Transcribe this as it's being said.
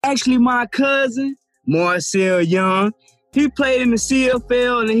actually my cousin, Marcel Young. He played in the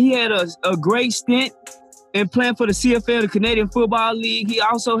CFL, and he had a great stint in playing for the CFL, the Canadian Football League. He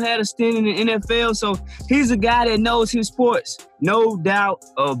also had a stint in the NFL, so he's a guy that knows his sports, no doubt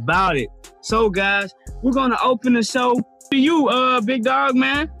about it. So, guys, we're going to open the show to you, big dog,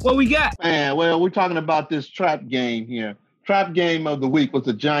 man. What we got? Man, well, we're talking about this trap game here. Trap game of the week was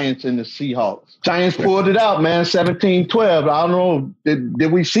the Giants and the Seahawks. Giants pulled it out, man, 17-12. I don't know,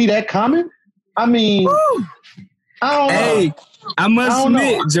 did we see that coming? I mean, Woo! I don't know. Hey, I must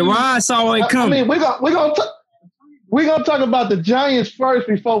admit, Gerard saw it coming. I mean, we're gonna talk about the Giants first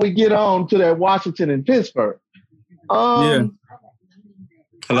before we get on to that Washington and Pittsburgh. Yeah.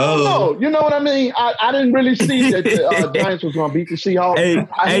 Hello. You know what I mean? I didn't really see that the Giants was gonna beat the Seahawks.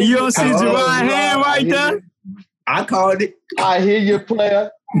 Hey, you don't see Gerard's hand right there? I called it. I hear you,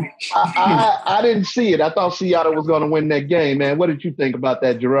 player. I didn't see it. I thought Seattle was going to win that game, man. What did you think about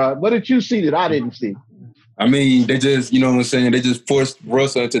that, Gerard? What did you see that I didn't see? I mean, they just, you know what I'm saying, they just forced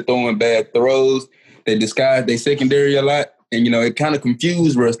Russell into throwing bad throws. They disguised their secondary a lot, and, you know, it kind of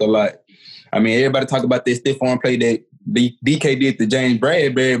confused Russell a lot. I mean, everybody talk about this stiff arm play that DK did to James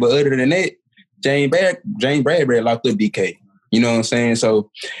Bradbury, but other than that, James Bradbury locked up DK. You know what I'm saying?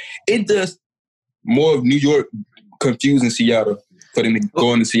 So it just more of New York confusing Seattle for them to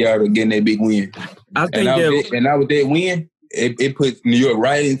go into Seattle and getting that big win. I think now with that win, it puts New York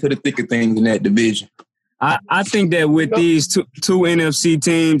right into the thick of things in that division. I think that with these two NFC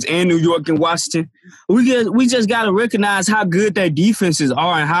teams and New York and Washington, we just got to recognize how good their defenses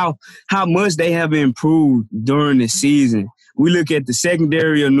are and how much they have improved during the season. We look at the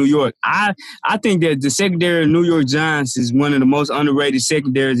secondary of New York. I think that the secondary of New York Giants is one of the most underrated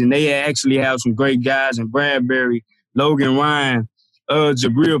secondaries, and they actually have some great guys in Bradbury, Logan Ryan,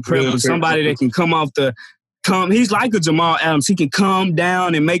 Jabril Prepper, somebody that can he's like a Jamal Adams. He can come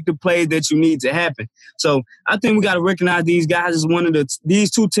down and make the plays that you need to happen. So I think we got to recognize these guys as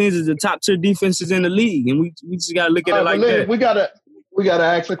these two teams as the top tier defenses in the league, and we just got to look at it like that. We gotta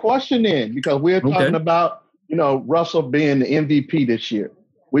ask a question then, because we're talking about, you know, Russell being the MVP this year.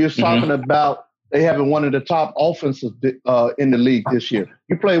 We was talking about they having one of the top offenses in the league this year.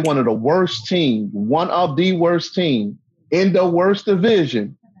 You play one of the worst teams, one of the worst teams in the worst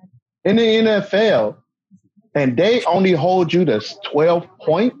division in the NFL, and they only hold you to 12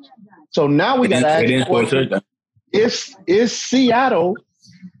 points. So now we got to ask the question, is Seattle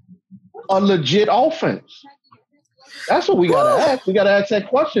a legit offense? That's what we got to ask. We got to ask that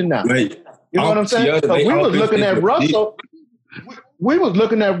question now. Right. You know what I'm saying? So we was looking at Russell. We was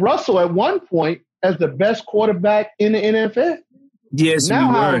looking at Russell at one point as the best quarterback in the NFL. Yes,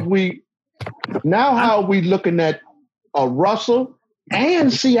 Now how are we looking at Russell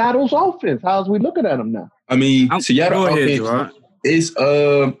and Seattle's offense? How's we looking at them now? I mean, Seattle offense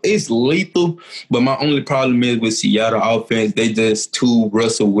it's lethal, but my only problem is with Seattle offense, they just too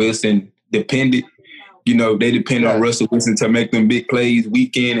Russell Wilson dependent. You know, they depend on Russell Wilson to make them big plays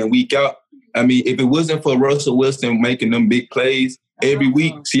week in and week out. I mean, if it wasn't for Russell Wilson making them big plays every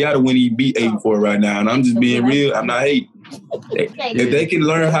week, Seattle wouldn't even be 8-4 right now. And I'm just being real. I'm not hating. If they can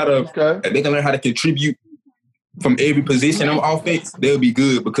learn how to contribute from every position on offense, they'll be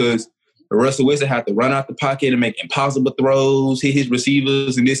good, because Russell Wilson have to run out the pocket and make impossible throws, hit his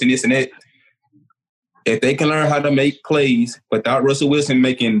receivers and this and this and that. If they can learn how to make plays without Russell Wilson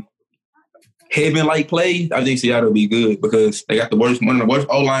making heaven-like plays, I think Seattle will be good, because they got one of the worst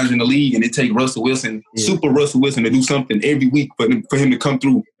O-lines in the league, and it takes Russell Wilson, super Russell Wilson, to do something every week for him to come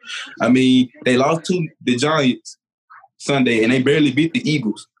through. I mean, they lost to the Giants Sunday, and they barely beat the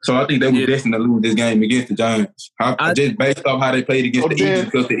Eagles. So I think they were destined to lose this game against the Giants. Just based off how they played against the Eagles,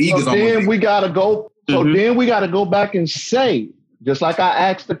 because the Eagles then we got to go. So then we got to go back and say, just like I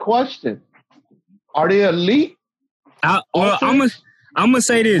asked the question, are they elite? I'm gonna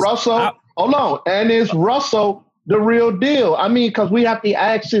say this. Russell, hold on. And is Russell the real deal? I mean, because we have to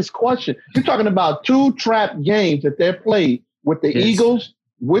ask this question. You're talking about two trap games that they played with the Eagles,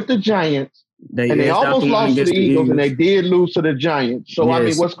 with the Giants, and they almost lost to the Eagles, and they did lose to the Giants. So, I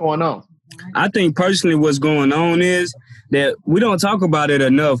mean, what's going on? I think personally what's going on is that we don't talk about it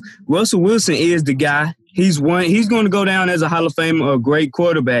enough. Russell Wilson is the guy. He's going to go down as a Hall of Fame, a great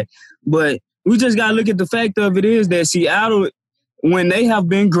quarterback. But we just got to look at the fact of it is that Seattle, when they have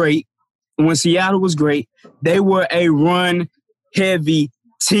been great, when Seattle was great, they were a run-heavy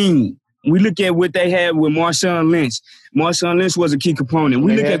team. We look at what they had with Marshawn Lynch. Marshawn Lynch was a key component.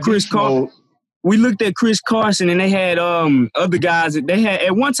 We look at Chris Carson. We looked at Chris Carson, and they had other guys. They had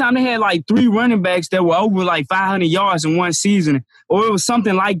at one time they had like 3 running backs that were over like 500 yards in one season, or it was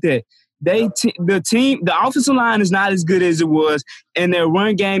something like that. the offensive line is not as good as it was, and their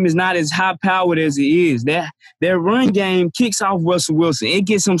run game is not as high powered as it is. Their run game kicks off Russell Wilson. It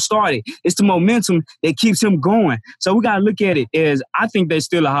gets him started. It's the momentum that keeps him going. So we got to look at it as I think they're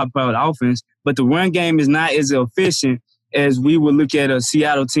still a high powered offense, but the run game is not as efficient as we would look at a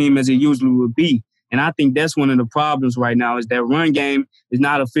Seattle team as it usually would be. And I think that's one of the problems right now is that run game is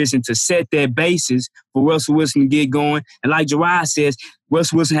not efficient to set that basis for Russell Wilson to get going. And like Gerard says,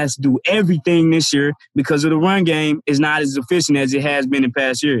 Russell Wilson has to do everything this year because of the run game is not as efficient as it has been in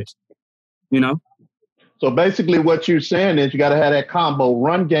past years. You know? So basically what you're saying is you got to have that combo,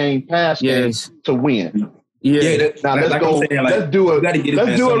 run game, pass game to win. Yeah. Now let's go. Let's do a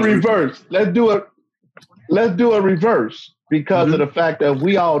reverse. Let's do a reverse because of the fact that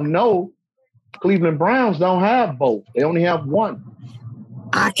we all know Cleveland Browns don't have both. They only have one.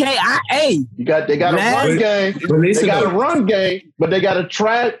 They got a run game. They got a run game, but they got a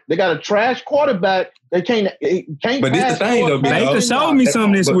trash quarterback. They can't. But this the thing though, Baker showed me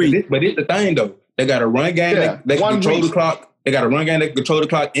something this week. But it's the thing though. They got a run game. They can control the clock. They got a run game. They can control the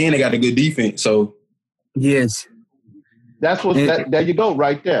clock, and they got a good defense. So yes. That's what. There you go,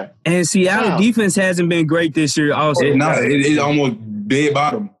 right there. And Seattle defense hasn't been great this year. Also, it's almost dead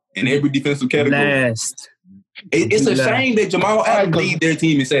bottom in every defensive category. Last. It's a shame that Jamal Adams lead their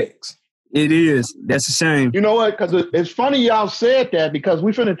team in sacks. It is. That's a shame. You know what? Because it's funny y'all said that because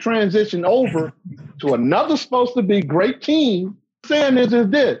we're finna transition over to another supposed to be great team. Saying this is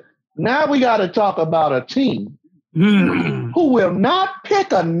this. Now we got to talk about a team who will not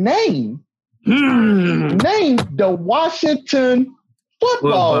pick a name. Name the Washington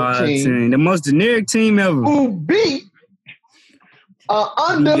football team, the most generic team ever, who beat an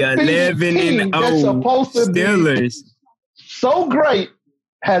undefeated team that's supposed to be so great,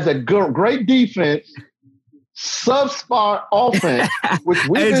 has a great defense, subpar offense. Which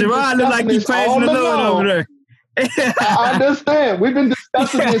we've been Gerard look like he's praising the Lord over there. I understand. We've been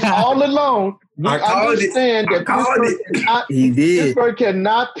discussing this all along. I understand that Pittsburgh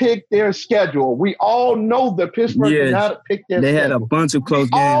cannot pick their schedule. We all know that Pittsburgh cannot pick their schedule. They had a bunch of close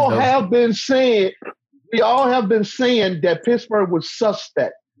games. We all have been saying that Pittsburgh was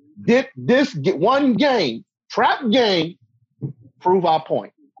suspect. Did this one game, trap game, prove our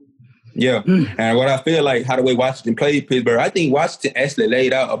point? Yeah. And what I feel like, how the way Washington played Pittsburgh, I think Washington actually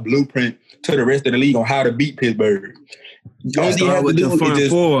laid out a blueprint to the rest of the league on how to beat Pittsburgh. All you have to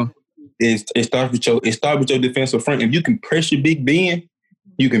do is start with your defensive front. If you can pressure Big Ben,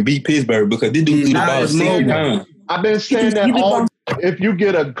 you can beat Pittsburgh because they do the ball 6 times. I've been saying that if you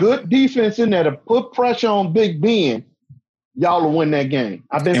get a good defense in there to put pressure on Big Ben, y'all will win that game.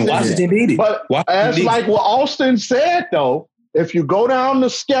 I've been saying Washington did it. But like what Austin said, though, if you go down the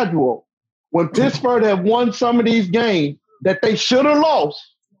schedule, when Pittsburgh have won some of these games that they should have lost,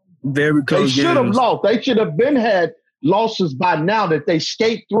 very close. They should have lost. They should have had losses by now that they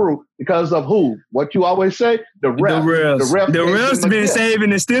skate through because of who? What you always say? The refs. The refs been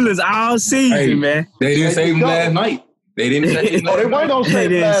saving the Steelers all season, man. They didn't save them last night. They didn't save them. They weren't going to save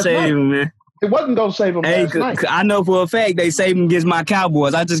them last night. Man. It wasn't going to save them last night. I know for a fact they saved them against my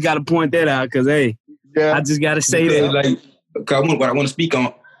Cowboys. I just got to point that out because, I just got to say that. Like, what I want to speak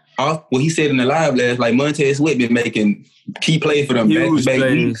on, what he said in the live last, like Montez Sweat been making key plays for them back-to-back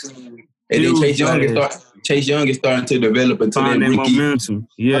weeks. And then Chase Young is starting to develop into that rookie momentum.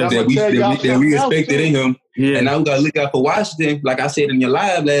 That we expected in him. Yeah. And now we got to look out for Washington. Like I said in your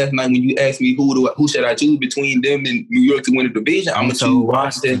live last night when you asked me who should I choose between them and New York to win the division, I'm going to choose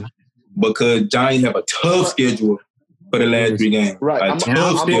Washington because Giants have a tough schedule for the last 3 games. Right. I'm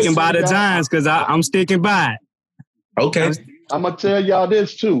sticking by the Giants because I'm sticking by it. Okay. I'm going to tell y'all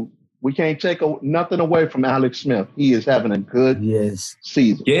this too. We can't take nothing away from Alex Smith. He is having a good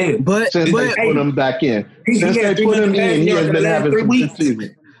season. Yeah, but since they put him back in, since they put him in, he has been having 3 weeks.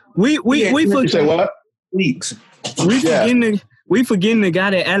 We say what? Weeks. We forgetting the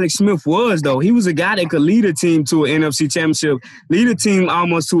guy that Alex Smith was though. He was a guy that could lead a team to an NFC Championship, lead a team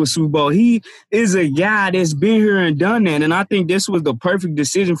almost to a Super Bowl. He is a guy that's been here and done that, and I think this was the perfect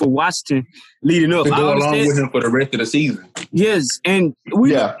decision for Washington leading up. To go along with him for the rest of the season. Yes, and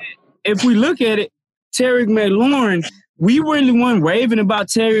if we look at it, Terry McLaurin, we really weren't raving about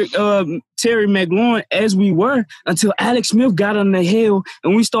Terry McLaurin as we were until Alex Smith got on the hill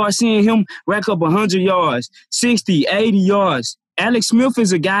and we started seeing him rack up 100 yards, 60, 80 yards. Alex Smith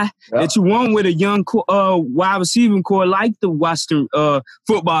is a guy that you want with a young wide receiving core like the Washington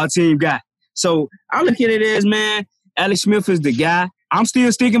football team got. So I look at it as, man, Alex Smith is the guy. I'm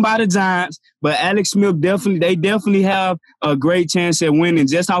still sticking by the Giants, but Alex Smith definitely have a great chance at winning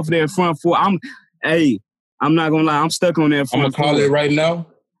just off of their front four. I'm not gonna lie, I'm stuck on that front four. I'm gonna call it right now.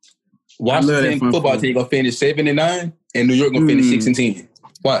 Washington football team gonna finish 7-9, and New York gonna finish 6-10.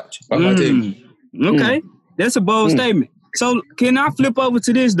 Watch. I'm gonna tell you. Okay, that's a bold statement. So can I flip over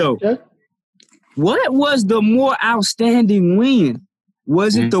to this though? Yeah. What was the more outstanding win?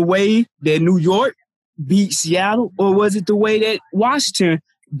 Was it the way that New York beat Seattle, or was it the way that Washington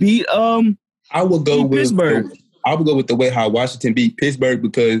beat I would go with Pittsburgh? I would go with the way how Washington beat Pittsburgh,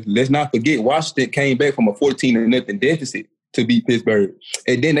 because let's not forget Washington came back from a 14-0 deficit to beat Pittsburgh,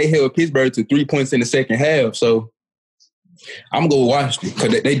 and then they held Pittsburgh to 3 points in the second half. So I'm gonna go with Washington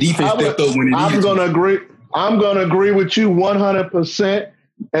because they defense stepped up when it needed. I'm gonna agree with you 100%,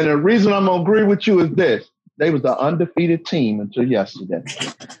 and the reason I'm gonna agree with you is this: they was the undefeated team until yesterday.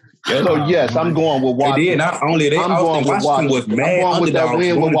 So yes, I'm going with Washington. They did not only they. I'm going with Washington was mad underdog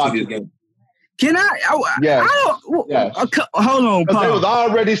going into this game. Can I? Yes. Hold on, Paul. They was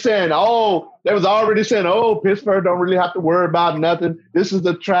already saying, Pittsburgh don't really have to worry about nothing. This is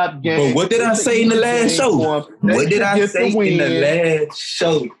a trap game. But what did I say in the last show? What did I say in the last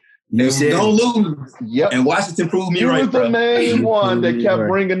show? They was gonna lose. Yep. And Washington proved me right. He was the main one that kept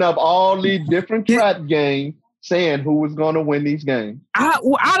bringing up all these different trap games, saying who was going to win these games. I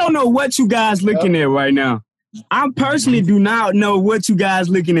don't know what you guys looking at right now. I personally do not know what you guys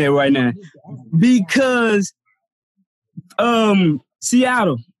looking at right now, because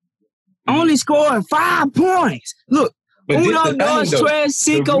Seattle only scored 5 points. Look, Uno, dos, tres,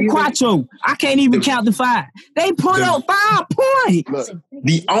 cinco, cuatro. I can't even count the 5. They put up 5 points.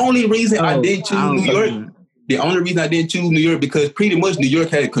 The only reason I didn't choose New York, because pretty much New York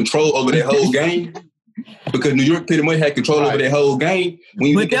had control over that whole game. Because New York pretty much had control over that whole game.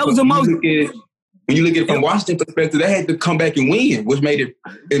 When you look at it from Washington perspective, they had to come back and win, which made it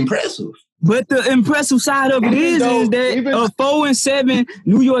impressive. But the impressive side of it is that a 4-7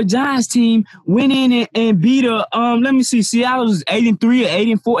 New York Giants team went in and beat Seattle's 8-3 or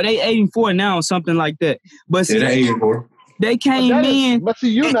 8-4. They 8-4 now or something like that. But see, they 8-4. They came in. But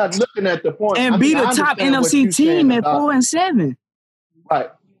see, you're not looking at the point. And beat a top NFC team at 4-7. Right.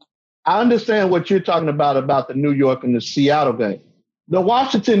 I understand what you're talking about the New York and the Seattle game. The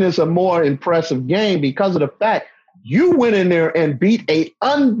Washington is a more impressive game because of the fact you went in there and beat a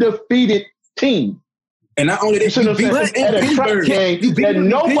undefeated team. And not only that, you beat at a trap game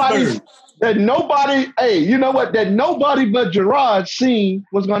that nobody but Gerard seen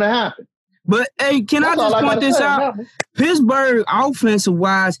was going to happen. But hey, can I just point this out? Pittsburgh,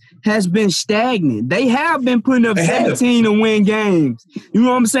 offensive-wise, has been stagnant. They have been putting up 17 to win games. You know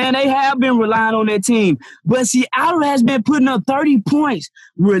what I'm saying? They have been relying on that team. But Seattle has been putting up 30 points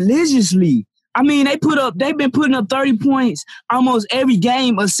religiously. I mean, they've been putting up 30 points almost every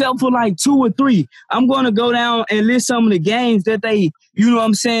game except for like 2 or 3. I'm going to go down and list some of the games that they, you know what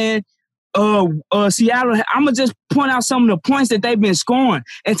I'm saying, Seattle, I'm going to just point out some of the points that they've been scoring.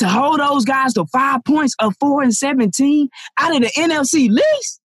 And to hold those guys to 5 points, a 4-17 out of the NFC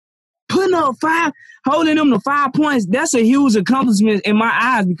least, putting up 5, holding them to 5 points, that's a huge accomplishment in my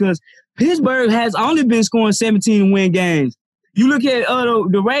eyes, because Pittsburgh has only been scoring 17 to win games. You look at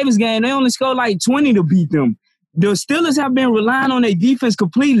the Ravens game, they only scored like 20 to beat them. The Steelers have been relying on their defense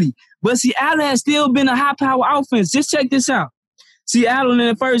completely. But Seattle has still been a high-power offense. Just check this out. Seattle in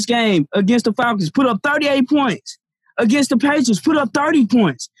the first game against the Falcons put up 38 points. Against the Patriots, put up 30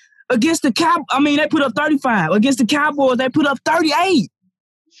 points. Against the they put up 35. Against the Cowboys, they put up 38.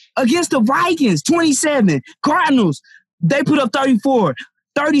 Against the Vikings, 27. Cardinals, they put up 34.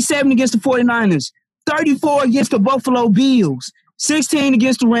 37 against the 49ers. 34 against the Buffalo Bills. 16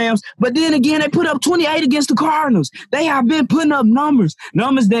 against the Rams. But then again, they put up 28 against the Cardinals. They have been putting up numbers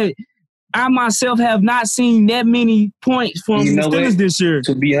that I myself have not seen that many points from the Steelers this year.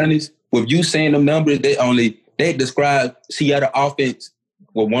 To be honest, with you saying them numbers, they describe Seattle offense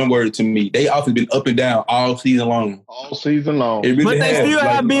with one word to me. They offense been up and down all season long. All season long. Really but they still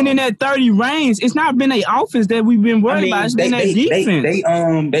have been in that 30 range. It's not been their offense that we've been worried about. It's been their defense.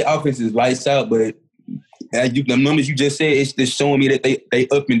 They offense is lights out, but the numbers you just said, it's just showing me that they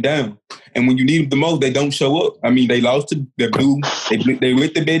up and down. And when you need them the most, they don't show up. I mean, they lost to the Blue. They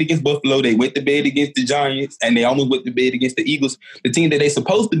went to bed against Buffalo. They went to bed against the Giants. And they almost went to bed against the Eagles. The team that they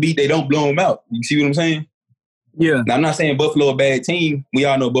supposed to beat, they don't blow them out. You see what I'm saying? Yeah. Now, I'm not saying Buffalo a bad team. We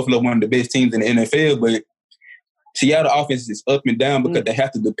all know Buffalo one of the best teams in the NFL. But Seattle offense is up and down because they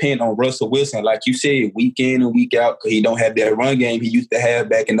have to depend on Russell Wilson, like you said, week in and week out, because he don't have that run game he used to have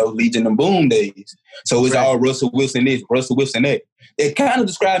back in those Legion and Boom days. So it's all Russell Wilson this, Russell Wilson that. It kind of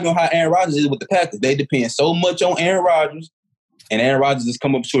describes how Aaron Rodgers is with the Packers. They depend so much on Aaron Rodgers, and Aaron Rodgers has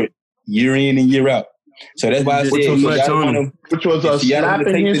come up short year in and year out. So that's why I said which was a slap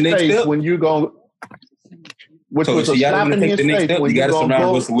in his face when you go. which was a slap in his face. You got to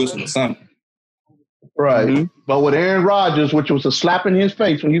surround Russell Wilson or something. Right. Mm-hmm. But with Aaron Rodgers, which was a slap in his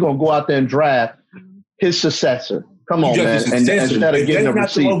face when you're going to go out there and draft his successor. Come on, man. And instead of getting a receiver.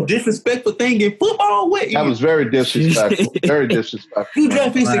 That's the most disrespectful thing in football. That was very disrespectful. Very disrespectful. You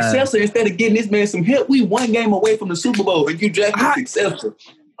draft his successor instead of getting this man some help. We one game away from the Super Bowl, and you draft his successor.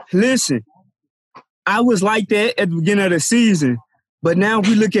 Listen, I was like that at the beginning of the season. But now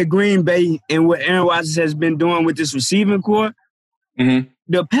we look at Green Bay and what Aaron Rodgers has been doing with this receiving corps. Mm-hmm.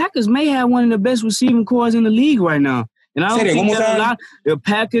 The Packers may have one of the best receiving corps in the league right now. And I don't think that a lot. The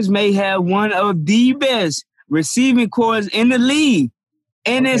Packers may have one of the best receiving corps in the league.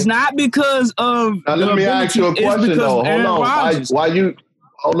 And it's not because of now, let me ask you a question, though. Hold on. Why you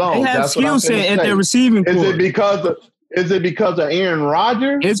 – hold on. They have skill set at their receiving corps. Is it because of Aaron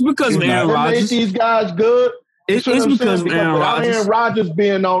Rodgers? It's because of Aaron Rodgers. Made these guys good? It's because of Aaron Rodgers.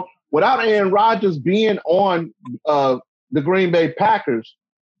 Without Aaron Rodgers being on the Green Bay Packers,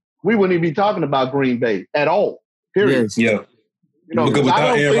 we wouldn't even be talking about Green Bay at all. Period. Yes. Yeah. You know, because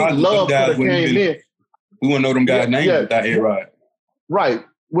I don't think Love could have came in. We wouldn't know them guys' names without Aaron Rodgers. Right.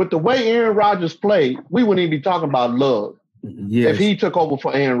 With the way Aaron Rodgers played, we wouldn't even be talking about Love. Yes. If he took over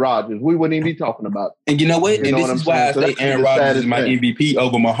for Aaron Rodgers, we wouldn't even be talking about it. And you know what? And this is why I say Aaron Rodgers is my MVP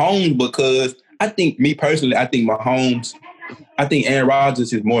over Mahomes, because I think Aaron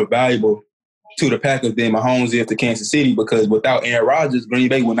Rodgers is more valuable to the Packers than Mahomes is to Kansas City, because without Aaron Rodgers, Green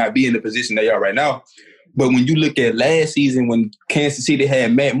Bay would not be in the position they are right now. But when you look at last season when Kansas City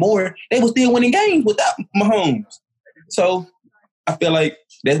had Matt Moore, they were still winning games without Mahomes. So I feel like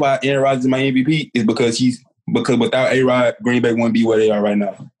that's why Aaron Rodgers is my MVP, is because without A-Rod, Green Bay wouldn't be where they are right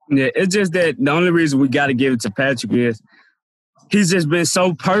now. Yeah, it's just that the only reason we got to give it to Patrick is he's just been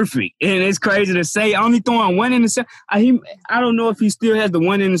so perfect. And it's crazy to say, only throwing one interception. I don't know if he still has the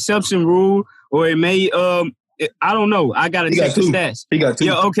one interception rule, or it may I don't know. I got to check the stats. He got 2.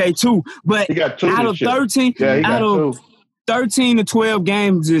 Yeah, okay, 2. But he got 2 out of 13, out of 13 to 12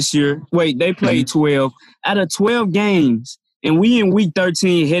 games this year, they played 12. Out of 12 games, and we in week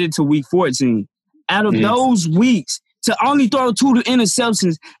 13 headed to week 14. Out of those weeks, to only throw 2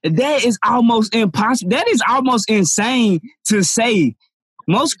 interceptions, that is almost impossible. That is almost insane to say.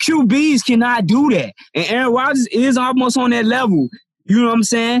 Most QBs cannot do that. And Aaron Rodgers is almost on that level. You know what I'm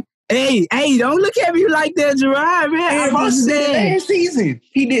saying? Hey, don't look at me like that, Gerard, man. Aaron Rodgers did last season.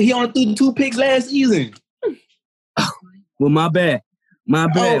 He only threw 2 picks last season. Well, my bad.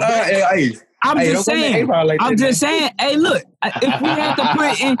 I'm just saying. Hey, look, if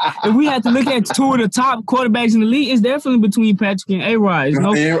we had to look at 2 of the top quarterbacks in the league, it's definitely between Patrick and A-Rod.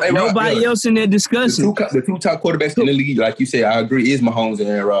 Nobody else in that discussion. The 2 top quarterbacks in the league, like you said, I agree, is Mahomes and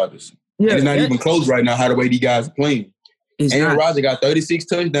Aaron Rodgers. Yeah, it's not even close right now how the way these guys are playing. Aaron Rodgers got 36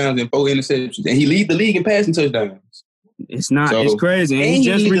 touchdowns and 4 interceptions, and he leads the league in passing touchdowns. It's not. So, it's crazy. And he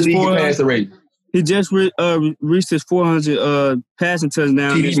just reached 400. He just reached his 400 passing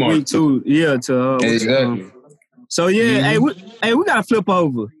touchdown this week too. Yeah, exactly. So yeah, we gotta flip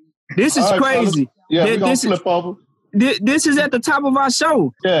over. This is crazy. Yeah, we're gonna flip over. This is at the top of our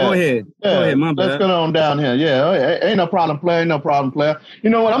show. Yeah. Go ahead. My bad. Let's go on down here. Yeah, ain't no problem, player. You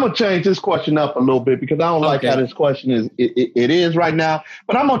know what? I'm gonna change this question up a little bit because I don't like how this question is. It is right now,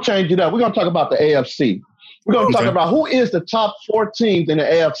 but I'm gonna change it up. We're gonna talk about the AFC. We're going to talk about who is the top 4 teams in the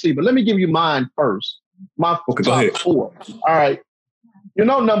AFC, but let me give you mine first. My top 4. All right. You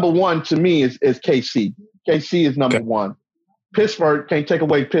know, number 1 to me is KC. KC is number 1. Pittsburgh, can't take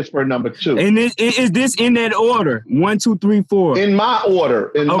away Pittsburgh number 2. And is this in that order? 1, 2, 3, 4? In my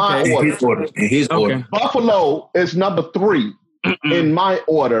order. In his order. Buffalo is number 3 in my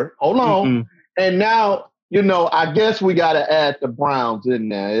order. Hold on. And now, you know, I guess we got to add the Browns in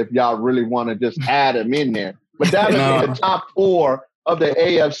there if y'all really want to just add them in there. But that would be the top 4 of the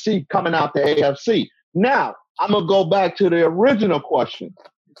AFC coming out the AFC. Now, I'm going to go back to the original question.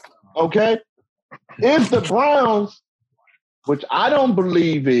 Okay? Is the Browns, which I don't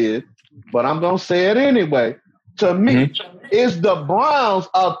believe is, but I'm going to say it anyway, to me, is the Browns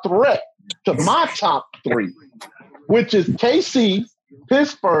a threat to my top 3, which is KC,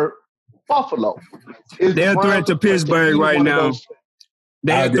 Pittsburgh, Buffalo. They're a threat to Pittsburgh right now.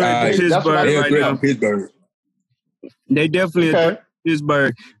 They're a threat to Pittsburgh right now. They definitely a threat to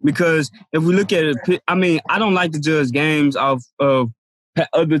Pittsburgh because if we look at it, I mean, I don't like to judge games off of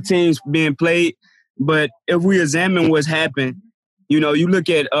other teams being played, but if we examine what's happened, you know, you look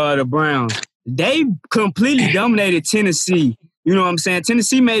at the Browns. They completely dominated Tennessee. You know what I'm saying?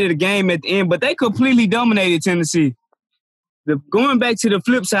 Tennessee made it a game at the end, but they completely dominated Tennessee. Going back to the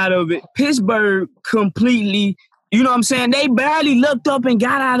flip side of it, Pittsburgh completely, you know what I'm saying? They barely looked up and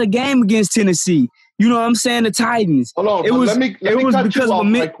got out of the game against Tennessee. You know what I'm saying? The Titans. Hold on. Let me cut you off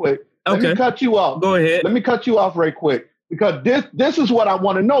right quick. Let me cut you off. Go ahead. Let me cut you off right quick because this is what I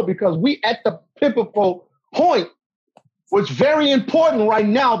want to know because we at the pivotal point, which is very important right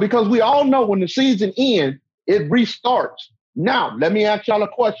now because we all know when the season ends, it restarts. Now, let me ask y'all a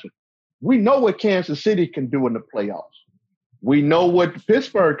question. We know what Kansas City can do in the playoffs. We know what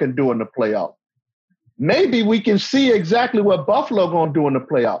Pittsburgh can do in the playoffs. Maybe we can see exactly what Buffalo going to do in the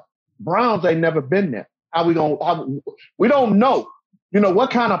playoffs. Browns ain't never been there. We don't know. You know,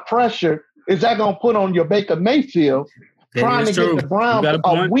 what kind of pressure is that going to put on your Baker Mayfield trying to get the Browns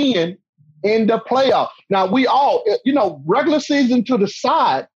a win in the playoffs? Now, we all, regular season to the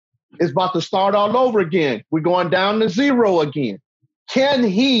side is about to start all over again. We're going down to 0 again. Can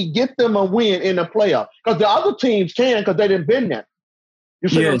he get them a win in the playoffs? Because the other teams can because they didn't been there. You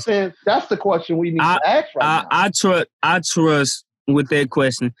see what I'm saying? That's the question we need to ask right now. I trust with that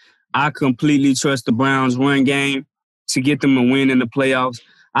question. I completely trust the Browns' run game to get them a win in the playoffs.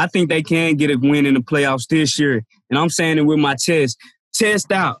 I think they can get a win in the playoffs this year. And I'm saying it with my chest.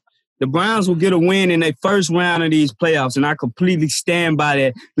 Chest out. The Browns will get a win in their first round of these playoffs, and I completely stand by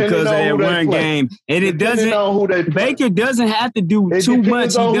that because of that run game. And it doesn't. Baker doesn't have to do too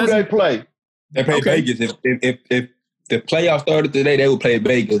much. He doesn't. They play. They play Vegas. If the playoffs started today, they would play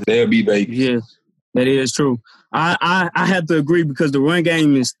Vegas. They'll be Vegas. Yeah, that is true. I have to agree because the run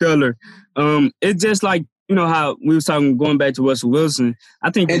game is stellar. It's just like how we was talking going back to Russell Wilson.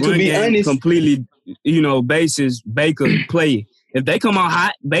 I think the run game completely bases Baker play. If they come out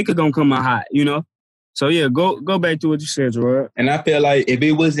hot, Baker gonna come out hot, So yeah, go back to what you said, Gerard. And I feel like if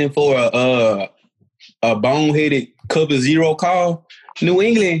it wasn't for a boneheaded cover 0 call, New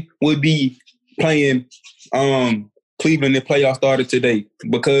England would be playing Cleveland. The playoff started today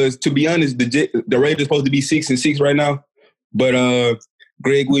because, to be honest, the Raiders supposed to be 6-6 right now, but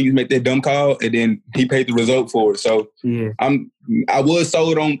Greg Williams made that dumb call and then he paid the result for it. So yeah. I was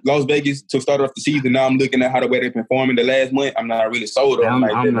sold on Las Vegas to start off the season. Now I'm looking at how the way they're performing the last month. I'm not really sold on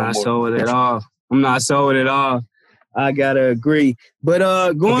them. I'm not sold at all. I'm not sold at all. I gotta agree. But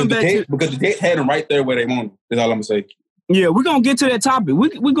because the Jets had them right there where they wanted. That's all I'm gonna say. Yeah, we're gonna get to that topic.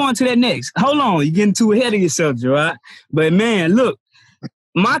 We're going to that next. Hold on, you're getting too ahead of yourself, Gerard. But man, look,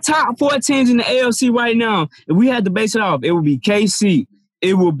 my top 4 teams in the AFC right now, if we had to base it off, it would be KC.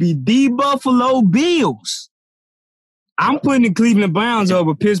 It will be the Buffalo Bills. I'm putting the Cleveland Browns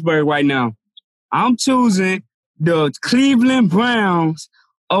over Pittsburgh right now. I'm choosing the Cleveland Browns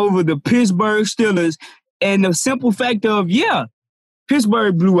over the Pittsburgh Steelers. And the simple fact of,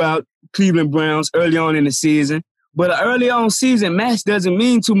 Pittsburgh blew out Cleveland Browns early on in the season. But an early on season match doesn't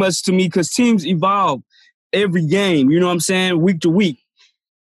mean too much to me because teams evolve every game. You know what I'm saying? Week to week.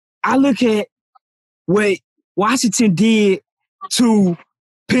 I look at what Washington did to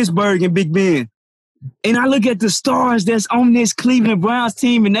Pittsburgh and Big Ben. And I look at the stars that's on this Cleveland Browns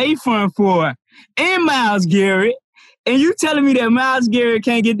team and they front for and Myles Garrett. And you telling me that Myles Garrett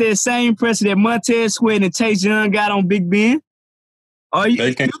can't get that same pressure that Montez Sweat and Chase Young got on Big Ben? Are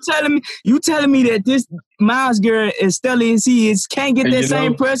you telling me that this Myles Garrett, as stellar as he is, can't get that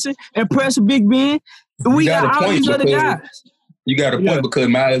same pressure and pressure Big Ben? We got all these other guys. You got a point because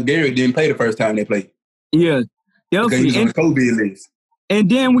Myles Garrett didn't play the first time they played. Yeah, definitely. Because he's on the COVID list. And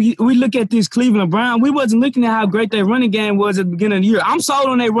then we look at this Cleveland Browns. We wasn't looking at how great their running game was at the beginning of the year. I'm sold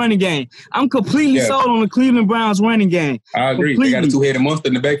on their running game. I'm completely sold on the Cleveland Browns running game. I agree. Completely. They got a 2-headed monster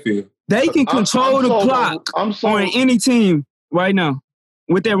in the backfield. They can control the clock on any team right now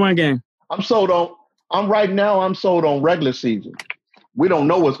with their run game. I'm sold on regular season. We don't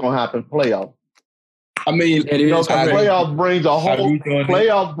know what's going to happen playoff. I mean, playoff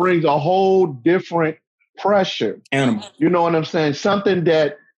brings a whole different pressure. Animal. You know what I'm saying? Something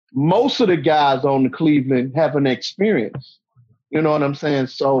that most of the guys on the Cleveland haven't experienced. You know what I'm saying?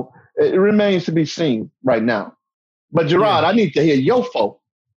 So it remains to be seen right now. But Gerard, I need to hear your vote.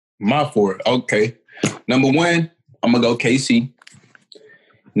 My 4. Okay. Number 1, I'm going to go KC.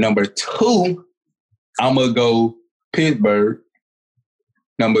 Number 2, I'm going to go Pittsburgh.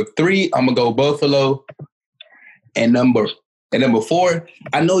 Number 3, I'm going to go Buffalo. And number 4,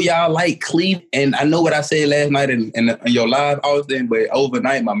 I know y'all like Cleveland, and I know what I said last night in your live, Austin, but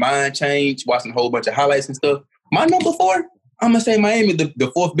overnight my mind changed, watching a whole bunch of highlights and stuff. My number 4, I'm going to say Miami,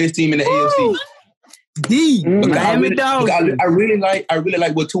 the 4th best team in the AFC. Miami Dolphins. I really like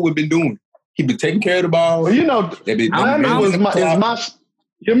what Tua been doing. He been taking care of the ball. Well, Miami was my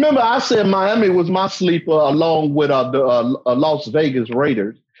you remember I said Miami was my sleeper along with the Las Vegas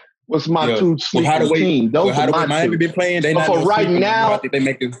Raiders. Was my 2 sleeper team. Those are my Miami 2. been playing. They but for right now, I think they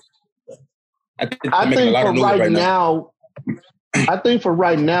making. I think for right now, I think for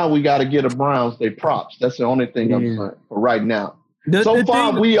right now, we got to get a Browns their props. That's the only thing I'm saying for right now. So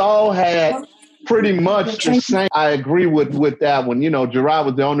far, we all had pretty much the same. I agree with that one. Gerard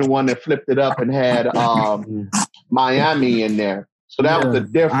was the only one that flipped it up and had Miami in there. So that was the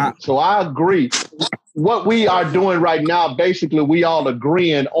difference. So I agree. What we are doing right now, basically, we all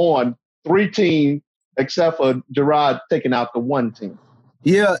agreeing on 3 teams, except for Gerard taking out the 1 team.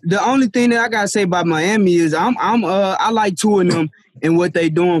 Yeah, the only thing that I gotta say about Miami is I like 2 of them and what they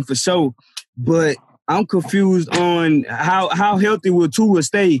doing for sure, but I'm confused on how healthy will Tua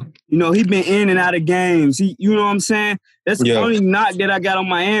stay. He been in and out of games. You know what I'm saying? That's the only knock that I got on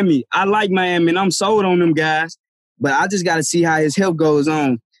Miami. I like Miami and I'm sold on them guys, but I just gotta see how his health goes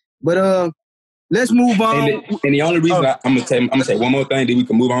on. But let's move on. And the only reason I'm gonna say one more thing, then we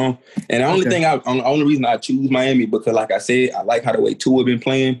can move on. And the only reason I choose Miami because, like I said, I like how the way Tua been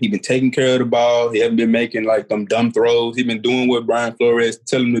playing. He been taking care of the ball. He haven't been making like them dumb throws. He been doing what Brian Flores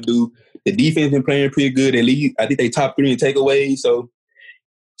tell him to do. The defense been playing pretty good. At least I think they top 3 in takeaways. So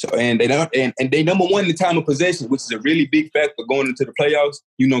and they number 1 in the time of possession, which is a really big factor going into the playoffs.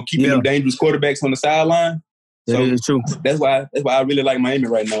 Keeping them dangerous quarterbacks on the sideline. So true. That's why I really like Miami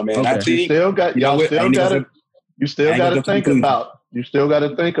right now, man. Okay. I think you still got to think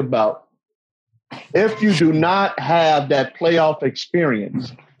about if you do not have that playoff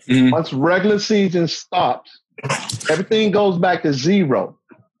experience, once regular season stops, everything goes back to 0.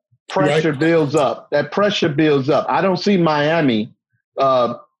 Pressure builds up. That pressure builds up. I don't see Miami,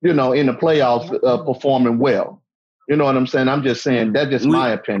 in the playoffs performing well. You know what I'm saying? I'm just saying that's just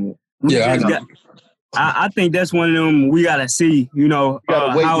my opinion. Yeah, I think that's one of them we gotta see,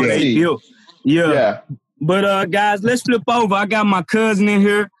 how they built. Yeah. But guys, let's flip over. I got my cousin in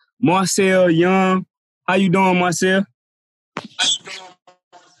here, Marcel Young. How you doing, Marcel?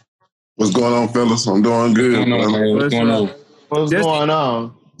 What's going on, fellas? I'm doing good. What's going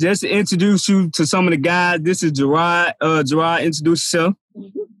on? Just to introduce you to some of the guys, this is Gerard. Gerard, introduce yourself.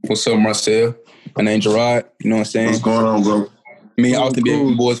 What's up, Marcel? My name's Gerard. You know what I'm saying? What's going on, bro? Me and Austin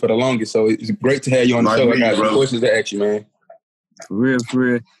been boys for the longest, so it's great to have you on the show. I got some questions to ask you, man. For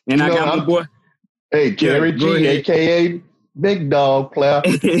real. And I got my boy. Hey, Jerry G, a.k.a. Big Dog Player.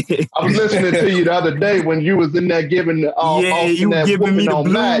 I was listening to you the other day when you was in there giving you was giving me the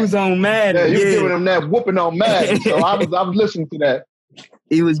blues on Madden. Yeah, you was giving him that whooping on Madden. So I was listening to that.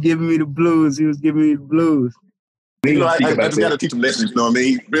 He was giving me the blues. I just got to teach him lessons. You know what I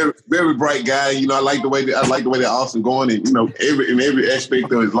mean? Very, very bright guy. I like the way that Austin going, and in every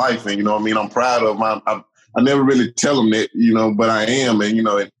aspect of his life. And what I mean, I'm proud of him. I never really tell him that, but I am. And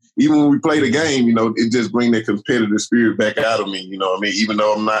and even when we play the game, it just brings that competitive spirit back out of me. You know what I mean? Even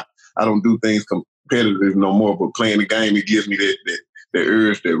though I don't do things competitive no more, but playing the game, it gives me that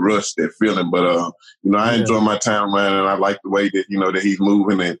urge, that rush, that feeling. But I enjoy my time around, and I like the way that that he's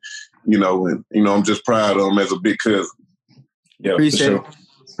moving, and I'm just proud of him as a big cousin. Yeah,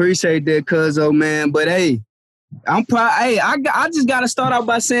 appreciate that, cuzzo, man. But hey, I'm proud. Hey, I just gotta start out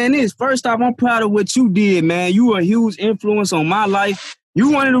by saying this. First off, I'm proud of what you did, man. You were a huge influence on my life. You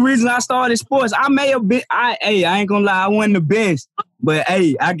one of the reasons I started sports. I may have been. I ain't gonna lie, I wasn't the best, but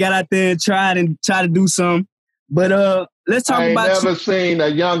hey, I got out there and tried to do something. But let's talk about. I ain't never seen a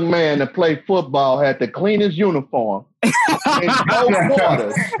young man that played football had the cleanest uniform in both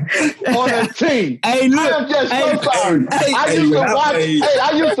quarters on a team. Hey, look, I'm just so sorry.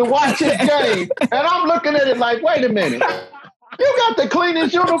 I used to watch his game, and I'm looking at it like, wait a minute. You got the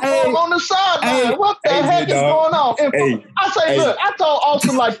cleanest uniform on the sideline. What the heck is going on? Look, I told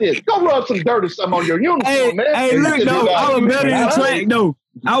Austin like this: go rub some dirt or something on your uniform, man. Hey, look, though, I was better in track, though.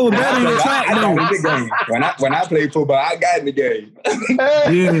 When I played football, I got in the game. He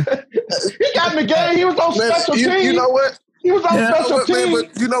got in the game. He was on special teams. You know what? He was on special teams.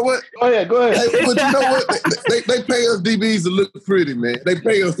 But you know what? Go ahead. Hey, but you know what? They pay us DBs to look pretty, man. They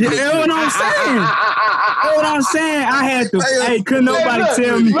pay us. That's what I'm saying. That's what I'm saying. I had to. Hey, couldn't nobody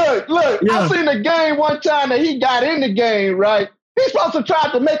tell me. Look. Yeah. I seen a game one time that he got in the game, right? He's supposed to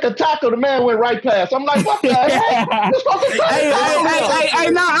try to make a tackle. The man went right past. I'm like, what the heck? You're supposed to try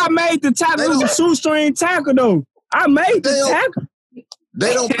to no, I made the tackle. It was a shoestring tackle, though. I made the tackle.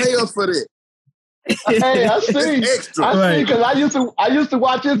 They don't pay us for that. Hey, I see, because I used to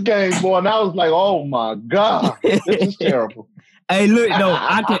watch this game, boy, and I was like, oh my God, this is terrible. Hey, look, though,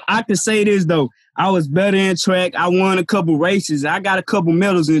 I can say this, though. I was better in track. I won a couple races. I got a couple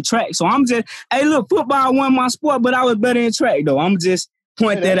medals in track. So I'm just, hey, look, football won my sport, but I was better in track, though. I'm just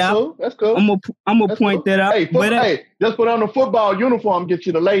point that out. Cool. That's cool. I'm gonna point that out. Hey, just put on the football uniform, get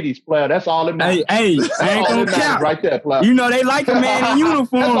you the ladies player. That's all that matters. Hey, I ain't gonna count right there, player. You know they like a man in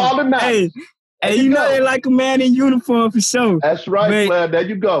uniform. That's all that matters. Hey, you know they like a man in uniform for sure. That's right, player. There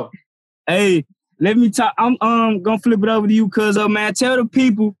you go. Hey, let me talk. I'm gonna flip it over to you, cuz man, tell the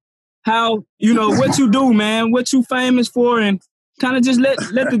people how, you know, what you do, man, what you famous for, and kind of just let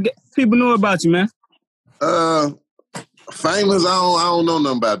the people know about you, man. Famous, I don't know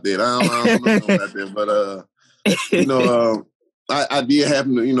nothing about that. I don't know nothing about that. But you know, I did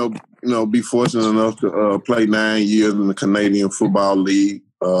happen to, you know, be fortunate enough to play 9 years in the Canadian Football League.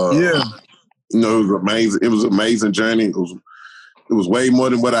 You know, it was amazing. It was an amazing journey. It was way more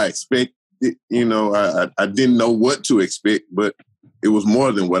than what I expected. You know, I didn't know what to expect, but it was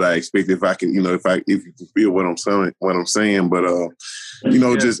more than what I expected. If I could, you know, if you can feel what I'm saying. But you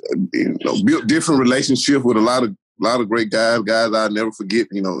know, just built different relationship with a lot of great guys I'll never forget.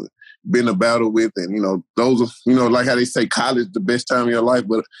 You know, been a battle with, and you know, those are, you know, like how they say college the best time of your life,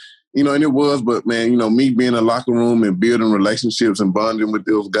 but. You know, and it was, but man, you know, me being in a locker room and building relationships and bonding with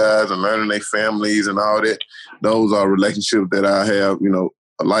those guys and learning their families and all that, those are relationships that I have, you know,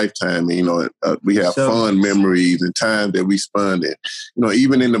 a lifetime. And, you know, we have fun memories and time that we spend in, you know,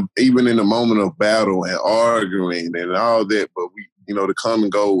 even in the moment of battle and arguing and all that, but we, you know, the common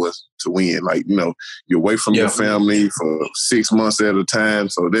goal was to win. Like, you know, you're away from your family for 6 months at a time,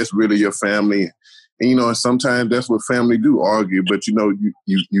 so that's really your family. And, you know, and sometimes that's what family do, argue. But, you know,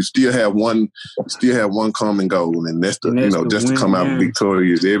 you still have one common goal, and that's just to come out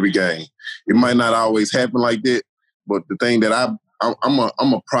victorious every game. It might not always happen like that, but the thing that I'm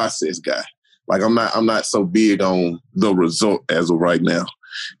a process guy. Like I'm not so big on the result as of right now.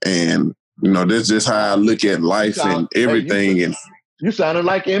 And, you know, that's just how I look at life and everything. Hey, you sounded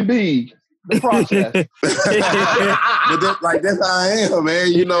like Embiid. The process. But that's how I am,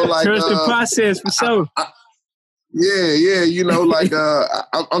 man. You know, like trust the process for sure. Yeah. You know, like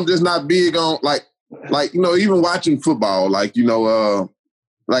I'm just not big on like you know, even watching football. Like, you know,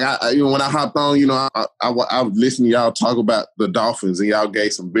 like I you know, when I hopped on, you know, I was listening to y'all talk about the Dolphins, and y'all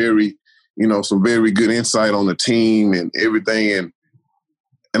gave some very good insight on the team and everything.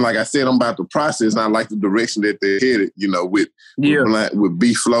 And like I said, I'm about the process, and I like the direction that they're headed, you know, with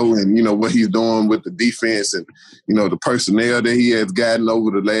B-Flow and, you know, what he's doing with the defense and, you know, the personnel that he has gotten over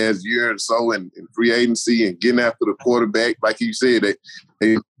the last year or so and free agency and getting after the quarterback. Like you said,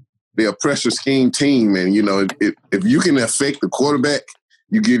 they're a pressure scheme team. And, you know, if you can affect the quarterback,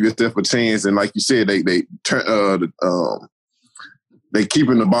 you give yourself a chance. And like you said, they turn they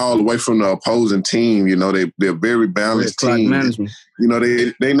keeping the ball away from the opposing team. You know, they're very balanced team. You know,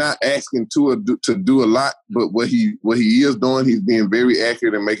 they're not asking to do a lot, but what he is doing, he's being very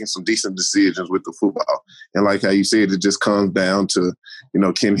accurate and making some decent decisions with the football. And like how you said, it just comes down to, you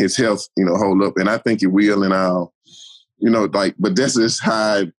know, can his health, you know, hold up? And I think it will. And I'll, you know, like, but that's just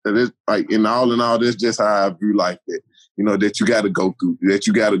how it is. Like in all, that's just how I view life. That, you know, that you got to go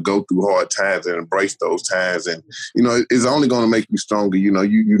through hard times and embrace those times. And, you know, it's only going to make you stronger. You know,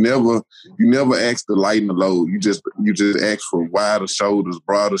 you never ask to lighten the load. You just ask for wider shoulders,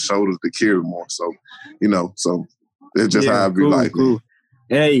 broader shoulders to carry more. So, you know, so that's just how I view life. Cool.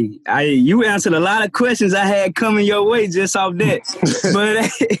 Hey, you answered a lot of questions I had coming your way just off that.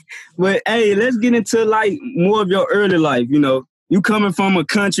 but hey, let's get into like more of your early life. You know, you coming from a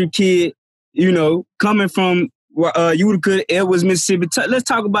country kid, you know, coming from Utica, Edwards, Mississippi. Let's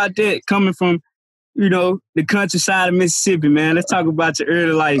talk about that, coming from, you know, the countryside of Mississippi, man. Let's talk about your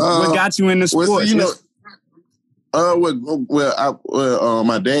early life. What got you in the sports? Well, you know,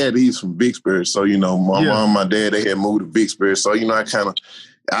 my dad, he's from Vicksburg. So, you know, my mom, my dad, they had moved to Vicksburg. So, you know, I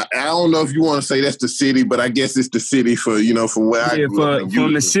don't know if you want to say that's the city, but I guess it's the city for, you know, from where I grew up.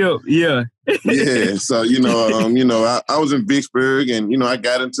 From the ship, yeah. So, you know, I was in Vicksburg, and, you know, I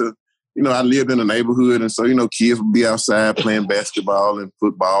got into, you know, I lived in a neighborhood, and so, you know, kids would be outside playing basketball and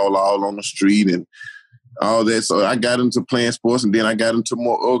football all on the street and all that. So I got into playing sports, and then I got into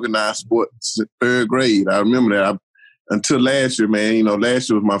more organized sports in third grade. I remember that until last year, man. You know, last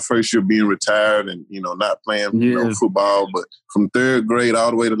year was my first year being retired and, you know, not playing you know, football. But from third grade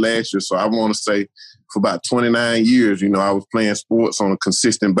all the way to last year, so I want to say for about 29 years, you know, I was playing sports on a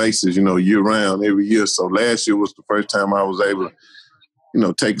consistent basis, you know, year-round, every year. So last year was the first time I was able to, you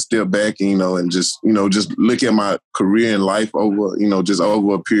know, take a step back, you know, and just look at my career and life over, you know, just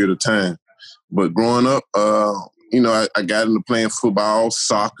over a period of time. But growing up, you know, I got into playing football,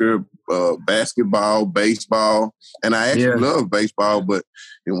 soccer, basketball, baseball, and I actually love baseball. But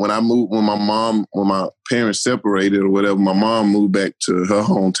when my parents separated or whatever, my mom moved back to her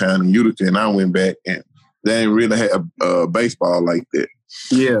hometown in Utica, and I went back, and they didn't really have baseball like that.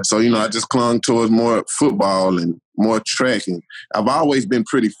 Yeah. So, you know, I just clung towards more football and more track. And I've always been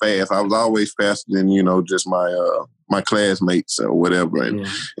pretty fast. I was always faster than, you know, just my my classmates or whatever. And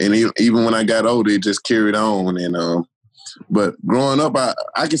even when I got older, it just carried on. And but growing up,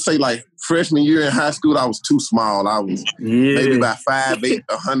 I can say like freshman year in high school, I was too small. I was maybe about 5'8",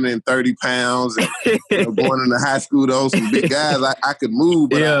 130 pounds. And, going into high school, those some big guys, I could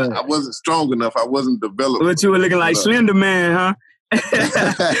move, but I wasn't strong enough. I wasn't developed. But you were looking like Slender Man, huh?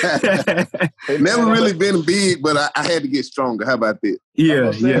 Never really been big, but I had to get stronger. How about that?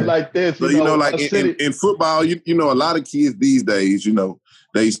 Yeah. Like this. So, like in football, you know, a lot of kids these days, you know,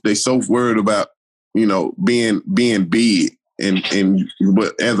 they so worried about, you know, being big.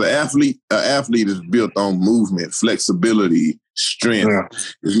 But as an athlete is built on movement, flexibility, strength. Yeah.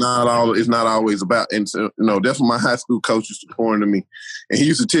 It's not always about. And so, you know, that's what my high school coach used to pour into me, and he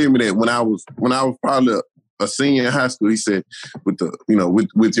used to tell me that when I was probably a senior in high school, he said,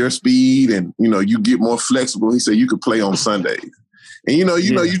 with your speed and, you know, you get more flexible. He said you could play on Sundays, and you know,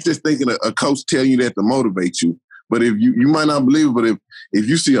 you just thinking a coach telling you that to motivate you. But if you might not believe it, but if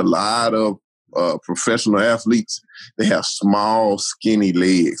you see a lot of professional athletes, they have small, skinny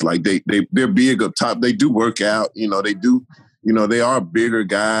legs. Like they're big up top. They do work out. You know, they do. You know, they are bigger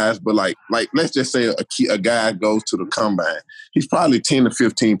guys. But like let's just say a guy goes to the combine. He's probably 10 to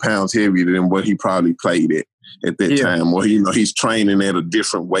 15 pounds heavier than what he probably played at that time. Or he's training at a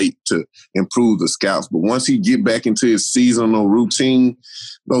different weight to improve the scouts. But once he get back into his seasonal routine,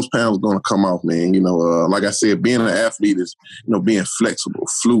 those pounds are going to come off, man. You know, like I said, being an athlete is, you know, being flexible,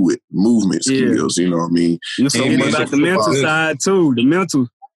 fluid, movement skills, you know what I mean? You're forgetting about the mental side, too. The mental.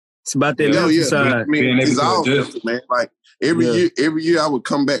 It's about that mental side. I mean, it's all mental, man. Like, every year I would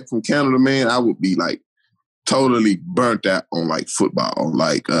come back from Canada, man, I would be, like, totally burnt out on, like, football.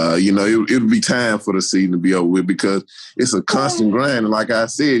 Like, you know, it would be time for the season to be over with because it's a constant grind. And like I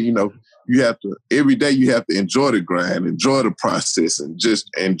said, you know, every day you have to enjoy the grind, enjoy the process, and just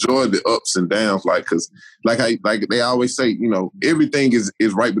enjoy the ups and downs. Like, cause like they always say, you know, everything is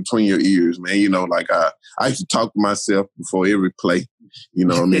right between your ears, man. You know, like I used to talk to myself before every play, you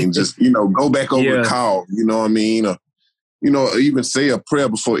know what I mean? Just, you know, go back over the call, you know what I mean? Or, you know, even say a prayer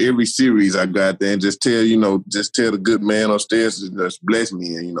before every series I got there and just tell the good man upstairs to just bless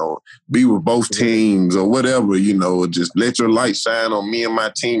me and, you know, be with both teams or whatever, you know, just let your light shine on me and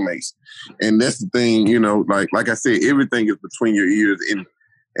my teammates. And that's the thing, you know, like I said, everything is between your ears.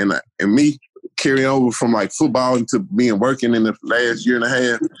 And me carrying over from like football into working in the last year and a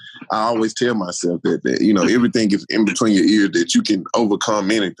half, I always tell myself that you know, everything is in between your ears, that you can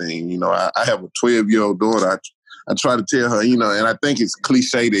overcome anything. You know, I have a 12-year-old daughter. I try to tell her, you know, and I think it's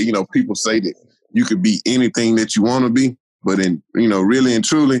cliche that, you know, people say that you could be anything that you want to be, but in, you know, really and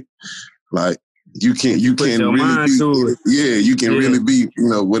truly, like, you can really be, you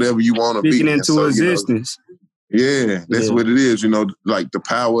know, whatever you want to be. Speaking into existence. You know, that's what it is, you know, like the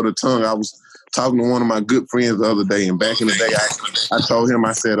power of the tongue. I was talking to one of my good friends the other day, and back in the day, I told him,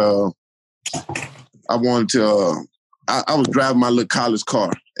 I said, I wanted to, I was driving my little college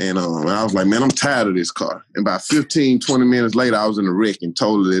car, and I was like, man, I'm tired of this car. And about 15, 20 minutes later, I was in a wreck and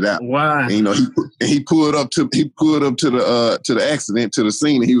totaled it out. Wow. And, you know, he pulled up to the accident, to the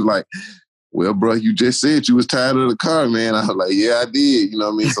scene, and he was like, well, bro, you just said you was tired of the car, man. I was like, yeah, I did. You know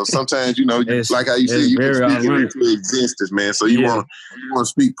what I mean? So sometimes, you know, like how you said, you can speak it into existence, man. So you want to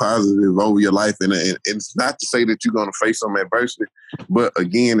speak positive over your life. And it's not to say that you're going to face some adversity, but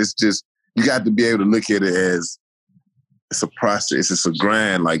again, it's just, you got to be able to look at it as it's a process. It's a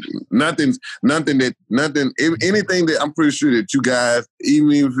grind. Like anything that I'm pretty sure that you guys,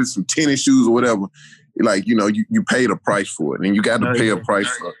 even if it's some tennis shoes or whatever, like, you know, you paid a price for it, and you got to pay a price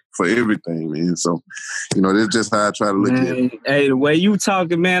for everything, man. So, you know, that's just how I try to look at it. Hey, the way you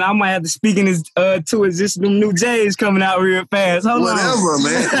talking, man, I might have to speak in this to existence. Them new J's coming out real fast. Hold on,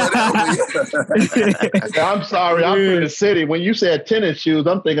 man. I'm sorry, I'm from the city. When you said tennis shoes,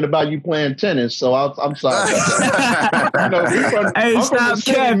 I'm thinking about you playing tennis. So I'm sorry. Stop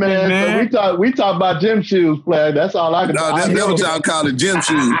capping, man. So we talk about gym shoes, player. That's all I can. No, that's what y'all call it, gym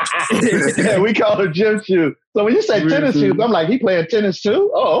shoes. Yeah, we call it gym shoes. So when you say tennis shoes, I'm like, he playing tennis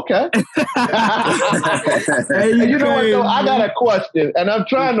too? Oh, okay. You know what, though? I got a question, and I'm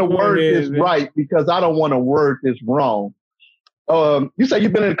trying to word this right because I don't want to word this wrong. You say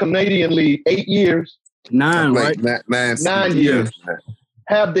you've been in the Canadian League 8 years? 9, right? 9 years.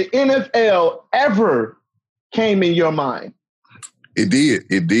 Have the NFL ever came in your mind? It did,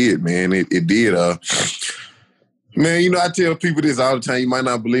 man. It did. Man, you know, I tell people this all the time. You might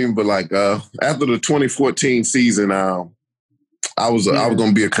not believe me, but like after the 2014 season, I was going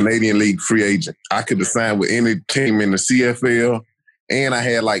to be a Canadian League free agent. I could have signed with any team in the CFL, and I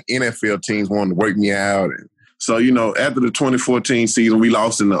had like NFL teams wanting to work me out. And So, you know, after the 2014 season, we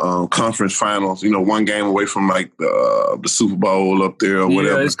lost in the conference finals, you know, one game away from like the Super Bowl up there or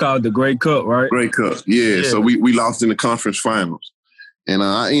whatever. Yeah, it's called the Grey Cup, right? Grey Cup, yeah. So we lost in the conference finals. And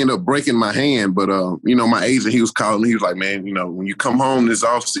I ended up breaking my hand, but, you know, my agent, he was calling me. He was like, man, you know, when you come home this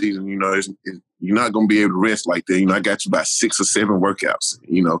offseason, you know, you're not going to be able to rest like that. You know, I got you about 6 or 7 workouts,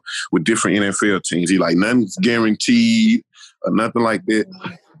 you know, with different NFL teams. He like, nothing's guaranteed or nothing like that.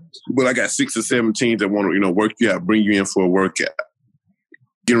 But I got 6 or 7 teams that want to, you know, work you out, bring you in for a workout.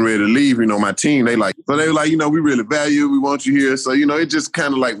 Getting ready to leave, you know, my team, they were like, you know, we really value you. We want you here. So, you know, it just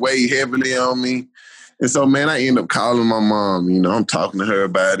kind of like weighed heavily on me. And so, man, I end up calling my mom, you know, I'm talking to her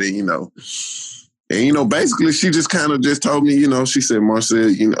about it, you know. And, you know, basically she just kind of just told me, you know, she said, Marcel,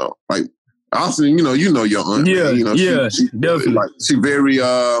 you know, like, Austin, you know your aunt. Yeah, man, you know, she definitely. Like, she very,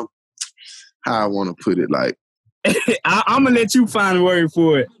 how I want to put it, like. I'm going to let you find a word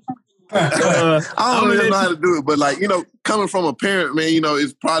for it. I don't really know how to do it, but like, you know, coming from a parent, man, you know,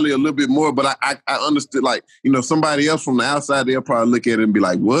 it's probably a little bit more, but I understood, like, you know, somebody else from the outside, they'll probably look at it and be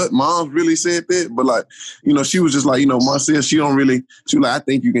like, what? Mom really said that? But like, you know, she was just like, you know, Marcel, she was like, I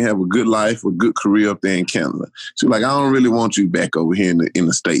think you can have a good life, a good career up there in Canada. She was like, I don't really want you back over here in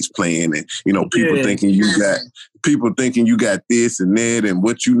the States playing and, you know, people thinking you got this and that and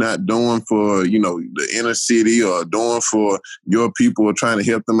what you not doing for, you know, the inner city or doing for your people or trying to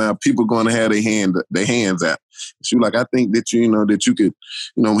help them out. People going to have their hands out. She was like, I think that you know that you could,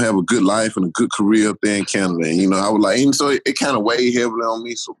 you know, have a good life and a good career up there in Canada. And, you know, I was like, and so it kind of weighed heavily on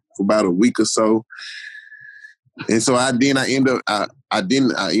me for about a week or so. And so I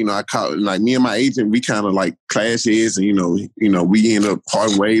called, like, me and my agent, we kind of like clash heads and, you know, we ended up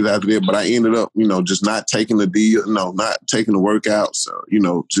parting ways after that, but I ended up, you know, just not taking the deal, not taking the workouts, you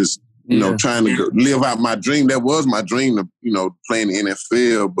know, just, you know, trying to live out my dream. That was my dream to, you know, play in the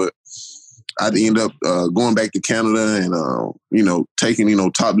NFL, but I'd end up going back to Canada and, you know, taking, you know,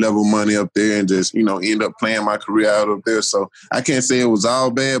 top level money up there and just, you know, end up playing my career out up there. So I can't say it was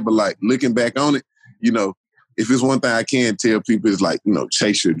all bad, but like looking back on it, you know, if it's one thing I can tell people is like, you know,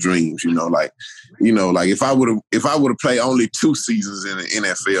 chase your dreams, you know, like if I would have played only 2 seasons in the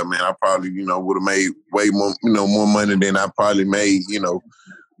NFL, man, I probably, you know, would have made way more, you know, more money than I probably made, you know,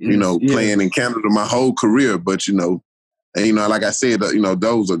 playing in Canada my whole career. But, you know, and, you know, like I said, you know,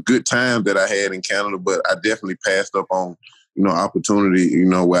 those are good times that I had in Canada, but I definitely passed up on, you know, opportunity, you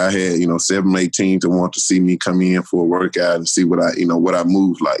know, where I had, you know, 7, 8 teams that want to see me come in for a workout and see what I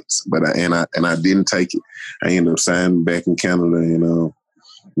move like. But I didn't take it. I ended up signing back in Canada and, you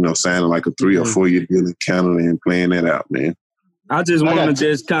know, signing like a 3 or 4 year deal in Canada and playing that out, man. I just want to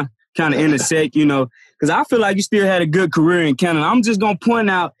just kind of intersect, you know, because I feel like you still had a good career in Canada. I'm just going to point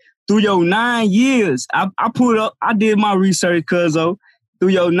out, through your 9 years, I did my research, cuzzo. Through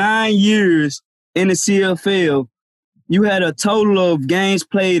your 9 years in the CFL, you had a total of games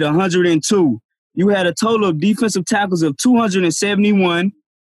played 102. You had a total of defensive tackles of 271,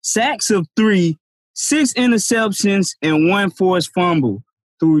 sacks of 3, 6 interceptions, and 1 forced fumble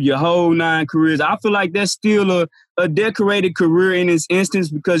through your whole 9 careers. I feel like that's still a decorated career in this instance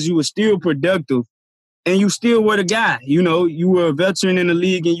because you were still productive. And you still were the guy, you know. You were a veteran in the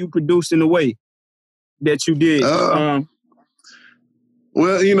league, and you produced in the way that you did. Well,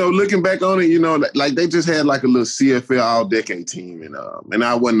 you know, looking back on it, you know, like they just had like a little CFL all-decade team, and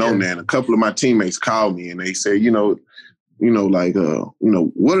I wasn't on that. And a couple of my teammates called me, and they said, you know, like, you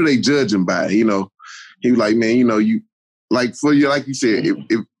know, what are they judging by? You know, he was like, man, you know, you like for you, like you said,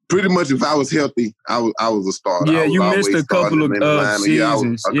 if pretty much if I was healthy, I was a starter. Yeah, you missed a couple of seasons. Yeah, I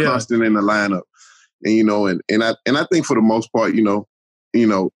was a constant in the lineup. And, you know, and I think for the most part, I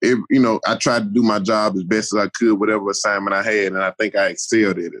tried to do my job as best as I could, whatever assignment I had. And I think I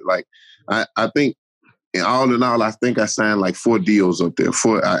excelled at it. Like, I think in all, I think I signed like 4 deals up there.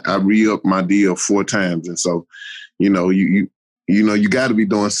 I re-upped my deal 4 times. And so, you know, you got to be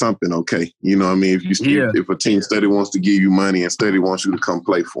doing something, okay? You know what I mean? If a team study wants to give you money and study wants you to come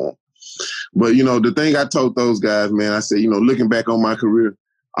play for them. But, you know, the thing I told those guys, man, I said, you know, looking back on my career,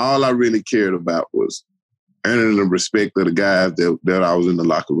 all I really cared about was earning the respect of the guys that I was in the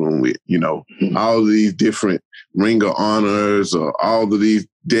locker room with. You know, all of these different Ring of Honors or all of these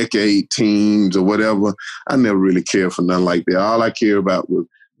decade teams or whatever. I never really cared for nothing like that. All I cared about was,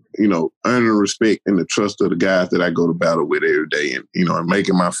 you know, earning respect and the trust of the guys that I go to battle with every day and, you know, and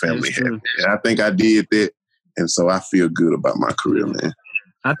making my family happy. And I think I did that. And so I feel good about my career, man.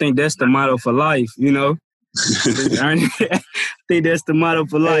 I think that's the motto for life, you know. I think that's the motto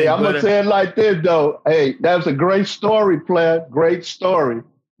for life. Hey, I'm going to say it like this, though. Hey, that was a great story, player. Great story.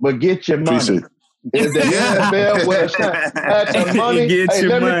 But get your money. If the NFL was at the money, hey,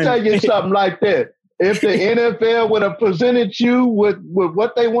 let me tell you something like that. If the NFL would have presented you with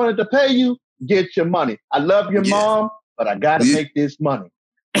what they wanted to pay you, get your money. I love your mom, but I got to make this money.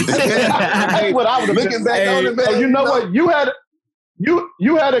 That's what I would have looking back on it, man. So you know what? You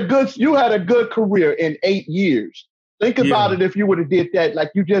had a good career in 8 years. Think about it if you would have did that, like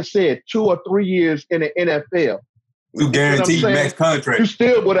you just said, 2 or 3 years in the NFL. You guaranteed max contract. You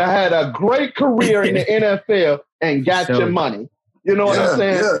still would have had a great career in the NFL and got your money. You know what I'm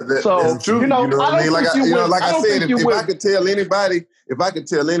saying? Yeah, that's true. You know what I mean? Like I said, if I could tell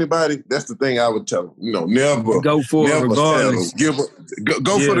anybody, that's the thing I would tell them. You know, never go for it regardless.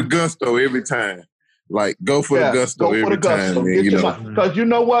 Go for the gusto every time. Like, go for the gusto every time. Because you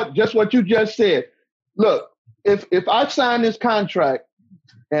know what? Just what you just said. Look, if I sign this contract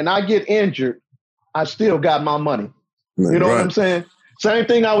and I get injured, I still got my money. You know what I'm saying? Same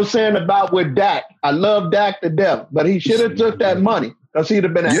thing I was saying about with Dak. I love Dak to death, but he should have took that money because he'd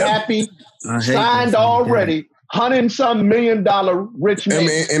have been a happy, signed already, $100-some million rich man.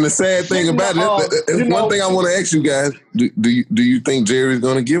 And the sad thing about it, one thing I want to ask you guys: do you think Jerry's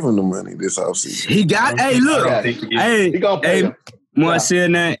going to give him the money this offseason? He got. Hey, look. He gonna pay him. Marcel,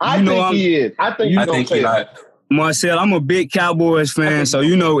 now I think he is. I think he's gonna pay him. Marcel, I'm a big Cowboys fan, so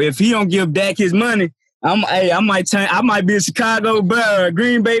you know if he don't give Dak his money. I might be a Chicago Bear,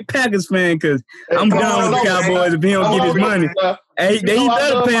 Green Bay Packers fan because I'm done with the Cowboys if he don't get his money. He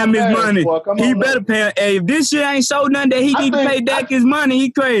better pay him his money. He better pay him. Hey, if this shit ain't so nothing that he need to pay Dak his money, he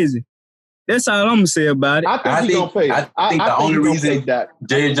crazy. That's all I'm gonna say about it. I think the only reason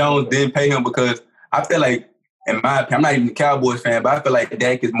Jerry Jones didn't pay him because I feel like, in my opinion, I'm not even a Cowboys fan, but I feel like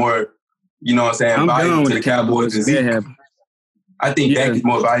Dak is more, you know what I'm saying, valuable to the Cowboys than Zeke. I think Dak is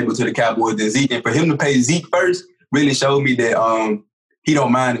more valuable to the Cowboys than Zeke. And for him to pay Zeke first really showed me that he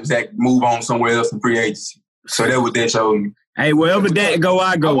don't mind if Zach move on somewhere else in free agency. So that's what that showed me. Hey, wherever Dak go,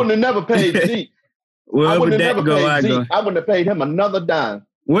 I go. I wouldn't have never paid Zeke. Wherever Dak go, I go. I wouldn't have paid him another dime.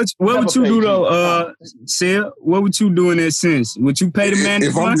 What would you do though, Sil? What would you do in that sense? Would you pay the man?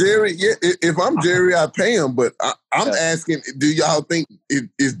 If I'm Jerry, if I'm Jerry, I pay him. But I'm asking, do y'all think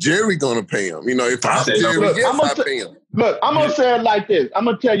is Jerry gonna pay him? You know, if I'm Jerry, I pay him. Look, I'm gonna say it like this. I'm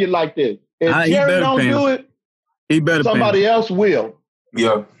gonna tell you like this. If Jerry don't do it, he better. Somebody else will.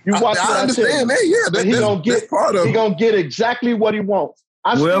 Yeah, you watch. I understand that. Yeah, that's part of it. He gonna get exactly what he wants.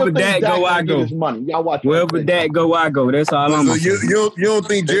 Wherever Dak go, I go. His money. Y'all watch. Wherever Dak go, I go. That's all I'm saying. You don't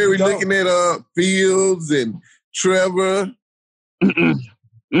think Jerry looking at Fields and Trevor?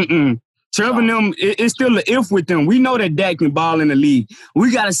 Trevor and them, it's still an if with them. We know that Dak can ball in the league.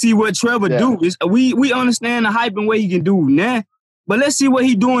 We got to see what Trevor do. We understand the hype and what he can do now. But let's see what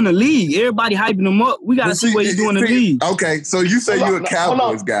he do in the league. Everybody hyping him up. We got to see what he do in the league. Okay, so you say you're a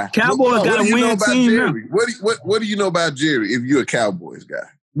Cowboys guy. Cowboys got to win team now. What do you know about Jerry if you're a Cowboys guy?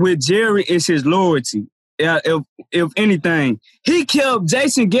 With Jerry, it's his loyalty. If anything, he kept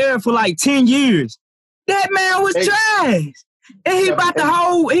Jason Garrett for like 10 years. That man was trash. And he about to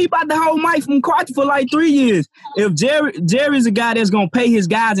hold Mike McCarthy for like 3 years. If Jerry's a guy that's gonna pay his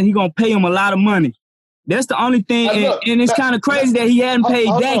guys and he gonna pay him a lot of money. That's the only thing, and it's kind of crazy that he hadn't paid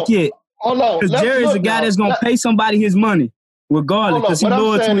Dak yet. Because Jerry's a guy that's gonna pay somebody his money, regardless, because he's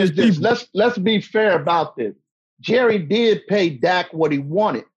loyal to his people. Let's be fair about this. Jerry did pay Dak what he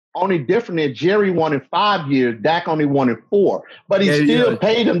wanted. Only different is Jerry wanted 5 years, Dak only wanted 4. But he still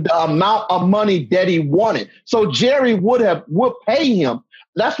paid him the amount of money that he wanted. So Jerry would pay him.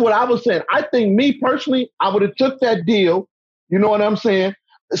 That's what I was saying. I think me personally, I would have took that deal. You know what I'm saying?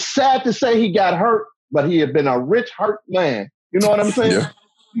 It's sad to say he got hurt, but he had been a rich, hurt man. You know what I'm saying? Yeah.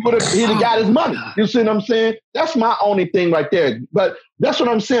 He'd have got his money. You see what I'm saying? That's my only thing right there. But that's what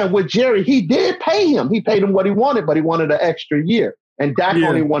I'm saying. With Jerry, he did pay him. He paid him what he wanted, but he wanted an extra year. And Dak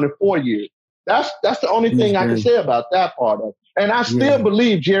only wanted 4 years. That's the only thing I can say about that part of it. And I still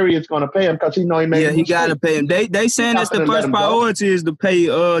believe Jerry is going to pay him because he know he made. Yeah, he got to pay him. They saying that's the first priority is to pay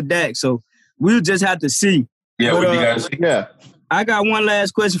Dak. So we'll just have to see. Yeah, what you guys see? Yeah. I got one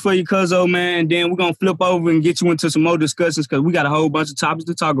last question for you, Cuzzo, man, and then we're going to flip over and get you into some more discussions because we got a whole bunch of topics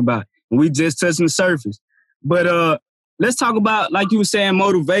to talk about. And we just touching the surface. But let's talk about, like you were saying,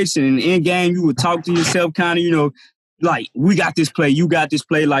 motivation. In game, you would talk to yourself kind of, you know, like, we got this play, you got this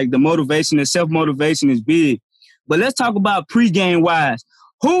play. Like, the motivation and self-motivation is big. But let's talk about pregame-wise.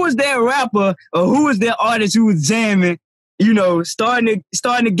 Who was that rapper or who was that artist who was jamming, you know, starting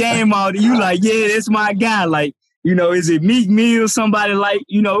the game out, you like, yeah, that's my guy. Like, you know, is it Meek Mill, somebody like,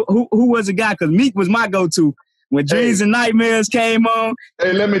 you know, who was the guy? Because Meek was my go-to. When Dreams and Nightmares came on.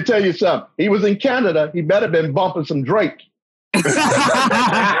 Hey, let me tell you something. He was in Canada. He better been bumping some Drake.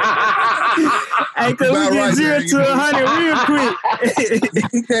 Hey, cause we get 0 to 100 real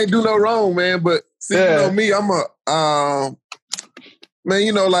quick. He can't do no wrong, man. But see, you know me, I'm a man.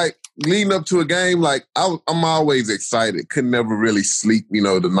 You know, like leading up to a game, like I'm always excited. Could never really sleep, you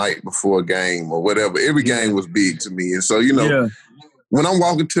know, the night before a game or whatever. Every game was big to me, and so you know. When I'm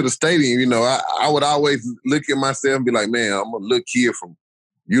walking to the stadium, you know, I would always look at myself and be like, man, I'm a little kid from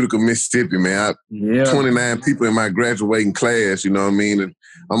Utica, Mississippi, man. 29 people in my graduating class, you know what I mean? And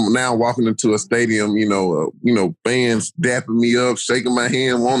I'm now walking into a stadium, you know, fans dapping me up, shaking my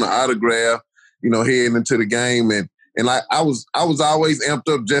hand, wanting an autograph, you know, heading into the game. And like I was always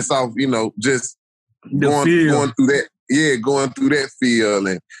amped up just off, you know, just going through that. Yeah, going through that field.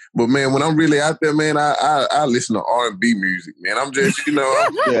 But man, when I'm really out there, man, I listen to R&B music, man. I'm just, you know,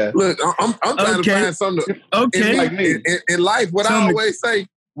 look, I'm trying to find something. In life, what I always say,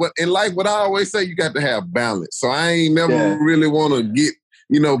 you got to have balance. So I ain't never really want to get,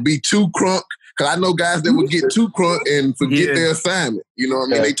 you know, be too crunk. Because I know guys that would get too crunk and forget their assignment. You know what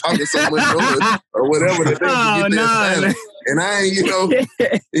I mean? They talking so much noise or whatever that they forget their assignment. And I ain't,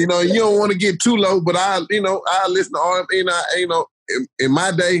 you know, you don't want to get too low, but I listen to R&B. In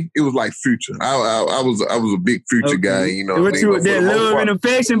my day, it was like Future. I was a big Future guy. You know, what you that Love and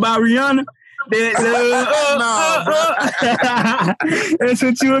Affection by Rihanna? That that's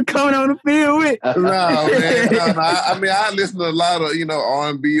what you were coming on the field with. No, man. No. I mean, I listen to a lot of, you know,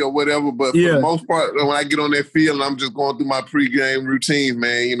 R&B or whatever, but for the most part, when I get on that field and I'm just going through my pregame routine,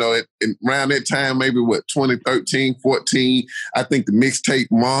 man, you know, around that time, maybe 2013, 14, I think the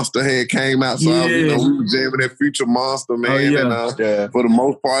mixtape Monster had came out. So I was, you know, we were jamming that Future Monster, man. And for the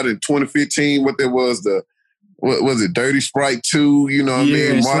most part, in 2015, what was it, Dirty Sprite 2, you know what I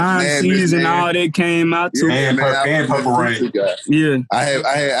mean? Mark Madness and all that came out too. And Purple Rain. Yeah. I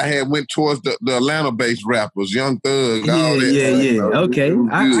had went towards the Atlanta-based rappers, Young Thug, all that. Yeah. Okay,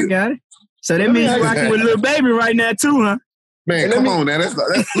 I got it. So that means you're rocking with Lil Baby right now too, huh? Man, come on now. That's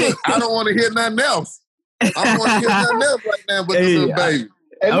look, I don't want to hear nothing else. I don't want to hear nothing else right now but the Lil Baby.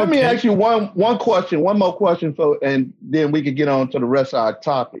 Hey, let me ask you one more question, and then we can get on to the rest of our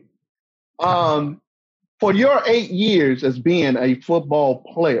topic. For your 8 years as being a football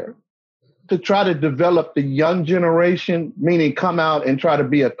player, to try to develop the young generation, meaning come out and try to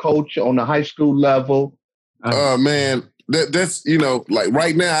be a coach on the high school level? Man, that's, you know, like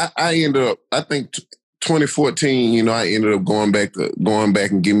right now, I ended up, I think 2014, you know, I ended up going back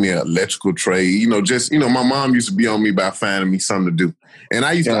and giving me an electrical trade. You know, just, you know, my mom used to be on me by finding me something to do. And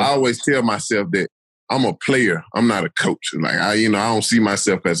I used to always tell myself that I'm a player. I'm not a coach. Like, I don't see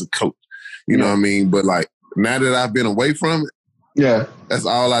myself as a coach. You know what I mean? But like, now that I've been away from it, that's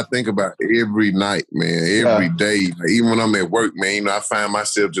all I think about every night, man, every day. Like, even when I'm at work, man, you know, I find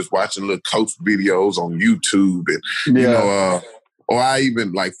myself just watching little coach videos on YouTube and, you know, or I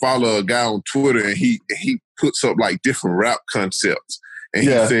even like follow a guy on Twitter and he puts up like different rap concepts and he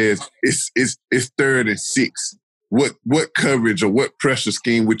says, it's 3rd and 6. What coverage or what pressure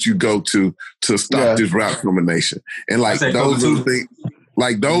scheme would you go to stop this route combination? And like those are the things.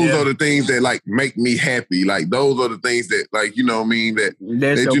 Like those are the things that like make me happy. Like those are the things that like, you know what I mean,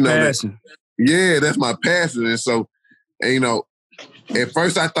 that's your passion. That's my passion. And so, and, you know, at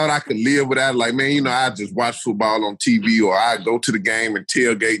first I thought I could live without it. Like, man, you know, I just watch football on TV or I go to the game and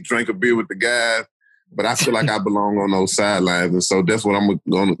tailgate, drink a beer with the guys. But I feel like I belong on those sidelines, and so that's what I'm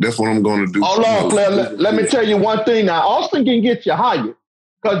going to do. Hold on, let me tell you one thing. Now, Austin can get you hired.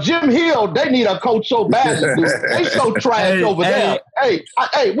 Because Jim Hill, they need a coach so badly. They so trash over there. Hey,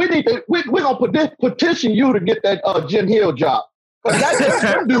 we're going to petition you to get that Jim Hill job. Because that's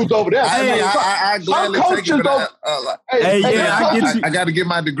some dudes over there. I gladly take it. I got to get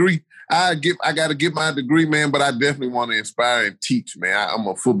my degree. I got to get my degree, man. But I definitely want to inspire and teach, man. I'm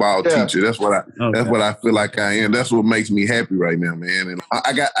a football teacher. That's what I feel like I am. That's what makes me happy right now, man. And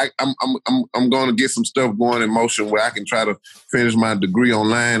I'm going to get some stuff going in motion where I can try to finish my degree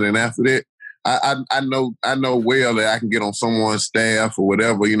online, and after that, I know well that I can get on someone's staff or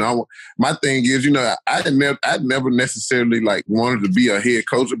whatever. You know, my thing is, you know, I'd never necessarily like wanted to be a head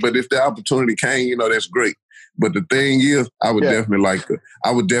coach, but if the opportunity came, you know, that's great. But the thing is, I would definitely like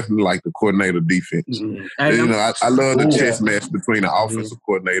the coordinator defense. Mm-hmm. You know, I love the chess match between the offensive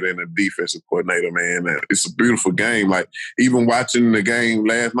coordinator and the defensive coordinator, man. It's a beautiful game. Like, even watching the game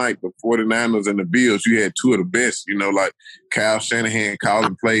last night, the 49ers and the Bills, you had two of the best, you know, like Kyle Shanahan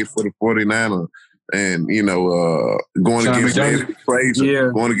calling plays for the 49ers. And, you know, going against Leslie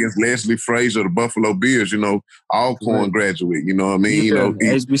Frazier, the Buffalo Bills, you know, Alcorn graduate, you know what I mean? You know,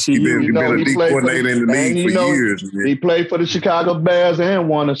 he's been a D coordinator in the league for years. Man. He played for the Chicago Bears and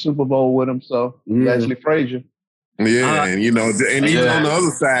won a Super Bowl with them, so Leslie Frazier. Yeah, and even on the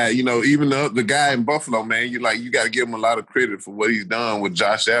other side, even the guy in Buffalo, man, you got to give him a lot of credit for what he's done with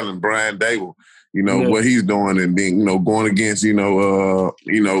Josh Allen, Brian Dable. What he's doing, and then, going against, the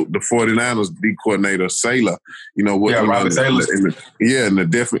 49ers D coordinator, Saylor, Robert Saylor. And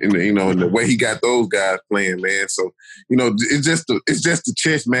the way he got those guys playing, man. So, it's just the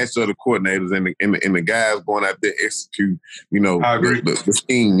chess match of the coordinators and the guys going out there execute, I agree. The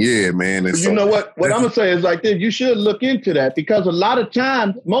scheme. Yeah, man. And you know what I'm going to say is like this, you should look into that, because a lot of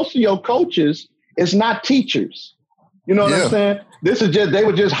times, most of your coaches is not teachers. You know what I'm saying? They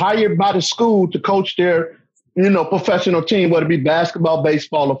were just hired by the school to coach their, professional team, whether it be basketball,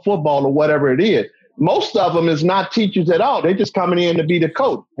 baseball, or football, or whatever it is. Most of them is not teachers at all. They're just coming in to be the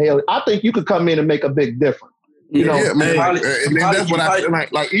coach. Hell, I think you could come in and make a big difference. Man. And that's what I feel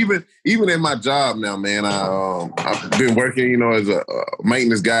like. Like even in my job now, man, I've been working, as a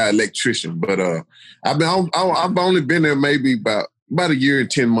maintenance guy, electrician, but I've only been there maybe about a year and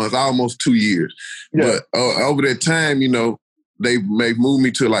 10 months, almost 2 years. Yeah. But over that time, they moved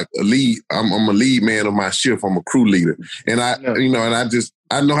me to like a lead. I'm a lead man of my shift. I'm a crew leader. And I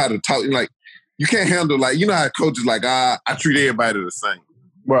know how to talk. Like, you can't handle, like, how coaches like, I treat everybody the same.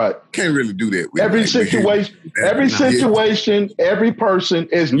 Right. Can't really do that. Every situation, every person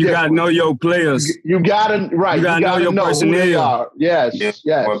is different. You got to know your players. You got to know your personnel. Yes.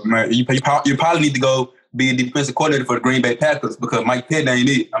 Well, man, you probably need to go be a defensive coordinator for the Green Bay Packers, because Mike Pitt ain't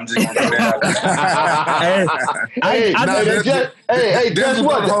it. I'm just going to throw that out. Guess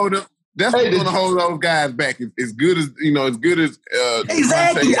what? That's what's going to hold those guys back. As good as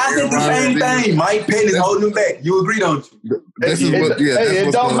exactly. I said the same thing. Mike Pitt is holding them back. You agree, don't you?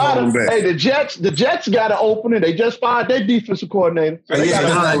 It don't matter. Hey, the Jets got an opening. They just fired their defensive coordinator. So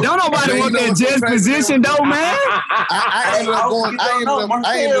don't nobody want that Jets position, though, man. I ended up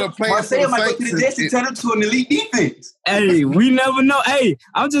playing Marcel might go to the Jets and turn them to an elite defense. Hey, we never know. Hey,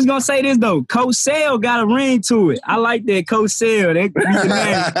 I'm just gonna say this though. Coach Sale got a ring to it. I like that, Coach Sale. That could be the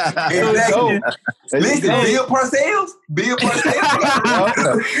name. Exactly. Listen, Bill Parcells.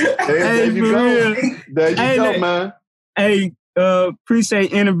 Hey, for real. There you go, man. Hey,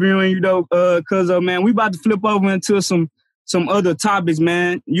 appreciate interviewing you though, cause man, we about to flip over into some other topics,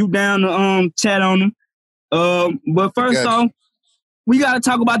 man. You down to chat on them. But first off, we gotta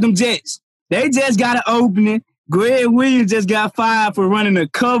talk about them Jets. They just got an opening. Greg Williams just got fired for running a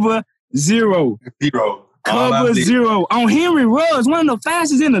cover zero. Cover zero on Henry Ruggs, one of the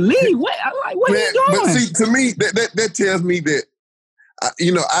fastest in the league. What are you doing? But see, to me, that tells me that,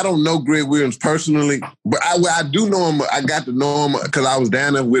 I don't know Greg Williams personally, but I do know him. I got to know him because I was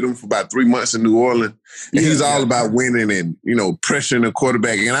down there with him for about 3 months in New Orleans. And he's all about winning and, pressuring the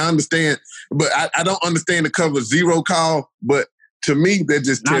quarterback. And I understand, but I don't understand the cover zero call. But to me, that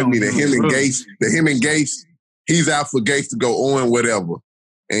just tells me that him and Gase, he's out for Gase to go on whatever.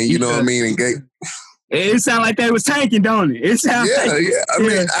 And you know what I mean? And Gase. It sounded like they was tanking, don't it? I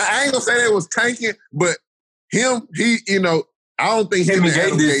mean, I ain't gonna say they was tanking, but him, I don't think him and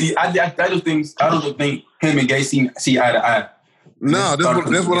Gase. I don't think him and Gase see eye to eye. No,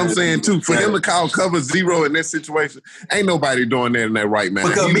 that's what I'm saying too. For him to call cover zero in that situation, ain't nobody doing that in that right manner.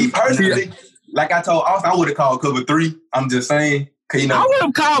 Because me personally, like I told Austin, I would have called cover 3. I'm just saying. I would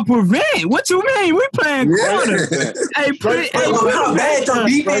have called prevent. What you mean? We playing quarter. Hey, how bad your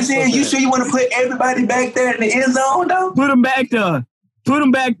defense is? You sure you want to put everybody back there in the end zone, though? Put them back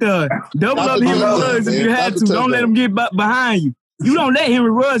there. Double up Henry Ruggs if you had to. Don't let him get behind you. You don't let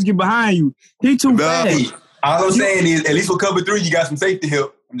Henry Ruggs get behind you. He too fast. All I'm saying is, at least for cover 3, you got some safety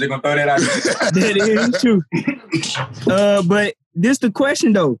help. I'm just going to throw that out there. That is true. But this the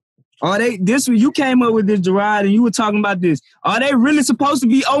question, though. You came up with this, Gerard, and you were talking about this. Are they really supposed to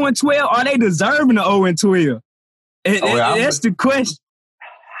be 0-12? Are they deserving of 0-12? That's the question.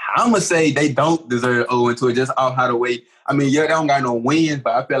 I'm going to say they don't deserve 0-12 just off how the way. I mean, they don't got no wins,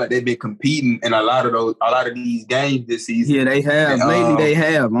 but I feel like they've been competing in a lot of these games this season. Yeah, they have. Lately, they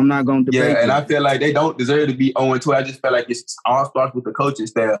have. I'm not going to debate. Yeah, and I feel like they don't deserve to be 0-12. I just feel like it's all starts with the coaching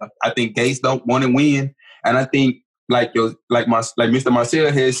staff. I think Gase don't want to win, and I think like Mr. Marcel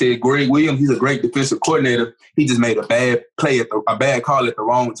had said, Greg Williams, he's a great defensive coordinator. He just made a bad call at the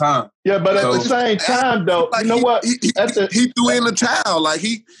wrong time. Yeah, but at the same time, though, like, you know what? He threw in the towel. Like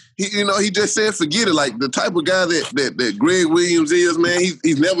he just said, forget it. Like the type of guy that Greg Williams is, man,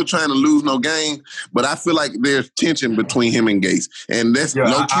 he's never trying to lose no game. But I feel like there's tension between him and Gase, and that's low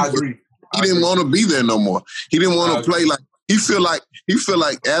key. I agree. He didn't want to be there no more. He didn't want to play like. He feel like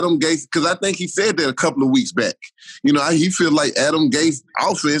Adam Gase, because I think he said that a couple of weeks back. He feel like Adam Gase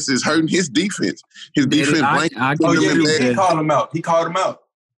offense is hurting his defense. His defense. He called him out.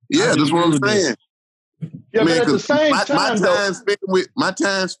 Yeah, that's what I'm saying. Yeah, man, but at the same my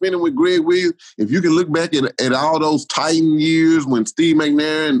time spending with Greg Williams, if you can look back at all those Titan years when Steve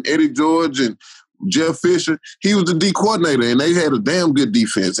McNair and Eddie George and Jeff Fisher, he was the D coordinator, and they had a damn good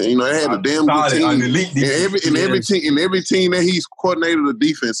defense. And they had a damn good team. Every team that he's coordinated the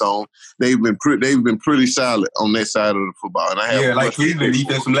defense on, they've been pretty solid on that side of the football. And like Cleveland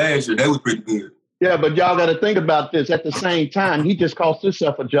defense from last year, that was pretty good. Yeah, but y'all got to think about this. At the same time, he just cost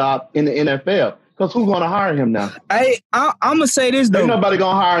himself a job in the NFL. Because who's going to hire him now? I'm going to say this, though. Ain't nobody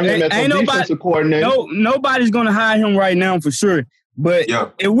going to hire him as a defensive coordinator. No, nobody's going to hire him right now for sure. But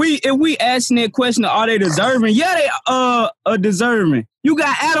if we asking that question, are they deserving? Yeah, they are deserving. You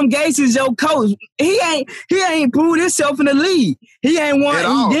got Adam Gase as your coach. He ain't proved himself in the league. He ain't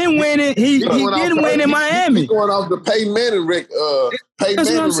won. He didn't win it. He didn't win in Miami. He's going off the Peyton Manning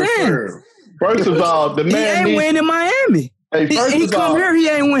That's what I'm saying. First of all, the man he ain't winning in Miami. Hey, he come here, he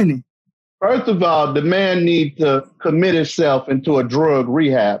ain't winning. First of all, the man needs to commit himself into a drug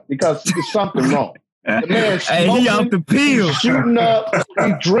rehab because there's something wrong. The man smoking, he off the pills, shooting up,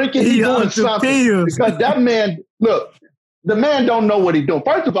 he drinking, he doing something. Because that man, look, the man don't know what he's doing.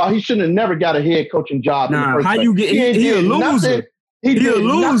 First of all, he shouldn't have never got a head coaching job. Nah, how you get? He a loser. He did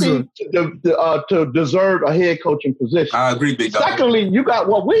nothing to deserve a head coaching position. I agree, big dog. Secondly,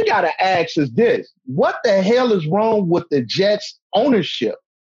 what we got to ask is this: what the hell is wrong with the Jets ownership?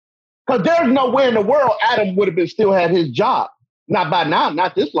 Because there's no way in the world Adam would have still had his job. Not by now,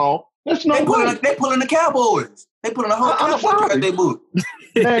 not this long. There's no way. They pulling the Cowboys. They pulling the whole Cowboys. They moved.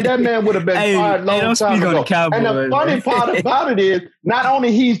 Man, that man would have been fired long time ago. And the funny part about it is, not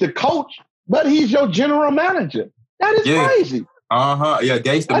only he's the coach, but he's your general manager. That is crazy. Yeah,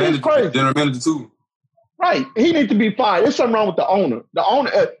 Gase the manager, general manager too. Right. He needs to be fired. There's something wrong with the owner. The owner,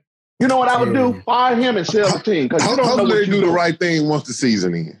 you know what I would do? Fire him and sell the team. Hopefully they do the right thing once the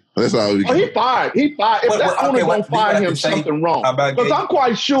season ends. That's all we can do. He fired. If that owner don't fire him, something wrong. Because I'm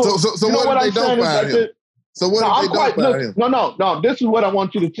quite sure. So what if they don't fire him? So what if they don't fire him? No. This is what I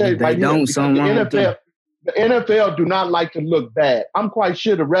want you to tell you right here. The NFL do not like to look bad. I'm quite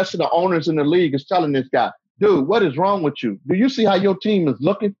sure the rest of the owners in the league is telling this guy, dude, what is wrong with you? Do you see how your team is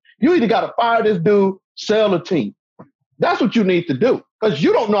looking? You either got to fire this dude, sell the team. That's what you need to do because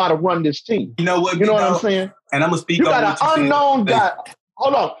you don't know how to run this team. You know what? You know what I'm saying? And I'm going to speak on what you said. You got an unknown guy.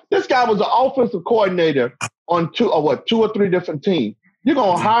 Hold on. This guy was an offensive coordinator on two or three different teams. You're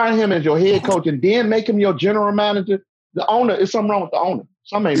going to hire him as your head coach and then make him your general manager? The owner, is something wrong with the owner.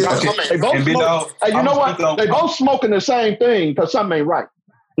 Something ain't right. They both smoking. Hey, you know what? They both smoking the same thing because something ain't right.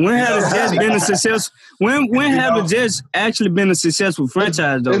 When have the Jets been a success? When have the Jets actually been a successful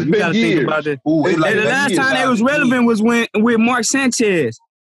franchise though? You got to think about it. The last time they was relevant was with Mark Sanchez.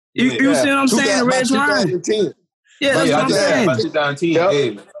 You see what I'm saying? Red Ryan. Yeah, that's what I'm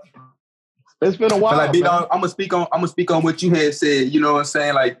saying. It's been a while. Like, I'm gonna speak on what you had said. You know what I'm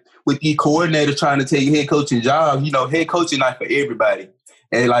saying? Like with the coordinator trying to take head coaching jobs. You know, head coaching not for everybody.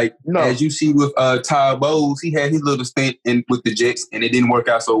 And as you see with Todd Bowles, he had his little stint with the Jets, and it didn't work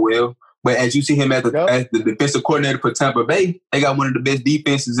out so well. But as you see him as the defensive coordinator for Tampa Bay, they got one of the best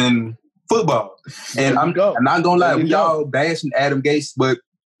defenses in football. And I'm not gonna lie, we all bashing Adam Gase, but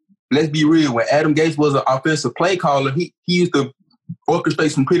let's be real. When Adam Gase was an offensive play caller, he used to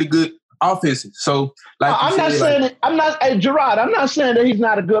orchestrate some pretty good offenses. So, Gerard, I'm not saying that he's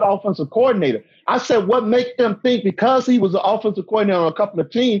not a good offensive coordinator. I said what makes them think because he was an offensive coordinator on a couple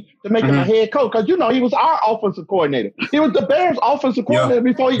of teams to make him a head coach. Because, he was our offensive coordinator. He was the Bears' offensive coordinator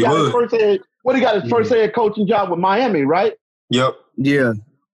before he got his first head coaching job with Miami, right? Yep. Yeah.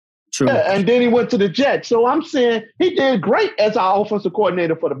 True. Yeah, and then he went to the Jets. So I'm saying he did great as our offensive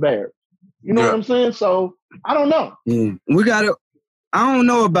coordinator for the Bears. You know what I'm saying? So I don't know. Yeah. I don't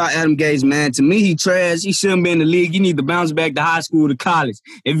know about Adam Gase, man. To me, he trash. He shouldn't be in the league. He need to bounce back to high school to college,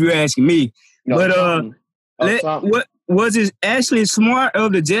 if you're asking me. What was it actually smart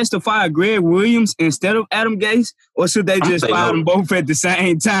of the Jets to fire Greg Williams instead of Adam Gase, or should they just fire them both at the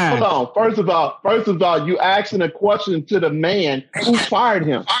same time? Hold on. First of all, you asking a question to the man who fired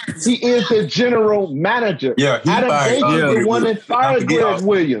him. He is the general manager. Yeah, Adam Gase is the one that fired Greg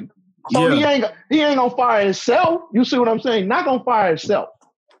Williams. So he ain't gonna fire himself. You see what I'm saying? Not gonna fire himself.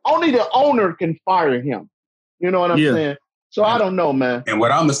 Only the owner can fire him. You know what I'm saying? So I don't know, man. And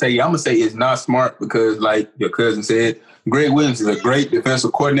what I'm gonna say it's not smart because, like your cousin said, Greg Williams is a great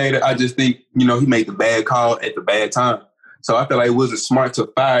defensive coordinator. I just think he made the bad call at the bad time. So I feel like it wasn't smart to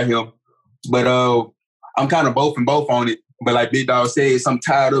fire him. But I'm kind of both on it. But like Big Dog said, I'm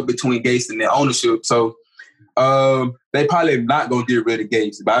tied up between Gase and the ownership. So they probably not gonna get rid of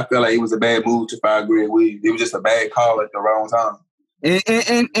Gase. But I feel like it was a bad move to fire Greg Williams. It was just a bad call at the wrong time.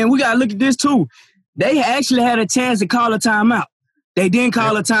 And we gotta look at this too. they actually had a chance to call a timeout. They didn't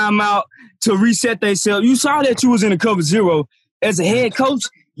call a timeout to reset themselves. You saw that you was in a cover zero. As a head coach,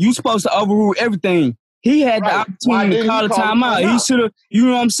 you supposed to overrule everything. He had the opportunity to call a timeout. He should have, you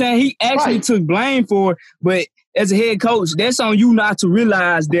know what I'm saying? He actually took blame for it, but as a head coach, that's on you not to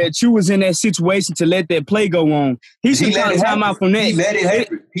realize that you was in that situation to let that play go on. He should call a timeout from that. He let it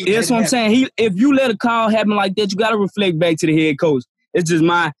happen. That's what I'm saying. If you let a call happen like that, you got to reflect back to the head coach. It's just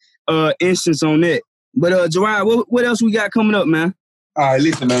my instance on that. But Gerard, what else we got coming up, man? All right,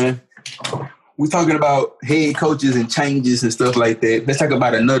 listen, man. We're talking about head coaches and changes and stuff like that. Let's talk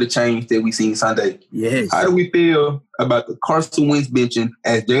about another change that we seen Sunday. Yes. How do we feel about the Carson Wentz benching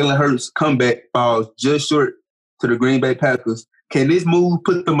as Jalen Hurts' comeback falls just short to the Green Bay Packers? Can this move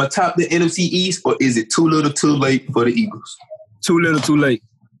put them atop the NFC East, or is it too little too late for the Eagles? Too little too late.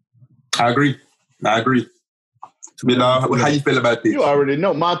 I agree. How you feel about this? You already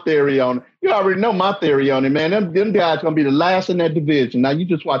know my theory on it. Man. Them guys going to be the last in that division. Now, you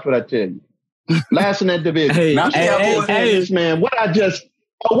just watch what I tell you. Last in that division. Hey, man, what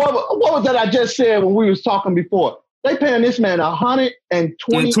was that I just said when we was talking before? They paying this man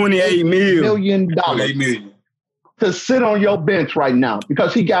 $128 million to sit on your bench right now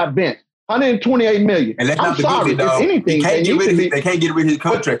because he got benched. $128 million. And I'm sorry, if anything, they can't get rid of his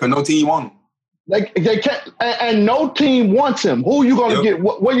contract because no team wants him. They can't, and no team wants him. Who are you going to get?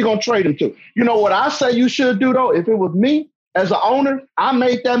 Where are you going to trade him to? You know what I say you should do though? If it was me as an owner, I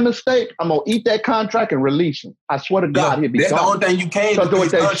made that mistake. I'm going to eat that contract and release him. I swear to God, he'd be that's gone. The only thing you can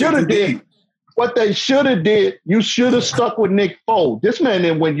do. What they should have did, you should have stuck with Nick Foles. This man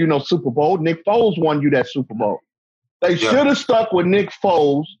didn't win Super Bowl. Nick Foles won you that Super Bowl. They should have stuck with Nick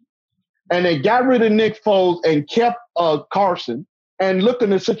Foles, and they got rid of Nick Foles and kept Carson. And look in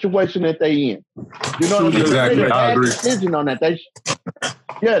the situation that they in. You know what I'm saying? Exactly. They made a bad decision on that.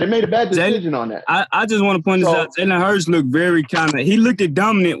 They made a bad decision on that. I just want to point this out. Jalen Hurts looked very he looked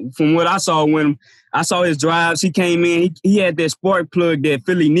dominant from what I saw when I saw his drives. He came in. He had that spark plug that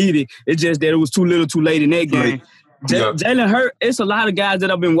Philly needed. It's just that it was too little too late in that game. Jalen Hurts, it's a lot of guys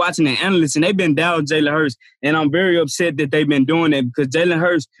that I've been watching and analysts, and they've been down Jalen Hurts, and I'm very upset that they've been doing that because Jalen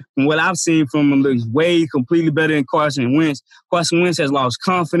Hurts, from what I've seen from him, looks way completely better than Carson Wentz. Carson Wentz has lost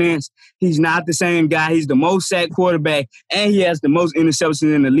confidence. He's not the same guy. He's the most sacked quarterback, and he has the most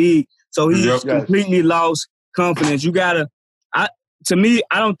interceptions in the league. So he's completely lost confidence. To me,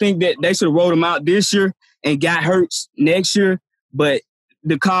 I don't think that they should have rolled him out this year and got Hurts next year, but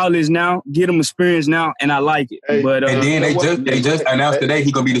the call is now, get him experience now, and I like it. Hey, but and then they just announced today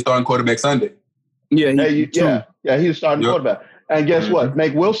he's gonna be the starting quarterback Sunday. Yeah, he's the starting quarterback. And guess what?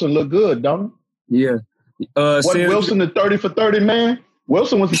 Make Wilson look good, don't he? Yeah. Wilson the 30 for 30 man?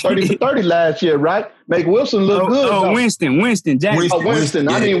 Wilson was the 30 for 30 last year, right? Make Wilson look good. Winston. Winston. I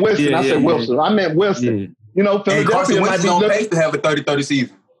mean Winston. I said Wilson. I meant Wilson. Yeah. You know, Philadelphia might be on pace to have a 30-30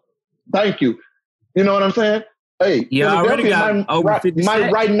 season. Thank you. You know what I'm saying? Hey, Philadelphia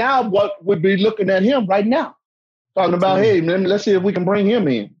might right now what would be looking at him right now. Talking about, hey, man, let's see if we can bring him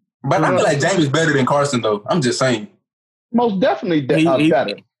in. But I feel like James is better than Carson, though. I'm just saying. Most definitely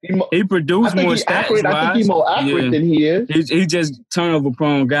better. He produced more stats. I think he's more accurate than he is. He's just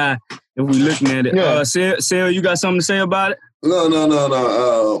turnover-prone guy if we're looking at it. Yeah. Sarah, you got something to say about it?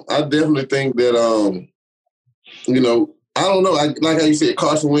 No. I definitely think that, I don't know. Like how you said,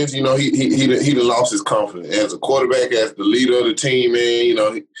 Carson Wentz, he done lost his confidence as a quarterback, as the leader of the team,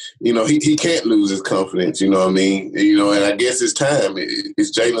 man. He can't lose his confidence. You know what I mean? And I guess it's time.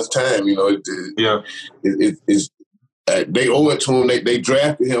 It's Jalen's time. They owe it to him. They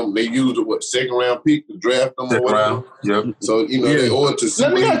drafted him. They used a second round pick to draft him. Second round. Yep. So they owe it to.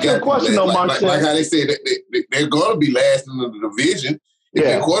 Let me ask you a question, though, Mark. Like how they said they're going to be last in the division. If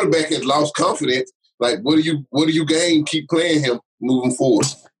their quarterback has lost confidence. Like, what do you gain? Keep playing him moving forward.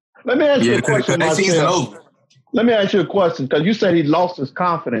 Let me ask you a question. Let me ask you a question because you said he lost his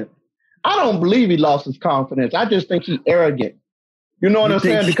confidence. I don't believe he lost his confidence. I just think he's arrogant. You know what I'm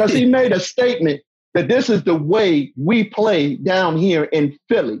saying? Because he made a statement that this is the way we play down here in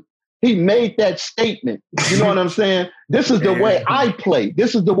Philly. He made that statement. You know what I'm saying? This is the way I play.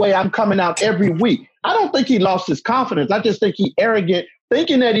 This is the way I'm coming out every week. I don't think he lost his confidence. I just think he's arrogant,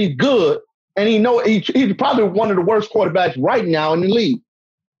 thinking that he's good. And he's probably one of the worst quarterbacks right now in the league.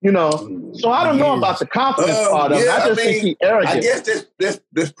 So I don't know about the confidence part of it. I just think he's arrogant. I guess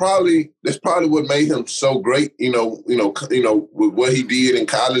that's probably what made him so great. With what he did in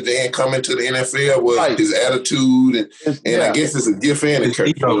college and coming to the NFL was his attitude, and I guess it's a gift and a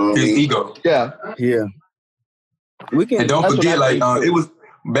curse. His ego. Yeah. And don't forget, it was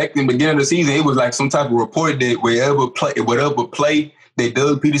back in the beginning of the season. It was like some type of report that whatever play that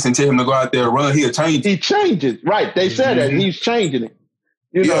Doug Peterson tell him to go out there and run, he'll change it. He changes, right? They said that he's changing it.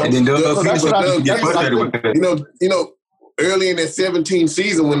 You know, and then Doug Peterson get frustrated with that. You know, early in that 17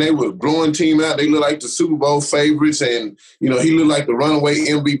 season when they were blowing team out, they looked like the Super Bowl favorites, and he looked like the runaway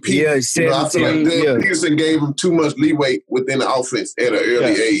MVP. Yeah, I feel like Doug Peterson gave him too much leeway within the offense at an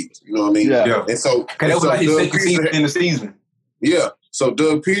early age. You know what I mean? Yeah. And so that was like his second season in the season. Yeah. So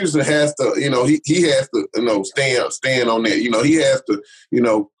Doug Peterson has to, he has to, stand on that. He has to,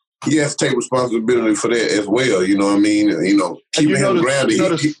 he has to take responsibility for that as well. You know what I mean? Keeping him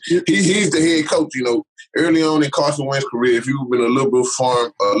grounded. He's the head coach. Early on in Carson Wentz's career, if you've been a little bit more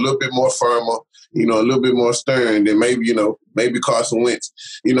firmer, a little bit more stern, then maybe Carson Wentz,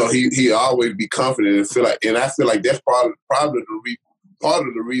 he always be confident and feel like, and I feel like that's probably part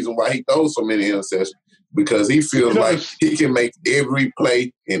of the reason why he throws so many interceptions. Because he feels like he can make every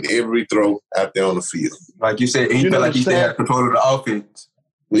play and every throw out there on the field. Like you said, he felt like he still had control of the offense.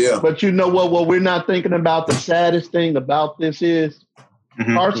 Yeah. But you know what we're not thinking about, the saddest thing about this is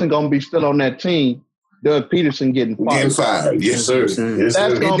Carson going to be still on that team. Doug Peterson getting fired. Yes, sir. Yes,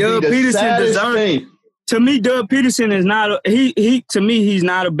 That's going to be the saddest thing. To me, Doug Peterson is not he's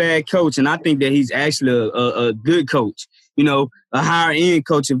not a bad coach, and I think that he's actually a good coach. A higher end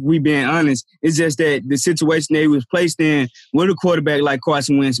coach, if we being honest. It's just that the situation that he was placed in with a quarterback like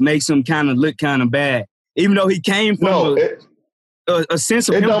Carson Wentz makes him kind of look kind of bad. Even though he came from a sense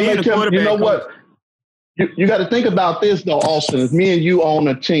of him being a quarterback. You know what? You got to think about this, though, Austin. If me and you own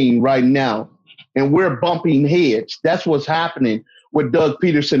a team right now, and we're bumping heads, that's what's happening with Doug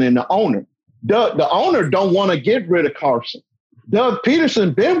Peterson and the owner. The owner don't want to get rid of Carson. Doug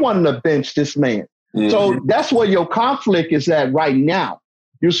Peterson been wanting to bench this man. Mm-hmm. So that's where your conflict is at right now.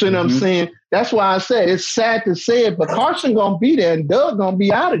 You see what I'm saying? That's why I said it's sad to say it, but Carson going to be there and Doug going to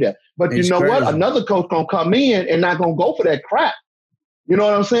be out of there. But you know what? Another coach going to come in and not going to go for that crap. You know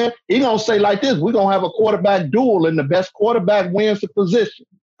what I'm saying? He going to say like this, we're going to have a quarterback duel and the best quarterback wins the position.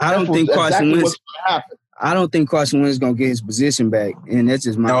 I don't think Carson Wentz is going to get his position back, and that's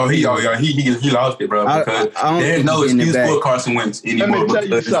just my opinion. He lost it, bro, because there's no excuse for Carson Wentz anymore.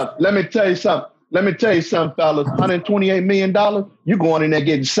 Let me tell you something, fellas. $128 million, you going in there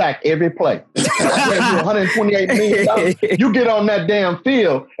getting sacked every play. $128 million, you get on that damn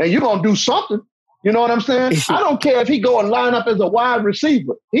field, and you're going to do something. You know what I'm saying? I don't care if he go and line up as a wide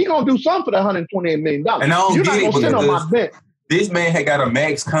receiver. He going to do something for the $128 million. And I don't You're not going to sit on my bench. This man had got a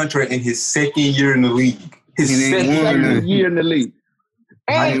max contract in his second year in the league. Second year in the league.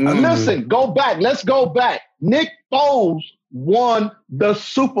 And listen, go back. Let's go back. Nick Foles won the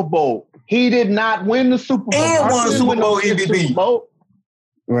Super Bowl. He did not win the Super Bowl. And won the Super Bowl MVP.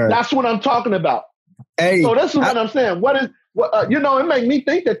 Right. That's what I'm talking about. Hey, so this is what I'm saying. It made me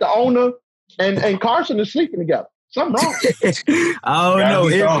think that the owner and Carson is sleeping together. Something wrong. I don't know.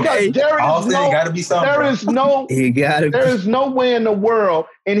 There is no way in the world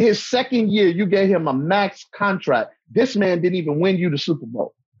in his second year you gave him a max contract. This man didn't even win you the Super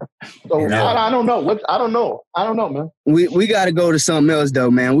Bowl. So I don't know. I don't know, man. We got to go to something else, though,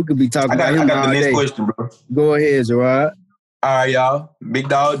 man. We could be talking about him all day. I got the next question, bro. Go ahead, Gerard. All right, y'all. Big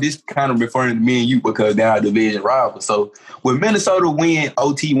dog, this kind of referring to me and you because they're our division rivals. So, when Minnesota win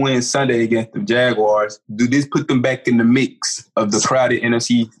OT win Sunday against the Jaguars, do this put them back in the mix of the crowded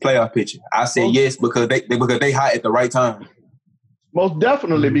NFC playoff picture? I say yes because they hot at the right time. Most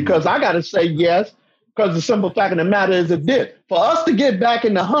definitely, because I got to say yes because the simple fact of the matter is for us to get back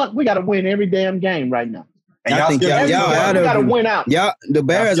in the hunt, we got to win every damn game right now. And I think y'all out of it. We got to win out. Y'all, the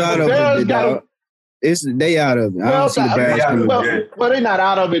Bears out of it, dog. They out of it. I don't see the Bears. Well, they're not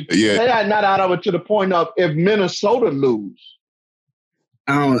out of it. Yeah. They are not out of it to the point of if Minnesota lose.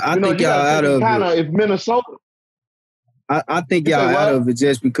 I think y'all out of it. If Minnesota. I think y'all out of it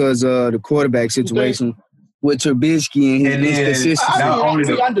just because of the quarterback situation with Trubisky and his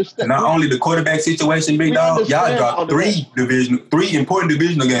consistency. Not only the quarterback situation, big dog, y'all dropped three important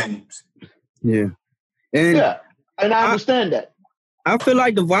divisional games. Yeah. And I understand that. I feel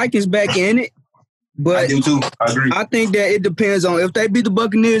like the Vikings back in it. But I do too. I agree. I think that it depends on if they beat the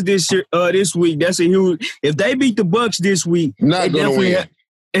Buccaneers this week. That's a huge. If they beat the Bucs this week, not going to win.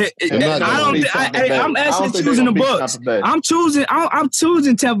 I'm actually choosing the Bucs. I'm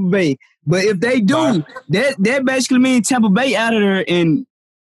choosing Tampa Bay. But if they do, that basically means Tampa Bay out of there and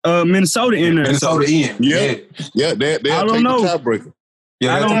Minnesota in there. Minnesota in. Yeah. I don't know. Tiebreaker.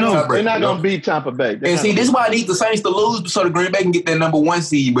 Yeah, I don't know. They're not going to beat Tampa Bay. And see, this is why I need the Saints to lose so the Green Bay can get that number 1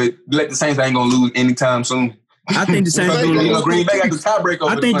 seed, but let the Saints ain't going to lose anytime soon. I think the Saints going to lose. Green Bay got the tiebreaker.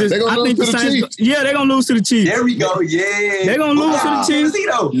 I think the Saints. Yeah, they're going to lose to the Chiefs. There we go. Yeah. They're going to lose to the Chiefs.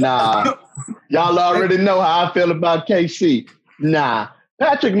 Nah. Y'all already know how I feel about KC. Nah.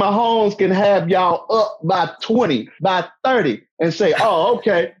 Patrick Mahomes can have y'all up by 20, by 30, and say, "Oh,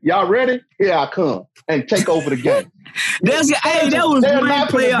 okay, y'all ready? Here I come," and take over the game. That was one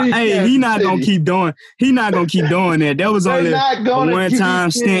player. Hey, he not gonna keep doing. He not gonna keep doing that. That was only a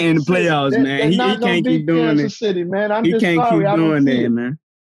one-time stint in the playoffs, man. He can't keep doing it. City, man. He can't keep doing that, man.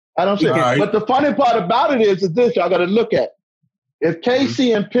 I don't see it. Right. But the funny part about it is this: y'all got to look at. If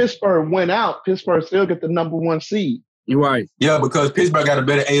KC and Pittsburgh went out, Pittsburgh still get the number 1 seed. You're right. Yeah, because Pittsburgh got a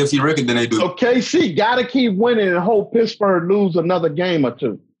better AFC record than they do. So KC got to keep winning and hope Pittsburgh lose another game or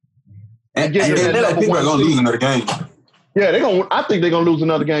two. And Pittsburgh going to lose another game. Yeah, I think they're going to lose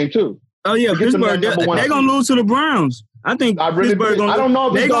another game too. Oh, yeah, Pittsburgh, they're going to lose to the Browns. I think Pittsburgh I don't know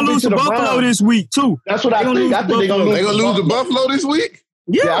if they're going to lose to Buffalo this week too. That's what I think. I think they're going to lose to Buffalo this week?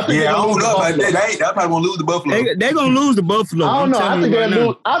 Yeah, I don't know about that. They probably won't lose to Buffalo. They're going to lose to Buffalo. I don't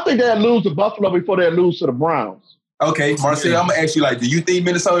know. I think they'll lose to Buffalo before they lose to the Browns. Okay, Marcel, I'm going to ask you, do you think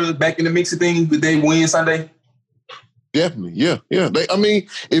Minnesota's back in the mix of things? Would they win Sunday? Definitely, yeah.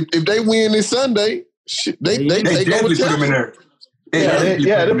 If they win this Sunday, they definitely put them in there.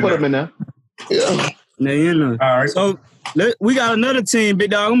 They put them in there. Yeah. All right. So we got another team, big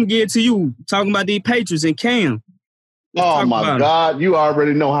dog. I'm going to give it to you. Talking about these Patriots and Cam. Oh, my God. You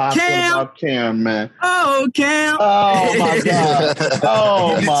already know how I feel about Cam, man. Oh, Cam. Oh, my God.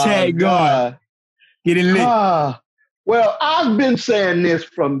 Oh, my God. Get it lit. Well, I've been saying this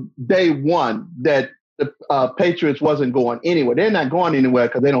from day one that the Patriots wasn't going anywhere. They're not going anywhere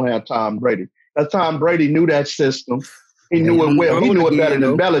because they don't have Tom Brady. Because Tom Brady knew that system. He knew it well. He knew it better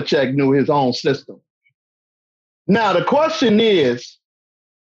than Belichick knew his own system. Now, the question is,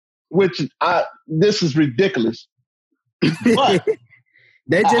 this is ridiculous. But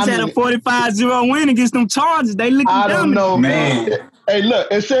they just had a 45-0 win against them Chargers. They look I don't know, man. Hey, look,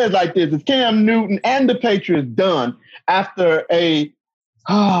 it says like this. It's Cam Newton and the Patriots done after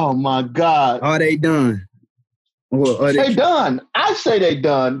oh, my God. Are they done? They done. I say they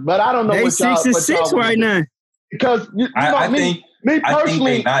done, but I don't know what y'all... They 6-6 right now. Because, me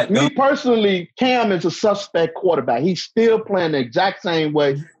personally, Cam is a suspect quarterback. He's still playing the exact same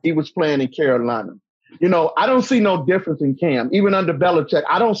way he was playing in Carolina. I don't see no difference in Cam. Even under Belichick,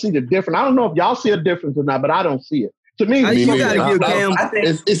 I don't see the difference. I don't know if y'all see a difference or not, but I don't see it. To me, you got to give Cam.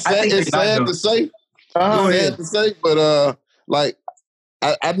 It's sad to say. Sad to say, but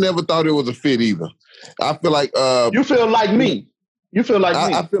I never thought it was a fit either. I feel like you feel like me. You feel like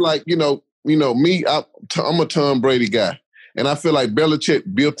me. I feel like me. I'm a Tom Brady guy, and I feel like Belichick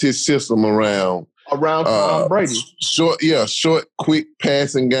built his system around Tom Brady. Short, quick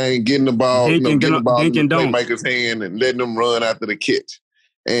passing game, getting the ball, getting the ball in the playmaker's hand, and letting them run after the catch.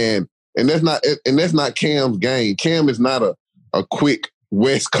 And that's not Cam's game. Cam is not a quick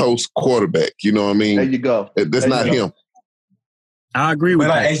West Coast quarterback. You know what I mean? There you go. That's not him. I agree with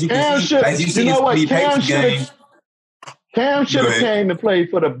that. As you see, Cam should have came to play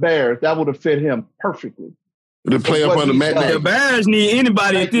for the Bears. That would have fit him perfectly. To play up under Matt Nagy. The Bears need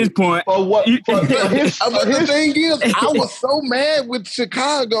anybody at this point. But the thing is, I was so mad with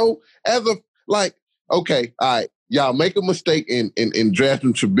Chicago okay, all right, y'all make a mistake in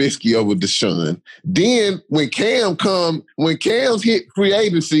drafting Trubisky over Deshaun. Then when Cam's hit free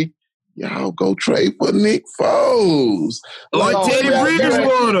agency, y'all go trade for Nick Foles. Teddy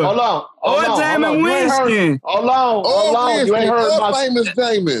Bridgewater. Hold on. Jameis Winston. Hold on. You ain't heard my famous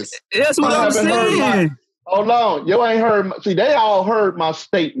Jameis. That's what I'm saying. Hold on. You ain't heard. See, they all heard my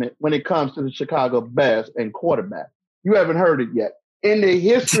statement when it comes to the Chicago Bears and quarterback. You haven't heard it yet. In the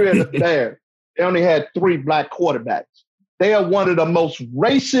history of the Bears, they only had 3 black quarterbacks. They are one of the most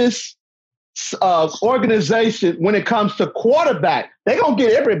racist organizations when it comes to quarterback. They're going to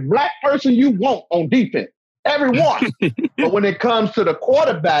get every black person you want on defense. Every one. But when it comes to the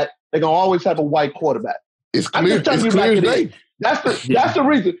quarterback, they're going to always have a white quarterback. It's clear. That's the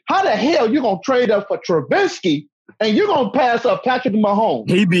reason. How the hell you gonna trade up for Trubisky and you're gonna pass up Patrick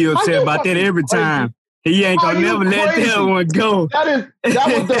Mahomes? He be upset about that every time. He ain't gonna never let that one go. That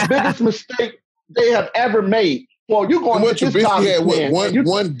was the biggest mistake they have ever made. Well, you're going to this Trubisky had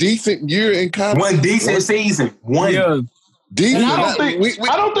one decent year in college. One decent season. Decent.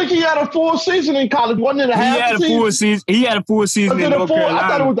 I don't think he had a full season in college. Wasn't it a half season? He had a full season in North Carolina. I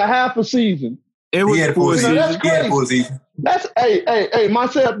thought it was a half a season. It was a full season. That's crazy. That's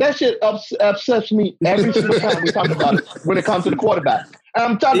myself. That shit upsets me every single time we talk about it when it comes to the quarterback. And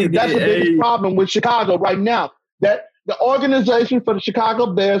I'm telling you, that's the biggest problem with Chicago right now. That the organization for the Chicago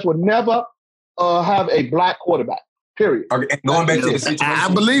Bears would never have a black quarterback. Period. Okay, going back to the situation, I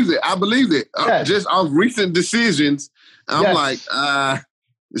believe it. Yes. Just on recent decisions, I'm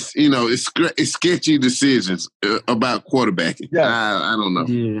it's sketchy decisions about quarterbacking. Yeah. I don't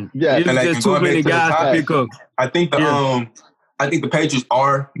know. Yeah. There's too many guys to pick up. I think the Patriots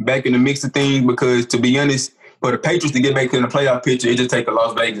are back in the mix of things because, to be honest, for the Patriots to get back in the playoff picture, it just take a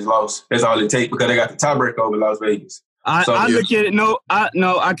Las Vegas loss. That's all it takes because they got the tiebreaker over Las Vegas. I look at it. No,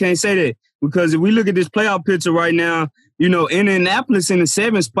 I can't say that because if we look at this playoff picture right now, Indianapolis in the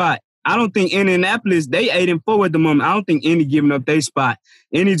 7th spot. I don't think Indianapolis, they 8-4 at the moment. I don't think Indy giving up their spot.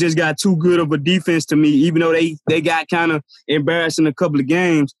 Indy just got too good of a defense to me, even though they got kind of embarrassed in a couple of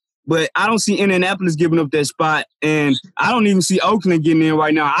games. But I don't see Indianapolis giving up that spot, and I don't even see Oakland getting in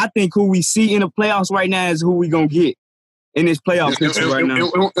right now. I think who we see in the playoffs right now is who we going to get in this playoff picture right now.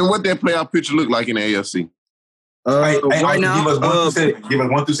 And what that playoff picture look like in the AFC? Right now, give us 1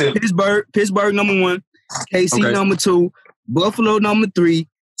 through 7. Pittsburgh number 1, KC number 2, Buffalo number 3,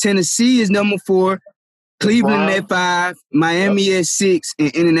 Tennessee is number 4, Cleveland at 5, Miami at 6,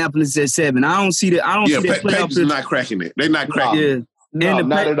 and Indianapolis at 7. I don't see that. I don't see that playoff picture. Not cracking it. They're not cracking it. No,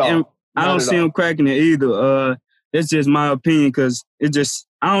 not at all. And I don't see them cracking it either. That's just my opinion because I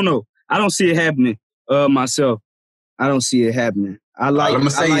don't know. I don't see it happening myself. I don't see it happening. I'm going to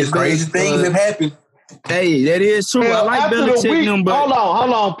say crazy things have happened. Hey, that is true. I like Belichick them, but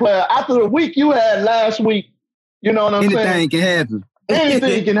hold on, player. After the week you had last week, you know what I'm saying? Anything can happen.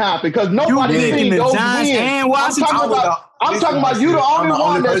 Anything can happen because nobody seen those wins. And Washington. I'm talking about you the only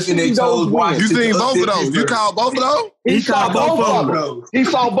one that seen those wins. You seen both of those? You called both of those? He saw both of them. He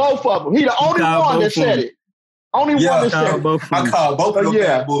saw both of them. He the only one that said it. Only one that said it. I called both of them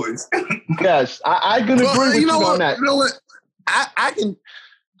bad boys. Yes, I can agree with you on that. You know what? I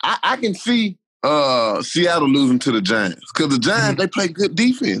can see Seattle losing to the Giants because the Giants they play good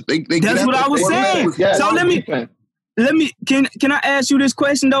defense. That's what I was saying. So let me can I ask you this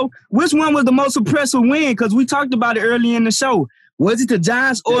question though? Which one was the most impressive win? Because we talked about it early in the show. Was it the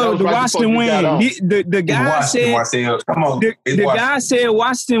Giants or the Washington win? The guy said the guy said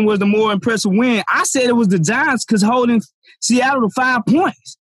Washington was the more impressive win. I said it was the Giants because holding Seattle to 5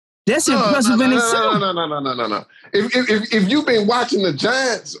 points. That's impressive in itself. No. If you've been watching the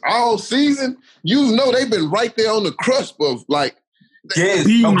Giants all season, you know they've been right there on the cusp of like. Yes, I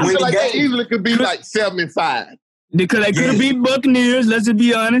feel like they easily could be like 7-5. Because they could have beat Buccaneers, let's just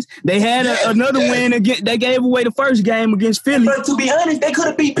be honest. They had another win against. They gave away the first game against Philly. But to be honest, they could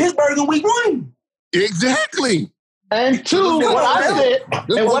have beat Pittsburgh in week 1. Exactly. And 2, what I said,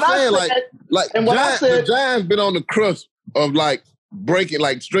 the Giants been on the cusp of like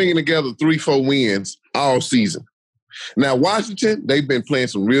stringing together 3-4 wins all season. Now Washington, they've been playing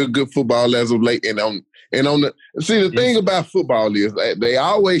some real good football as of late, the thing about football is they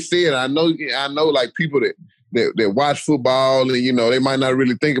always say it. I know, like people that watch football and they might not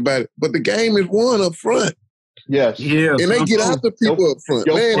really think about it, but the game is won up front. Yes, yeah, and they get after people up front.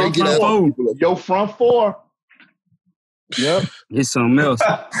 They get after people. Your front four. Yep, it's something else.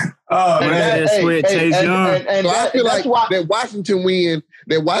 I feel like that Washington win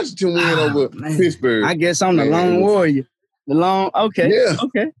over Pittsburgh. I guess I'm the lone warrior. Okay. Yeah.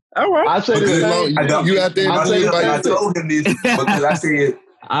 Okay. All right. I said you out there. I told him this because I said.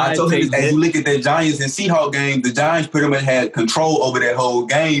 I told him, as you look at that Giants and Seahawks game, the Giants pretty much had control over that whole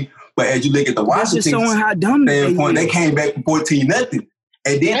game. But as you look at the Washington standpoint, they came back from 14-0.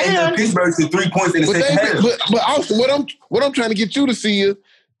 And then ended up Pittsburgh to 3 points in the second half. But also, what I'm trying to get you to see is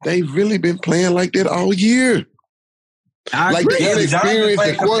they've really been playing like that all year. Like the inexperienced,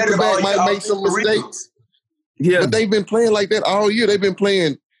 the quarterback might make some mistakes. Yeah. But they've been playing like that all year. They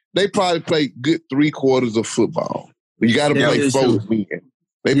probably played good 3 quarters of football. You got to play 4 weekends.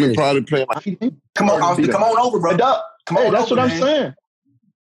 They've been probably playing like Come on, Austin, come on over, bro. That's what I'm saying.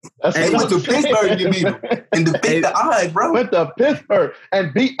 They went to Pittsburgh and defeat the odds, bro. Went to Pittsburgh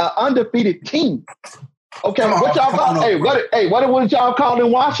and beat an undefeated team. Okay, what y'all call? What was y'all called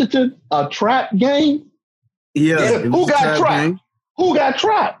in Washington? A trap game? Yeah. Who got trapped? Who got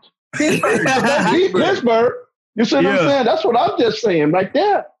trapped? Pittsburgh. Beat Pittsburgh. You see what I'm saying? That's what I'm just saying right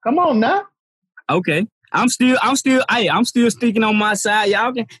there. Come on now. Okay. I'm still sticking on my side.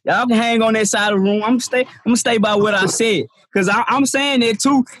 Y'all can hang on that side of the room. I'm gonna stay by what I said. Cause I'm saying that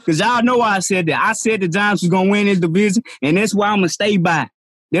too. Cause y'all know why I said that. I said the Giants was gonna win this division, and that's why I'm gonna stay by.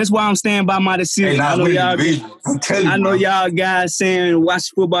 That's why I'm staying by my decision. I know y'all guys saying the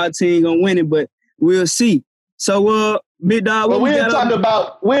Washington football team gonna win it, but we'll see. So Big Dog, well, we'll talk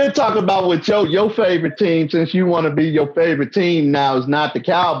about what your favorite team, since you want to be your favorite team now, is not the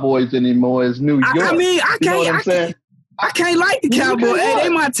Cowboys anymore. It's New York. I mean, I can't. I can't like the Cowboys. Hey, they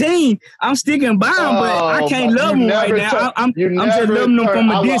my team. I'm sticking by them, but I can't love them right now. I'm just loving them from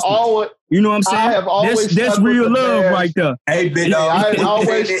a distance. You know what I'm saying? That's real love right there. Hey, big dog. I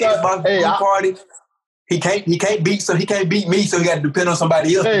always party. He can't beat me, so he got to depend on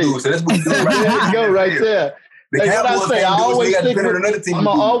somebody else to do it. So that's what we do right there. There you go, right there. I'm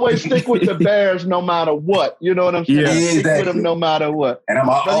always stick with the Bears no matter what. You know what I'm saying? Yeah, stick with them no matter what. And I'm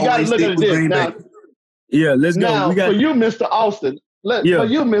always stick with Green Bay. Yeah, let's go. Now, for you, Mr. Austin,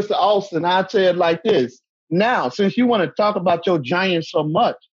 I say it like this. Now, since you want to talk about your Giants so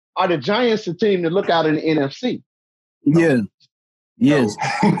much, are the Giants the team to look out in the NFC? Yeah. Yes.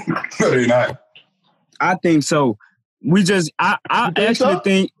 No, they're not. I think so. I think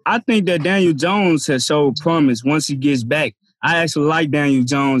that Daniel Jones has showed promise once he gets back. I actually like Daniel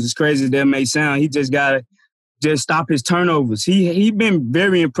Jones. As crazy as that may sound, he just gotta stop his turnovers. He been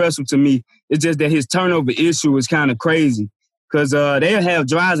very impressive to me. It's just that his turnover issue is kind of crazy because they'll have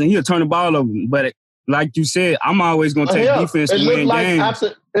drives and he'll turn the ball over. But like you said, I'm always gonna take defense to win games.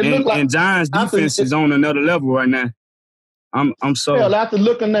 And Giants' defense is on another level right now. I'm so. Hell, after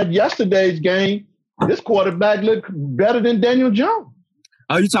looking at yesterday's game, this quarterback looked better than Daniel Jones.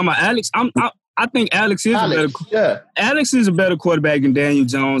 Oh, you talking about Alex? I think Alex is Alex is a better quarterback than Daniel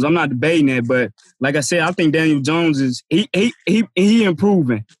Jones. I'm not debating that, but like I said, I think Daniel Jones is he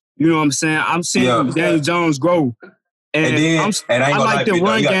improving. You know what I'm saying? I'm seeing Daniel Jones grow. And I like the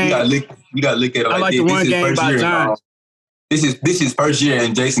run game. You got to look at it like I like the run game by Giants. This is his first year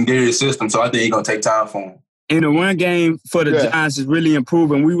in Jason Garrett's system, so I think it's gonna take time for him. And the run game for the Giants is really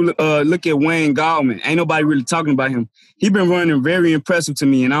improving. We look at Wayne Gallman. Ain't nobody really talking about him. He been running very impressive to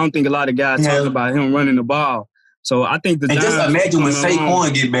me, and I don't think a lot of guys talk about him running the ball. So I think the Giants. Just imagine when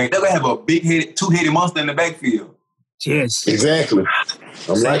Saquon get back, they're gonna have a big-headed, two-headed monster in the backfield. Yes, exactly.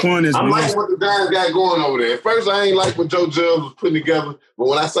 I'm like what the Giants got going over there. At first, I ain't like what Joe Judge was putting together, but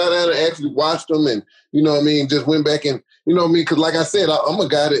when I sat down and actually watched them, and you know what I mean, just went back and you know what I mean, because like I said, I'm a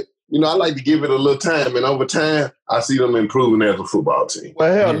guy that. You know, I like to give it a little time, and over time, I see them improving as a football team.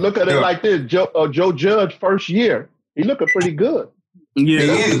 Well, hell, look at it like this. Joe Judge, first year, he looking pretty good.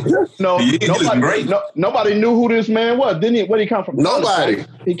 Yeah. Nobody knew who this man was. Didn't he? Where did he come from? Nobody.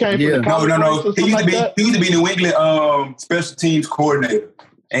 He came from the college. No. He used to be New England special teams coordinator.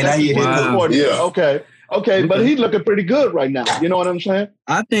 And now he's head coach. Yeah. Okay, but he's looking pretty good right now. You know what I'm saying?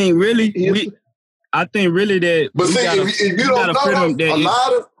 I think really that. But see, if you don't know,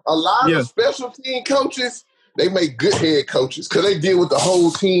 a lot of special team coaches, they make good head coaches because they deal with the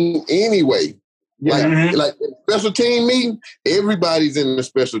whole team anyway. Yeah. Like special team meeting, everybody's in the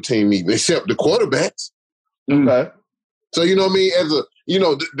special team meeting except the quarterbacks. Okay. So you know what I mean?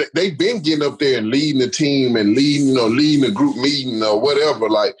 They've been getting up there and leading the team and leading the group meeting or whatever.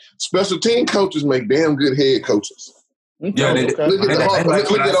 Like special team coaches make damn good head coaches. Yeah, look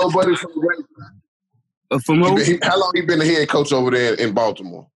at old buddy from the Ravens. From who? How long he been the head coach over there in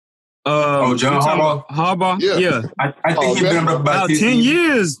Baltimore? John Harbaugh? Harbaugh? Yeah. I think he's been about 10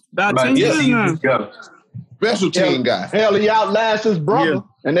 years. About 10 years now. Yeah. Special team guy. Hell, he outlasted his brother.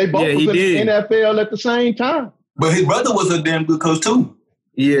 And they both was in the NFL at the same time. But his brother was a damn good coach, too.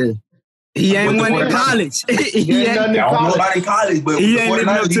 Yeah. He ain't won in college. He ain't nothing in college, but he ain't living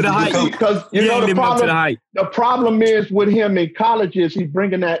up to the hype. Because the problem is with him in college is he's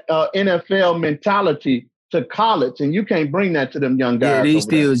bringing that NFL mentality to college, and you can't bring that to them young guys. Yeah, these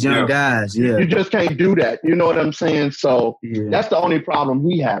still young guys. Yeah, you just can't do that. You know what I'm saying? So that's the only problem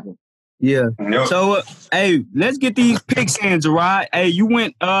he having. Yeah. Yep. So, hey, let's get these picks in, Gerard. Hey, you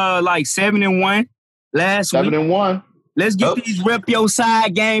went like 7-1 last week. 7-1. Let's get these rep your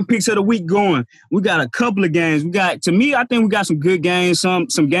side game picks of the week going. We got a couple of games. I think we got some good games. Some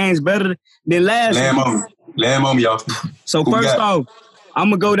games better than last week. Lamb on me, y'all. So first off, I'm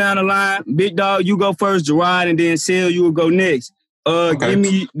going to go down the line. Big Dog, you go first. Gerard, and then Sil, you will go next. Give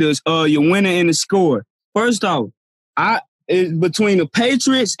me your winner and the score. First off, it's between the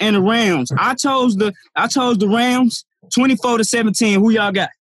Patriots and the Rams. I chose the Rams 24-17. Who y'all got?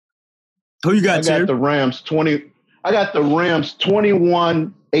 Who you got, Terry? I got the Rams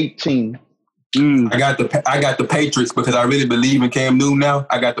 21-18. I got the Patriots because I really believe in Cam Newton now.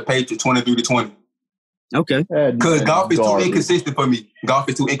 I got the Patriots 23-20. Okay. Because golf is too inconsistent for me.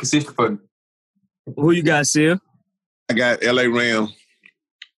 Who you got, Sil? I got LA Rams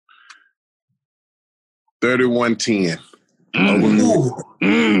 31-10.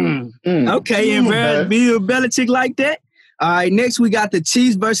 Okay, and Bill Belichick like that. All right, next we got the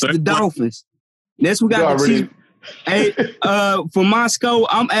Chiefs versus the Dolphins. Next we got the Chiefs. Hey, for my score,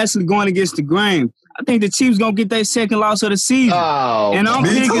 I'm actually going against the grain. I think the Chiefs gonna get their second loss of the season. Oh, and I'm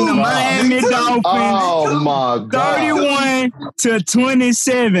picking the Miami Dolphins. Oh my God.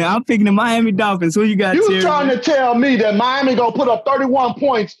 31-27. I'm picking the Miami Dolphins. Who you got? You trying to tell me that Miami gonna put up 31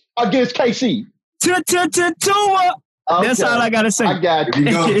 points against KC? Tua. That's all I gotta say. I got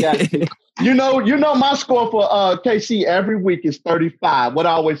you. You know my score for KC every week is 35. What I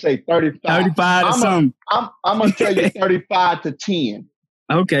always say, 35. 35 to something. I'm gonna tell you 35-10.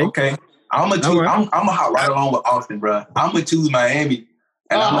 Okay. I'm gonna hop right along with Austin, bro. I'm gonna choose Miami,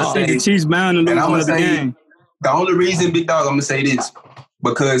 and I'm gonna say the Chiefs bound to lose another game. The only reason, Big Dog, I'm gonna say this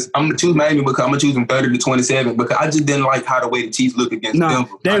because I'm gonna choose Miami because I'm gonna choose them 30-27 because I just didn't like how the way the Chiefs look against Denver.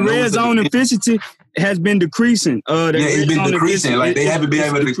 Their red zone efficiency has been decreasing. It's been decreasing. Like they haven't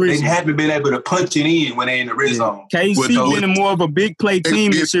been able to punch it in when they're in the red zone. KC been more of a big play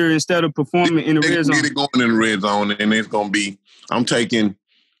team this year instead of performing in the red zone. Get it going in the red zone, and it's gonna be. I'm with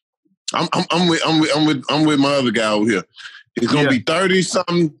my other guy over here. It's gonna be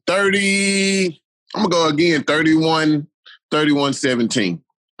 30-something, 30. I'm gonna go again, 31-17.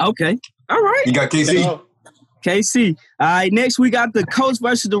 Okay. All right. You got KC? KC. All right, next we got the Colts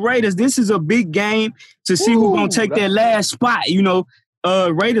versus the Raiders. This is a big game to see who's going to take that last spot.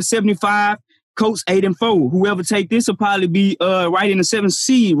 Raiders 75, Colts 8-4. Whoever take this will probably be right in the 7th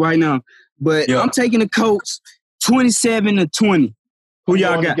seed right now. But I'm taking the Colts 27-20. Who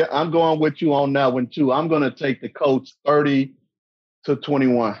y'all got? I'm going with you on that one, too. I'm going to take the Colts 30-21.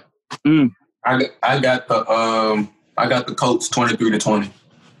 I got the Colts 23-20.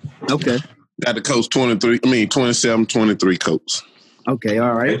 Okay. Got the Colts 27-23 Colts. Okay,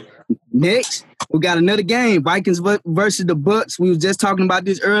 all right. Next, we got another game, Vikings versus the Bucks. We was just talking about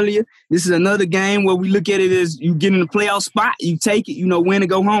this earlier. This is another game where we look at it as you get in the playoff spot, you take it, win to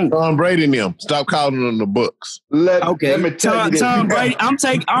go home. Tom Brady and them. Stop calling them the Bucks. Let me tell you Tom Brady. I'm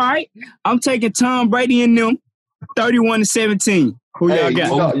taking Tom Brady and them 31-17. Who y'all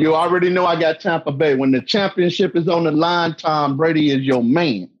got? You already know I got Tampa Bay. When the championship is on the line, Tom Brady is your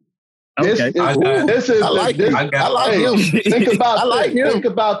man. Okay. I like him. Think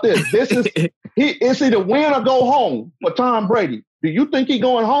about this. This is it's either win or go home for Tom Brady. Do you think he's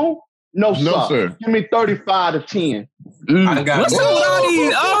going home? No, sir. Give me 35-10. What's up with all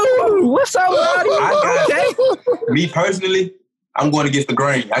these? What's up with all these? Me personally, I'm going against the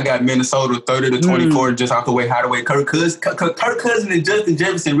grain. I got Minnesota 30-24 just off the way. How the way Kirk Cousins and Justin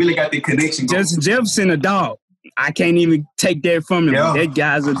Jefferson really got the connection going. Justin Jefferson, a dog. I can't even take that from him. Yeah. That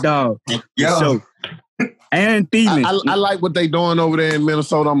guy's a dog. Yeah. So, Aaron Thielen. I like what they doing over there in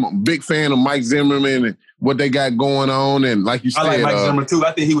Minnesota. I'm a big fan of Mike Zimmerman and what they got going on. And like you said, I like Mike Zimmerman too.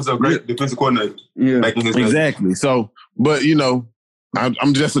 I think he was a great defensive coordinator. Yeah, exactly. So, but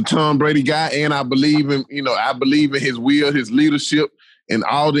I'm just a Tom Brady guy, and I believe in I believe in his will, his leadership, and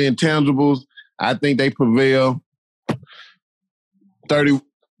all the intangibles. I think they prevail. 31-24.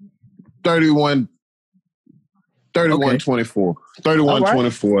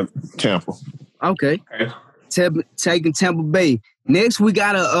 31-24, Tampa. Okay. Taking Tampa Bay. Next, we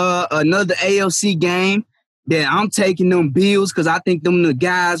got another AFC game that I'm taking them Bills because I think them the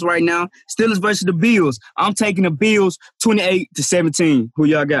guys right now. Steelers versus the Bills. I'm taking the Bills 28-17. Who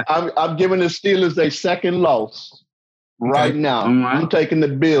y'all got? I'm giving the Steelers a second loss right now. Right. I'm taking the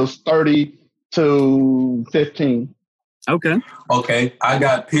Bills 30-15. Okay. I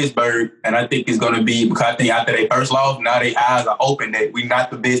got Pittsburgh, and I think it's going to be because I think after their first loss, now their eyes are open that we're not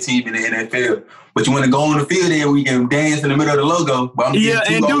the best team in the NFL. But you want to go on the field there, we can dance in the middle of the logo. But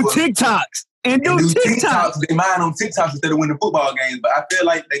and do TikToks. And do TikToks. They mind on TikToks instead of winning football games. But I feel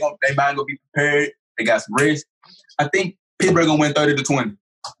like they mind gonna be prepared. They got some rest. I think Pittsburgh gonna win 30-20.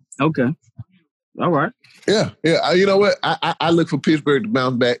 Okay. All right. Yeah. You know what? I look for Pittsburgh to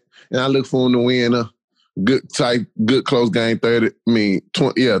bounce back, and I look for them to win a good close game.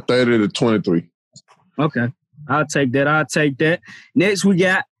 30-23. Okay. I'll take that. Next, we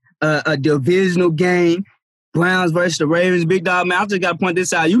got a divisional game. Browns versus the Ravens. Big dog, man, I just got to point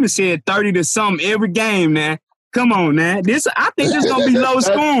this out. You can see it 30-something every game, man. Come on, man. I think this is going to be low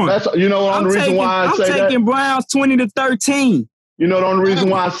scoring. I'm taking Browns 20-13. You know the only reason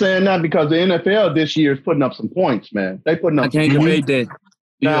why I'm saying that? Because the NFL this year is putting up some points, man. They putting up. I can't debate that.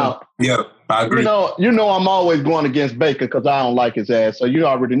 Now, I agree. You know I'm always going against Baker because I don't like his ass. So you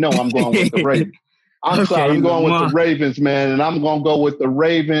already know I'm going with the Ravens. I'm going with the Ravens, man, and I'm going to go with the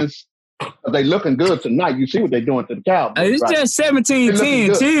Ravens. They looking good tonight. You see what they're doing to the Cowboys. It's just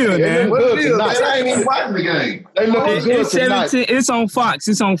 17-10. Chill, man. They ain't even watching the game. They looking good tonight. It's on Fox.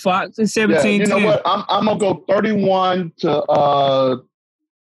 It's 17-10. You know what? I'm going to go 31-21.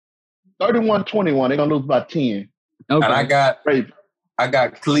 They're going to lose by 10. Okay. And I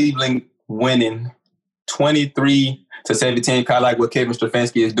got Cleveland winning 23-17. Kind of like what Kevin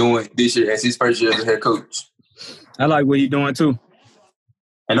Stefanski is doing this year as his first year as a head coach. I like what he's doing too.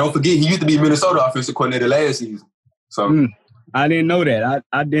 And don't forget, he used to be Minnesota offensive coordinator last season. So I didn't know that.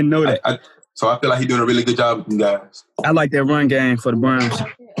 I didn't know that. So I feel like he's doing a really good job with them guys. I like that run game for the Browns.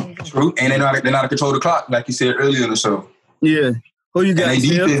 True, and they're not to control the clock, like you said earlier in the show. Yeah. Who you got? And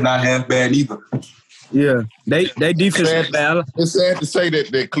their defense not half bad either. Yeah, they defense is bad. It's sad to say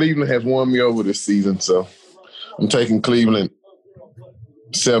that Cleveland has won me over this season, so I'm taking Cleveland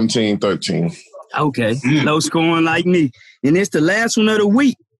 17-13. Okay, low scoring like me. And it's the last one of the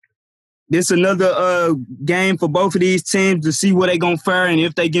week. This another game for both of these teams to see where they going to fare and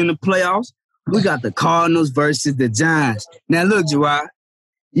if they get in the playoffs. We got the Cardinals versus the Giants. Now, look, Gerard,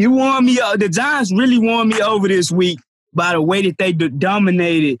 you won me. The Giants really won me over this week by the way that they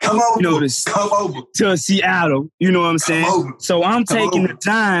dominated, to Seattle. You know what I'm saying? So I'm taking the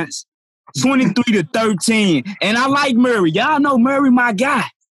Giants 23-13. And I like Murray. Y'all know Murray, my guy.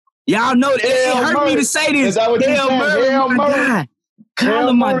 Y'all know that. It hurt me to say this. Hail Murray, my guy.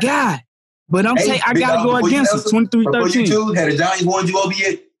 Kyler, my guy. But I got to go against him, 23-13. Before you two, had the Giants won you over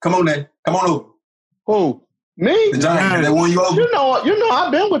yet? Come on, then. Come on over. Who? Me? The Giants. They won you over. You know,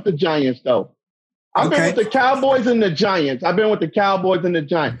 I've been with the Giants, though. I've been with the Cowboys and the Giants.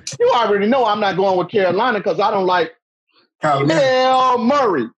 You already know I'm not going with Carolina because I don't like Hail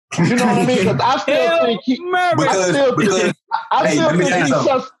Murray. You know what I mean? Because I still think he...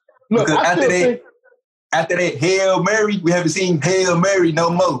 After that Hail Mary, we haven't seen Hail Mary no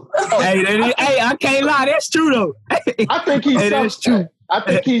more. hey, I can't lie. That's true, though. I think he's suspect. I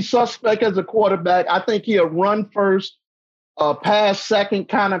think he's suspect as a quarterback. I think he'll run first, pass second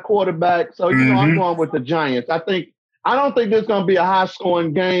kind of quarterback. So, I'm going with the Giants. I don't think there's going to be a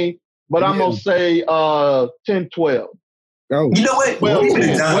high-scoring game, but I'm going to say 10-12. Oh. You know what?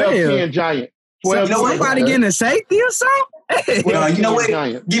 12-10 Giants. Somebody getting a safety or something? Well, you know what?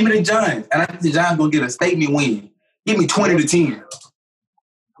 Give me the Giants. And I think the Giants going to get a statement win. Give me 20-10.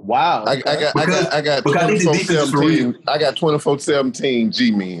 Wow. I got 24-17. I got 24-17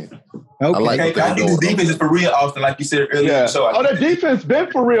 G-Men. Okay. I think the defense is for real, Austin, like you said earlier. Yeah. So the defense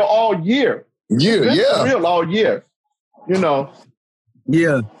been for real all year. For real all year.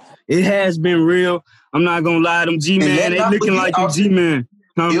 Yeah, it has been real. I'm not gonna lie, them G-Man, they looking like them G-Man.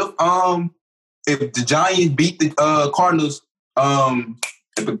 If the Giants beat the Cardinals,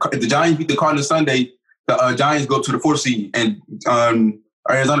 if the Giants beat the Cardinals Sunday, the Giants go to the 4th seed and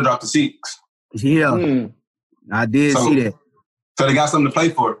Arizona dropped to 6. Yeah, I did see that. So they got something to play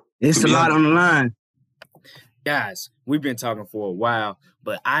for. It's a lot on the line. Guys, we've been talking for a while,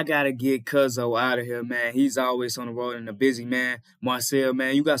 but I got to get Cuzzo out of here, man. He's always on the road and a busy man. Marcel,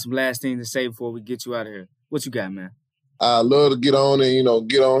 man, you got some last things to say before we get you out of here. What you got, man? I love to get on and,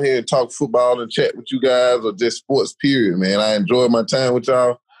 get on here and talk football and chat with you guys or just sports, period, man. I enjoyed my time with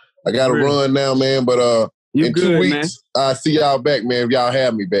y'all. I got to run now, man, but in 2 weeks, man. I see y'all back, man, if y'all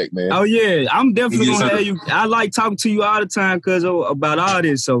have me back, man. Oh, yeah. I'm definitely going to have you. I like talking to you all the time, Cuzzo, about all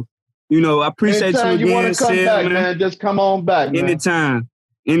this, so. I appreciate anytime you again. You want to come back, man, just come on back, man.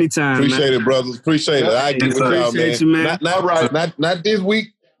 Anytime. Appreciate it, brothers. Appreciate it. I get with y'all, man. You, man. Not this week,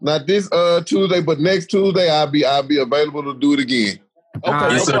 not this Tuesday, but next Tuesday I'll be available to do it again.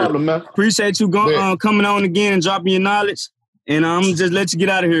 Okay, no problem, man. Appreciate you coming on again and dropping your knowledge. And I'm just let you get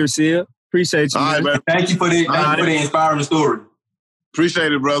out of here, Sil. Appreciate you. All right, man. Thank you for the inspiring story.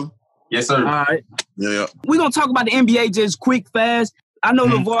 Appreciate it, brother. Yes, sir. All right. Yeah. We're gonna talk about the NBA just quick, fast. I know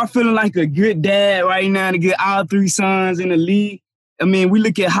LeVar feeling like a good dad right now to get all 3 sons in the league. I mean, we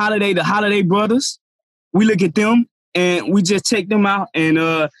look at the Holiday brothers. We look at them, and we just check them out. And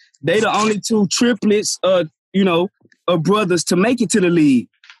they the only 2 triplets, of brothers to make it to the league.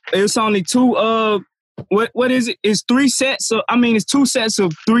 It's only 2, what is it? It's 3 sets. It's 2 sets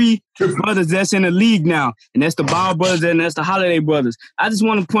of 3 brothers that's in the league now. And that's the Ball brothers and that's the Holiday brothers. I just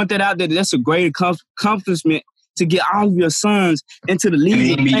want to point that out, that that's a great accomplishment to get all of your sons into the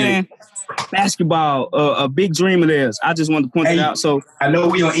league playing basketball, a big dream of theirs. I just want to point that out. So I know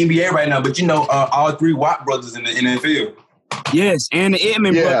we on NBA right now, but all 3 Watt brothers in the NFL. Yes, and the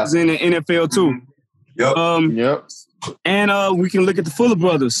Edmond brothers in the NFL too. Yep. And we can look at the Fuller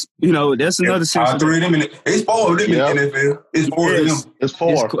brothers. That's another sense. All 3 of them. It's 4 of them in the NFL. It's 4 of them. It's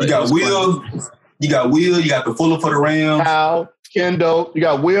 4. You got Will. You got the Fuller for the Rams. Cal, Kendall. You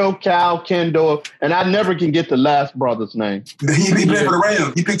got Will, Cal, Kendall, and I never can get the last brother's name. He played for the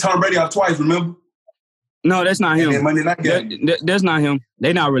Rams. He picked Tom Brady out twice. Remember? No, that's not him. That's not him.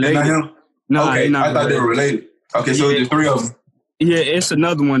 They not related. That's not him. No, okay. I thought they were related. Okay, so there's 3 of them. Yeah, it's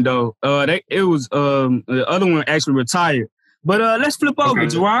another one though. The other one actually retired, But let's flip over,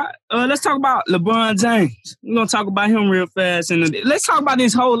 Gerard. Let's talk about LeBron James. We're going to talk about him real fast. And let's talk about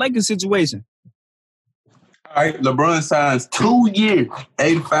this whole Lakers situation. All right, LeBron signs 2-year,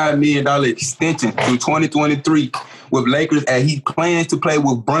 $85 million extension through 2023 with Lakers, and he plans to play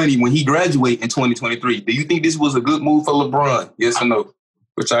with Bronny when he graduates in 2023. Do you think this was a good move for LeBron? Yes or no?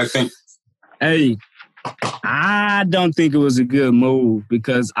 Which I think. Hey, I don't think it was a good move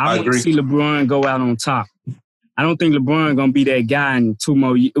because I want to see LeBron go out on top. I don't think LeBron going to be that guy in 4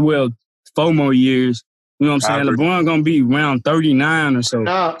 more years. You know what I'm saying? LeBron going to be around 39 or so.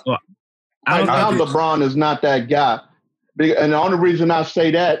 Now LeBron is not that guy. And the only reason I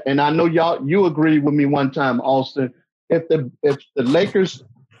say that, and I know you agreed with me one time, Austin, if the Lakers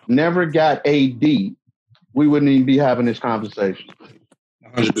never got AD, we wouldn't even be having this conversation.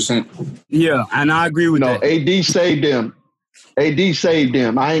 100%. Yeah, and I agree with that. AD saved them. AD saved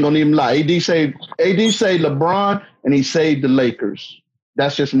them. I ain't gonna even lie. AD saved LeBron, and he saved the Lakers.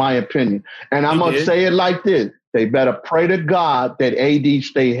 That's just my opinion. And I'm gonna say it like this: they better pray to God that AD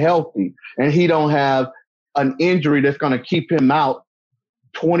stay healthy and he don't have an injury that's gonna keep him out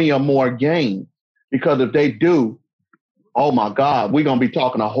 20 or more games. Because if they do, oh my God, we're gonna be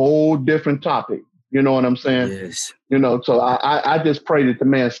talking a whole different topic. You know what I'm saying? Yes. So I just pray that the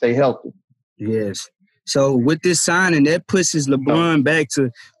man stay healthy. Yes. So with this signing, that pushes LeBron back to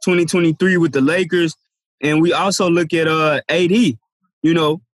 2023 with the Lakers. And we also look at AD. You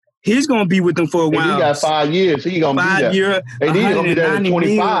know, he's going to be with them for a while. He got 5 years. He going to be there. 5 year, AD going to be there at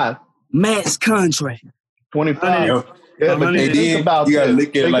 25. Max contract. 25. Yeah, but think about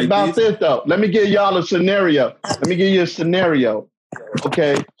this, though. Let me give y'all a scenario.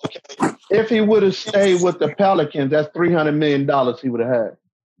 Okay? If he would have stayed with the Pelicans, that's $300 million he would have had.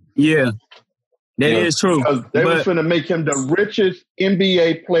 Yeah. That is true. Because they were going to make him the richest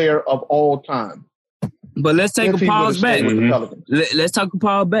NBA player of all time. But let's take a pause back. Let's take a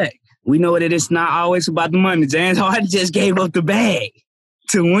pause back. We know that it's not always about the money. James Harden just gave up the bag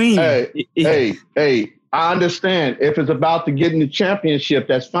to win. Hey, I understand. If it's about to get in the championship,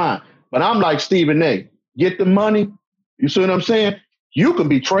 that's fine. But I'm like Stephen A. Get the money. You see what I'm saying? You can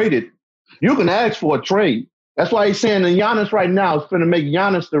be traded. You can ask for a trade. That's why he's saying that Giannis right now is going to make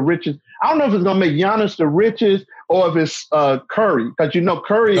Giannis the richest. I don't know if it's going to make Giannis the richest or if it's Curry. Because,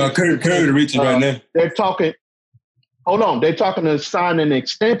 Curry the richest right now. They're talking to sign an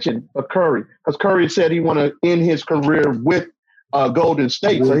extension for Curry. Because Curry said he want to end his career with Golden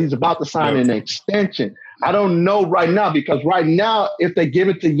State. So he's about to sign an extension. I don't know right now because right now, if they give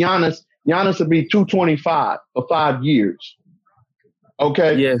it to Giannis, Giannis will be $225 for 5 years.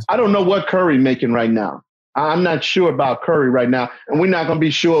 Okay? Yes. I don't know what Curry making right now. I'm not sure about Curry right now, and we're not going to be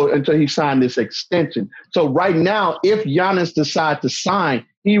sure until he signed this extension. So right now, if Giannis decides to sign,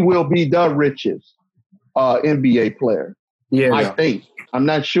 he will be the richest NBA player. Yeah, I think. I'm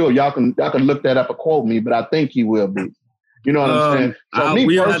not sure. Y'all can look that up or quote me, but I think he will be. You know what I'm saying? So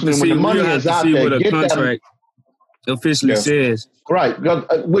me personally, when the money is out there, get contract that officially says. Right.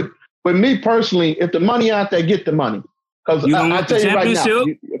 With me personally, if the money out there, get the money. Because I tell you right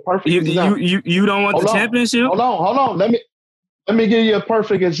now, you don't want the championship? Hold on. Let me give you a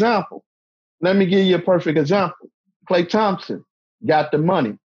perfect example. Klay Thompson got the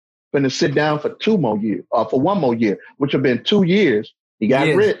money. Going to sit down for 2 more years, for 1 more year, which have been 2 years. He got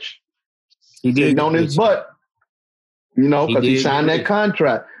rich. He did on his butt, because he signed that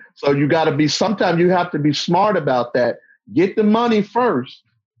contract. So you got to be. Sometimes you have to be smart about that. Get the money first.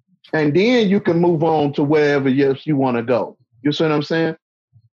 And then you can move on to wherever you want to go. You see what I'm saying?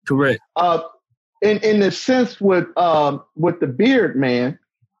 Correct. In the sense with the Beard man,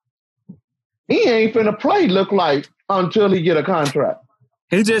 he ain't finna play look like until he get a contract.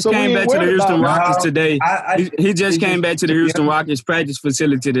 He just came back to the Houston Rockets today. He just came back to the Houston Rockets practice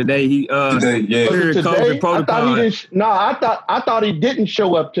facility today. He COVID protocol. I thought he didn't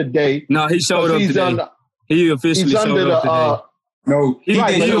show up today. No, he showed up today. He officially showed up today. No, he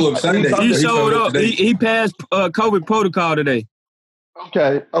didn't show up Sunday. He showed up. He passed COVID protocol today.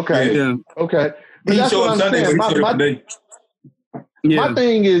 Okay. Yeah. Okay. He showed up Sunday, but he showed up today. My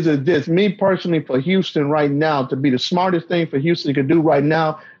thing is this. Me personally, for Houston right now, to be the smartest thing for Houston to do right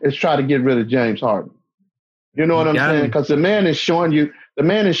now is try to get rid of James Harden. You know what I'm saying? Because the man is showing you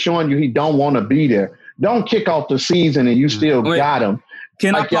he don't want to be there. Don't kick off the season and you still got him.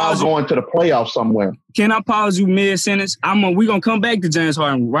 Y'all going to the playoffs somewhere. Can I pause you mid-sentence? We're going to come back to James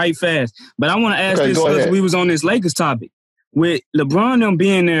Harden right fast. But I want to ask this because we was on this Lakers topic. With LeBron them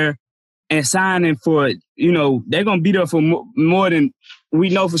being there and signing for, they're going to be there for more than, we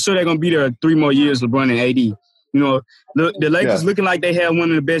know for sure they're going to be there 3 more years, LeBron and AD. The Lakers looking like they have one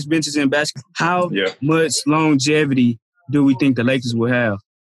of the best benches in basketball. How much longevity do we think the Lakers will have?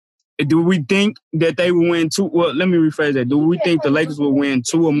 Do we think that they will win two? Well, let me rephrase that. Do we think the Lakers will win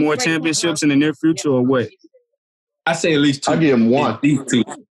 2 or more championships in the near future, or what? I say at least 2. I give them 1. At least 2.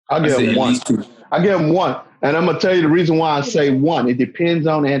 I give them 1. I give them 1. And I'm going to tell you the reason why I say 1. It depends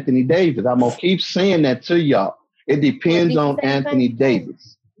on Anthony Davis. I'm going to keep saying that to y'all. It depends on Anthony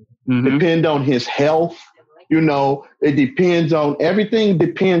Davis. Mm-hmm. Depend on his health. It depends on everything.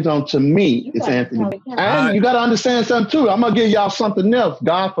 Depends on, to me, it's Anthony. And you got to understand something too. I'm gonna give y'all something else.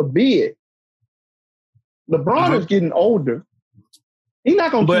 God forbid. LeBron is getting older. He's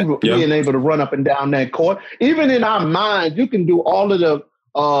not gonna keep being able to run up and down that court. Even in our minds, you can do all of the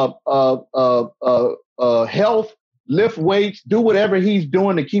health, lift weights, do whatever he's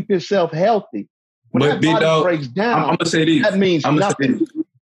doing to keep himself healthy. When that body breaks down, I'm gonna say this. That means nothing.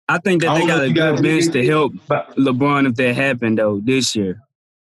 I think that they got a good bench to help LeBron if that happened though this year.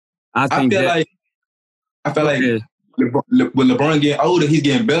 I feel like with LeBron getting older, he's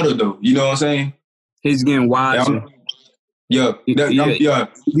getting better though. You know what I'm saying? He's getting wiser. Yeah, he's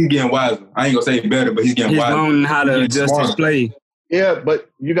getting wiser. I ain't gonna say better, but he's getting wiser. He's learning how to adjust his play. Yeah, but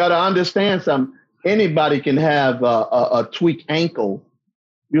you got to understand something. Anybody can have a tweaked ankle.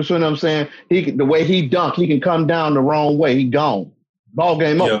 You see what I'm saying? The way he dunked, he can come down the wrong way. He gone. Ball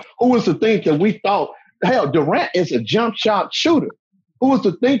game over. Who was to think that we thought, hell, Durant is a jump shot shooter? Who was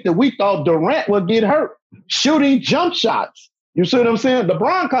to think that we thought Durant would get hurt shooting jump shots? You see what I'm saying?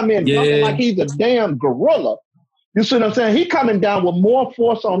 LeBron come in dunking like he's a damn gorilla. You see what I'm saying? He coming down with more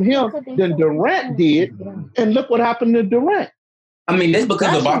force on him than Durant did. And look what happened to Durant. I mean, that's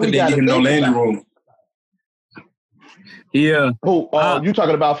because Ibaka didn't give him no landing room. Yeah. Who? You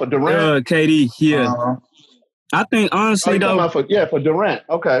talking about for Durant? KD, yeah. I think honestly though, for Durant.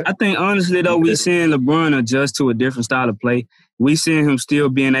 Okay. I think honestly though, we seeing LeBron adjust to a different style of play. We seeing him still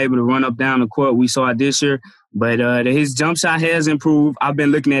being able to run up down the court. We saw it this year, but his jump shot has improved. I've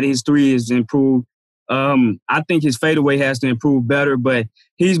been looking at his 3 has improved. I think his fadeaway has to improve better, but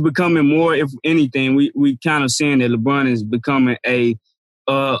he's becoming more. If anything, we kind of seeing that LeBron is becoming a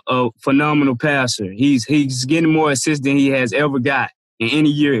phenomenal passer. He's getting more assists than he has ever got in any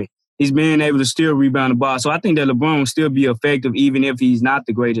year. He's being able to still rebound the ball. So I think that LeBron will still be effective even if he's not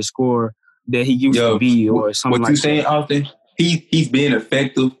the greatest scorer that he used to be or something like that. What you saying, Austin? He's being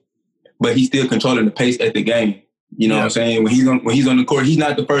effective, but he's still controlling the pace at the game. You know what I'm saying? When he's on the court, he's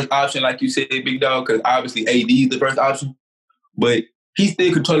not the first option, like you said, Big Dog, because obviously AD is the first option. But he's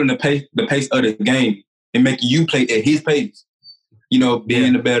still controlling the pace of the game and making you play at his pace.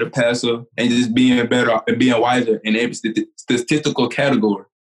 Being a better passer and just being better and being wiser in every statistical category.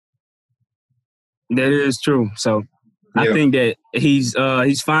 That is true. So I think that he's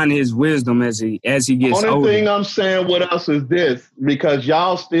finding his wisdom as he gets older. Only thing I'm saying with us is this, because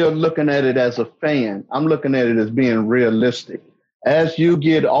y'all still looking at it as a fan. I'm looking at it as being realistic. As you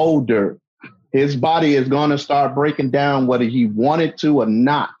get older, his body is going to start breaking down whether he wanted to or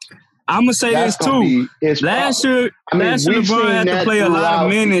not. I'm gonna say this too. Last year, LeBron had to play a lot of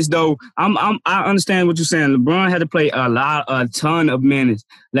minutes. Though I understand what you're saying. LeBron had to play a ton of minutes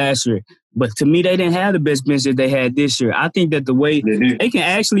last year. But to me, they didn't have the best bench that they had this year. I think that the way they can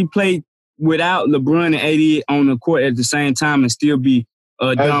actually play without LeBron and AD on the court at the same time and still be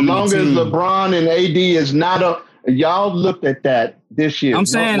a dominant team. As long as LeBron and AD is not y'all looked at that this year. I'm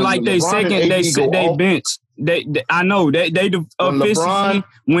saying like they bench. I know they the efficiency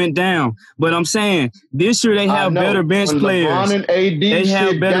went down, but I'm saying this year they have better bench players. LeBron and AD they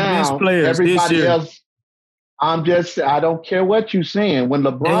have better bench players this year. Else, I don't care what you're saying. When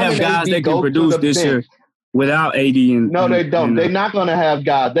LeBron they have and guys AD that can produce this bench, year without AD and no, they don't. They're not going to have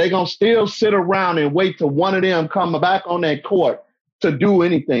guys. They're going to still sit around and wait till one of them come back on that court to do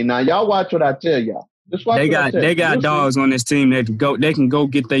anything. Now, y'all watch what I tell y'all. They got dogs on this team that can go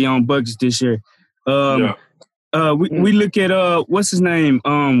get their own buckets this year. We look at what's his name?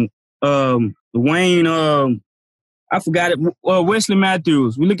 Wayne. I forgot it. Wesley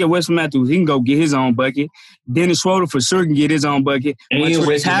Matthews. We look at Wesley Matthews. He can go get his own bucket. Dennis Schroeder for sure can get his own bucket.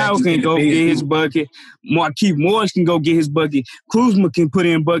 Montrezl Harrell can go get his bucket. Markieff Morris can go get his bucket. Kuzma can put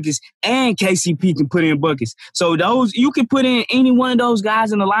in buckets, and KCP can put in buckets. So those you can put in any one of those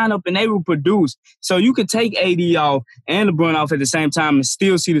guys in the lineup, and they will produce. So you could take AD off and LeBron off at the same time and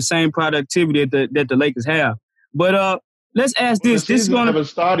still see the same productivity that the Lakers have. But let's ask this. This is going to haven't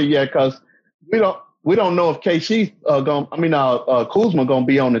started yet because we don't know if KC Kuzma gonna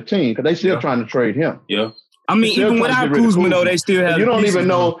be on the team because they still trying to trade him. Yeah. I mean, even without Kuzma though, they still have. You don't even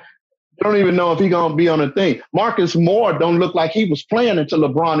know if he's gonna be on the thing. Marcus Moore don't look like he was playing until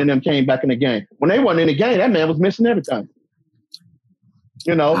LeBron and them came back in the game. When they weren't in the game, that man was missing everything.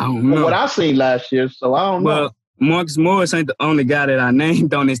 From what I seen last year, so I don't know. Marcus Morris ain't the only guy that I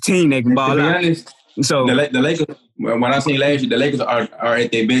named on this team that can ball out. Honest, so the Lakers, when I seen last year, the Lakers are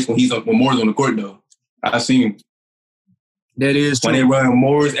at their best when Morris on the court though. I seen him. That is true. When they run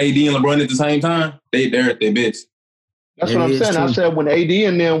Morris, AD, and LeBron at the same time, they're at their best. That's what I'm saying. True. I said when AD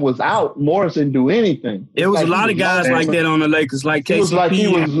and them was out, Morris didn't do anything. It was like a lot of guys like that on the Lakers, like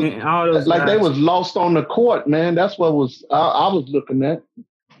KCP. All those like guys. They was lost on the court, man. That's what I was looking at.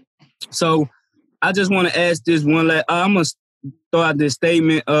 So I just want to ask this one. I'm gonna throw out this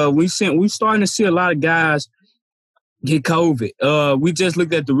statement. We starting to see a lot of guys get COVID. We just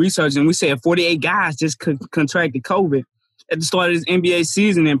looked at the research and we said 48 guys just contracted COVID at the start of this NBA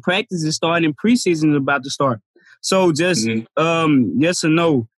season, and practice is starting, preseason is about to start. So just yes or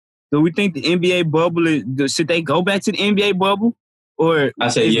no, do we think the NBA bubble should they go back to the NBA bubble, or I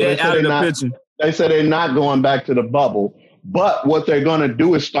say is that out of the picture? They said they're not going back to the bubble, but what they're going to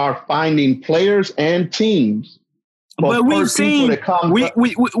do is start finding players and teams. But we've seen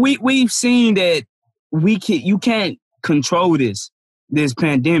we've seen that you can't control this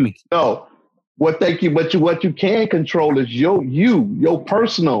pandemic. No, what you can control is your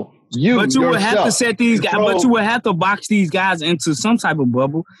personal. But you would have to set these guys. But you would have to box these guys into some type of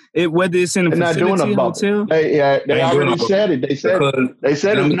bubble. Whether it's in a facility, hotel. They already said it. They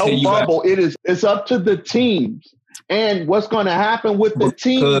said it's no bubble. It's up to the teams. And what's going to happen with the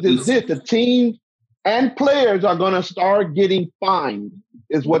teams is the teams and players are going to start getting fined.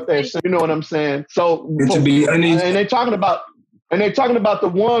 Is what they're saying. You know what I'm saying? So to be honest, and they're talking about the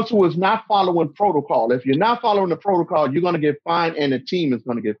ones who is not following protocol. If you're not following the protocol, you're going to get fined and the team is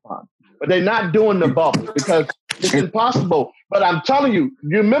going to get fined. But they're not doing the bubble because it's impossible. But I'm telling you,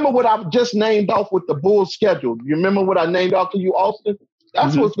 you remember what I just named off with the Bulls schedule? You remember what I named off to you, Austin?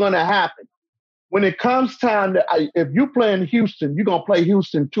 That's what's going to happen. When it comes time, if you play in Houston, you're going to play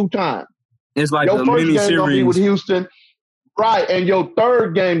Houston 2 times. It's like your first game going to be with Houston. Right, and your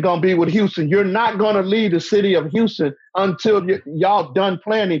third game going to be with Houston. You're not going to leave the city of Houston until y'all done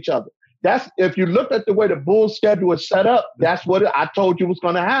playing each other. That's if you look at the way the Bulls schedule is set up, that's what I told you was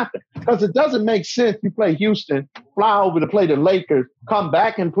going to happen. Because it doesn't make sense you play Houston, fly over to play the Lakers, come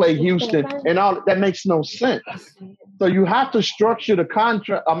back and play Houston, and all that makes no sense. So you have to structure the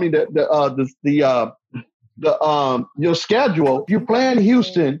contract. I mean, your schedule. If you play in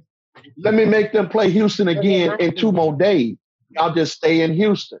Houston, let me make them play Houston again in 2 more days. I'll just stay in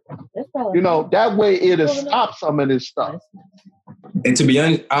Houston. You know, that way it'll stop some of this stuff. And to be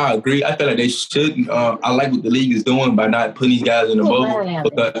honest, I agree. I feel like they shouldn't. I like what the league is doing by not putting these guys in a bubble.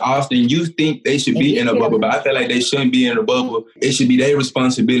 Because Austin, you think they should be in a bubble, but I feel like they shouldn't be in a bubble. It should be their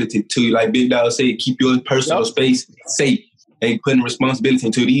responsibility to, like Big Dog said, keep your personal space safe and putting responsibility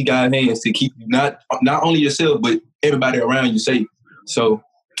into these guys' hands to keep not only yourself, but everybody around you safe. So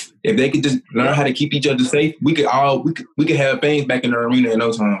if they could just learn how to keep each other safe, we could have fans back in the arena in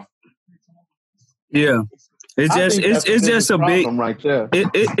no time. Yeah. It's just a big right there.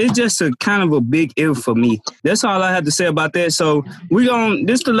 It's just a kind of a big if for me. That's all I have to say about that. So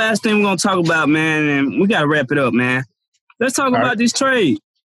this is the last thing we're gonna talk about, man, and we gotta wrap it up, man. Let's talk about this trade.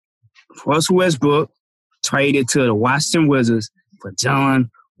 Russell Westbrook traded to the Washington Wizards for John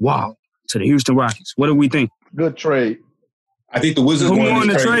Wall to the Houston Rockets. What do we think? Good trade. I think the Wizards won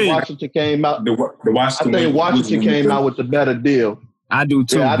the trade. Washington came out. Washington came out with the better deal. I do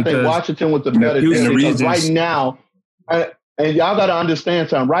too. Yeah, I think Washington with the better deal. Because right now, and y'all got to understand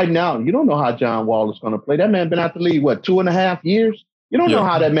something. Right now, you don't know how John Wall is going to play. That man been out the league, 2.5 years? You don't know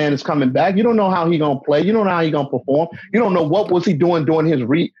how that man is coming back. You don't know how he going to play. You don't know how he going to perform. You don't know what was he doing during his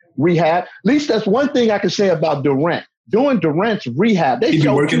rehab. At least that's one thing I can say about Durant. During Durant's rehab, they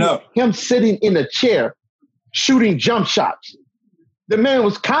showed him sitting in a chair shooting jump shots. The man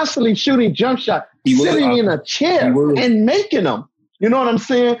was constantly shooting jump shots, sitting in a chair and making them. You know what I'm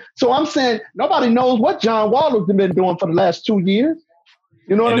saying? So I'm saying nobody knows what John Wall has been doing for the last 2 years.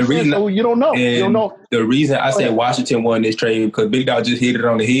 You know what I'm saying? So you don't know. You don't know. The reason I said Washington won this trade because Big Dog just hit it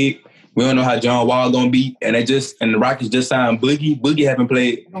on the head. We don't know how John Wall gonna be, and the Rockets just signed Boogie. Boogie haven't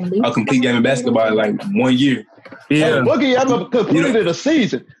played a complete game of basketball in like 1 year. Yeah, has Boogie ever completed a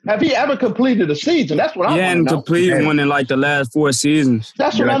season? Have he ever completed a season? That's what I want to know. He hadn't completed one in like the last 4 seasons.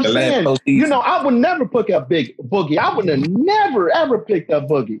 That's what I'm saying. You know, I would never pick up Big Boogie. I would have never ever picked up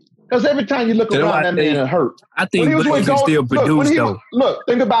Boogie because every time you look around, that man hurt. I think Boogie can still produce though. Look,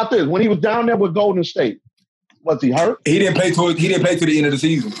 think about this. When he was down there with Golden State, was he hurt? He didn't play to the end of the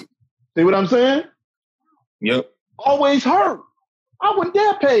season. See what I'm saying? Yep. Always hurt. I wouldn't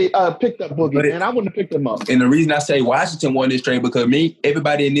dare pick up Boogie, man. I wouldn't have picked him up. And the reason I say Washington won this trade because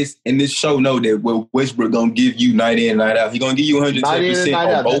everybody in this show know that Westbrook gonna give you night in, night out. He gonna give you 110%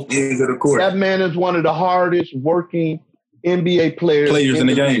 on both ends of the court. That man is one of the hardest working NBA players in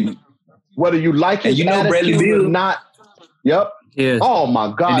the game. Whether you like his attitude or not. Yep. Yeah. Oh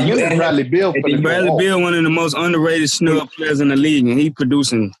my God! You had Bradley Beal. Bradley Beal, one of the most underrated snub players in the league, and he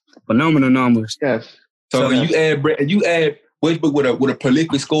producing phenomenal numbers. Yes. So when you add Westbrook with a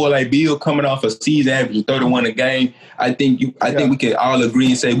prolific score like Beal coming off a season average of 31 a game, I think we can all agree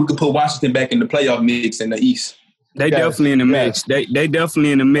and say we could put Washington back in the playoff mix in the East. They definitely in the mix. They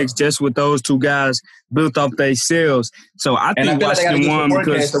definitely in the mix just with those two guys built off themselves. So I think Washington won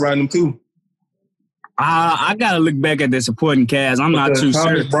because around them too. I gotta look back at the supporting cast. I'm not too sure.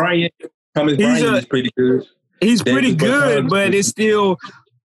 Thomas Bryant is pretty good. He's pretty good, but it's still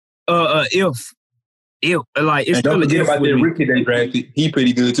if like it's still don't forget about that rookie they drafted. He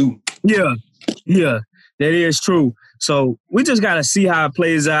pretty good too. Yeah, that is true. So we just gotta see how it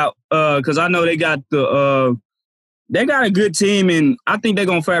plays out. Because I know they got a good team, and I think they're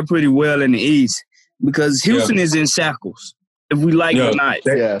gonna fare pretty well in the East because Houston is in shackles. If we like it or not.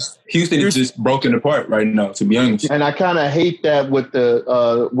 Houston is just broken apart right now, to be honest. And I kind of hate that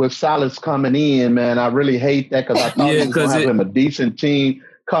with Silas coming in, man. I really hate that because I thought he was going to have him a decent team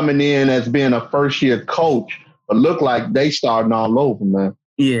coming in as being a first-year coach, but look like they starting all over, man.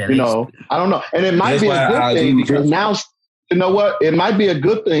 Yeah. I don't know. And it might be a good thing because now, you know what? It might be a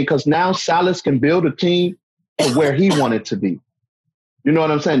good thing because now Silas can build a team to where he wanted to be. You know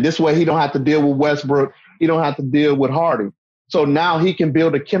what I'm saying? This way he don't have to deal with Westbrook. He don't have to deal with Harden. So now he can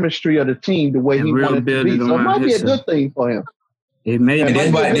build the chemistry of the team the way he wanted to be. So it might be a good thing for him. It may. And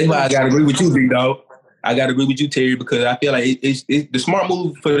that's why I got to agree with you, big dog. I got to agree with you, Terry, because I feel like it's the smart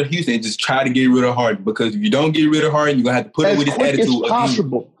move for the Houston is just try to get rid of Harden. Because if you don't get rid of Harden, you're going to have to put him with his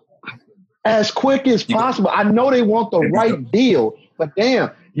attitude. As quick as possible. I know they want the right deal, but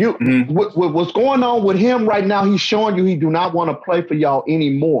damn, what's going on with him right now, he's showing you he do not want to play for y'all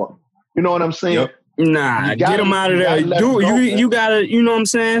anymore. You know what I'm saying? Yep. Nah, get him out of there. You gotta, you know what I'm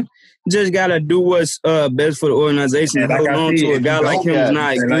saying? Just gotta do what's best for the organization. Hold on to a guy like him is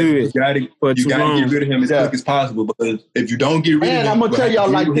not good. You gotta get rid of him as quick as possible because if you don't get rid of him, I'm gonna tell y'all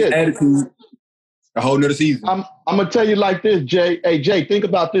like this. Attitude, a whole nother season. I'm gonna tell you like this, Jay. Hey, Jay, think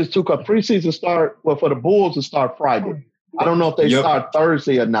about this too. Cause preseason for the Bulls to start Friday. I don't know if they start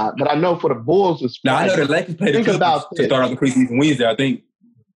Thursday or not, but I know for the Bulls it's Friday. Now I know the Lakers play the Clippers to start off the preseason Wednesday, I think.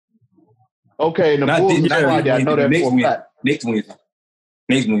 Okay, and the Bulls is Friday. I know that for a fact. Next Wednesday.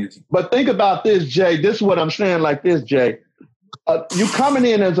 But think about this, Jay. This is what I'm saying like this, Jay. You coming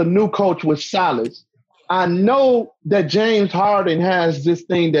in as a new coach with Silas. I know that James Harden has this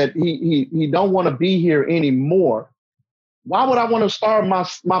thing that he don't want to be here anymore. Why would I want to start my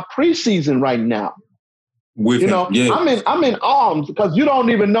preseason right now? With him, yeah. I'm in arms because you don't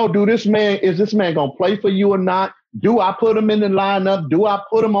even know, is this man gonna play for you or not? Do I put him in the lineup? Do I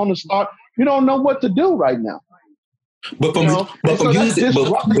put him on the start? You don't know what to do right now. But from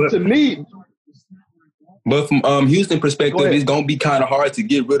Houston perspective, it's gonna be kind of hard to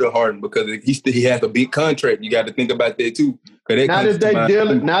get rid of Harden because he has a big contract. You got to think about that too. Not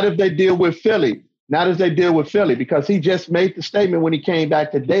if they deal with Philly, because he just made the statement when he came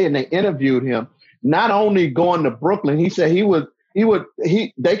back today and they interviewed him. Not only going to Brooklyn, he said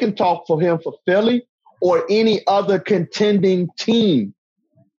they can talk for him for Philly or any other contending team.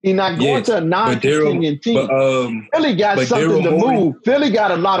 He's not going to a non-contending team. Philly got something to move. Philly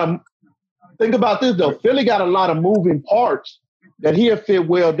got a lot of – think about this, though. Philly got a lot of moving parts that he'll fit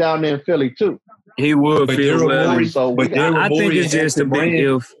well down there in Philly, too. He would fit well. I think it's just a big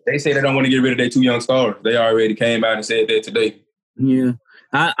if. They say they don't want to get rid of their two young stars. They already came out and said that today. Yeah.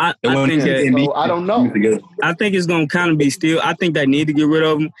 I think that, I don't know. I think it's going to kind of be still – I think they need to get rid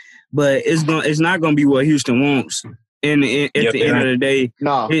of them, but it's not going to be what Houston wants. At the end of the day,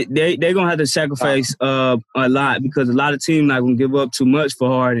 they're going to have to sacrifice a lot because a lot of teams not going to give up too much for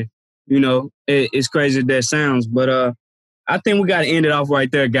Harden. You know, it's crazy as that sounds, but I think we got to end it off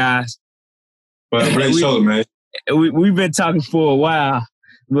right there, guys. Well, great show, man. We've been talking for a while,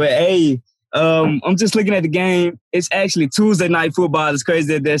 but hey, I'm just looking at the game. It's actually Tuesday night football. As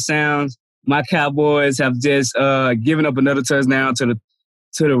crazy as that sounds, my Cowboys have just given up another touchdown to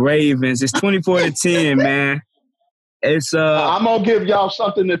the Ravens. It's 24-10, man. It's I'm gonna give y'all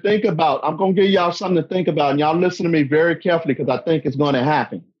something to think about. And y'all listen to me very carefully because I think it's going to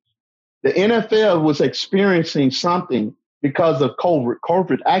happen. The NFL was experiencing something because of COVID.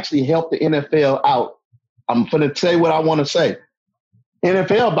 COVID actually helped the NFL out. I'm going to say what I want to say.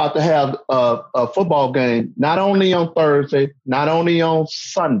 NFL about to have a football game, not only on Thursday, not only on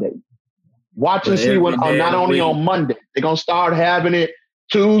Sunday. Watch and see what, not only on Monday. They're going to start having it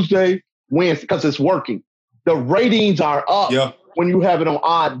Tuesday, Wednesday, because it's working. The ratings are up when you have it on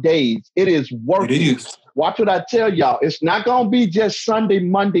odd days. It is working. It is. Watch what I tell y'all. It's not going to be just Sunday,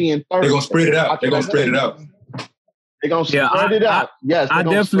 Monday, and Thursday. They're going to spread it out. They're going to spread it out. They're going to spread it out. Yes, they're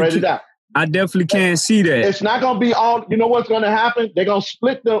going to spread it out. I definitely can't see that. It's not going to be all, you know what's going to happen? They're going to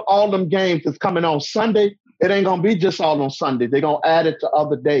split all them games that's coming on Sunday. It ain't going to be just all on Sunday. They're going to add it to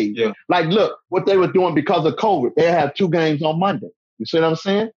other days. Yeah. Like, look, what they were doing because of COVID. They have 2 games on Monday. You see what I'm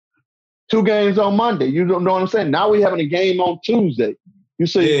saying? 2 games on Monday. You don't know what I'm saying? Now we're having a game on Tuesday. You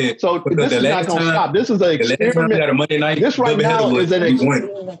see? So this is not going to stop. This is an experiment. This right now is an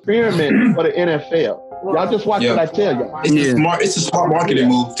experiment for the NFL. Y'all just watch what I tell y'all. It's a smart marketing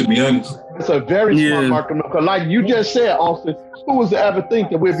move, to be honest. It's a very smart marketing move. Because like you just said, Austin, who was to ever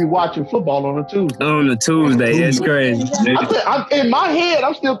think that we'd be watching football on a Tuesday? On a Tuesday, that's crazy. In my head,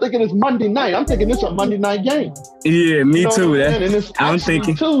 I'm still thinking it's Monday night. I'm thinking it's a Monday night game. Yeah, me too. And it's I'm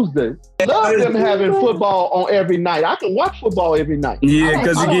thinking Tuesday. Love them having football on every night. I can watch football every night. Yeah,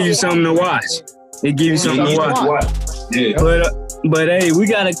 because it gives you something to watch. It gives you something to watch. Yeah. But hey, we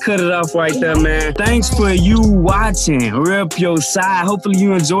gotta cut it off right there, man. Thanks for you watching Rep Your Side. Hopefully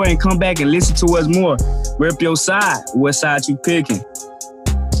you enjoy and come back and listen to us more. Rep Your Side. What side you picking?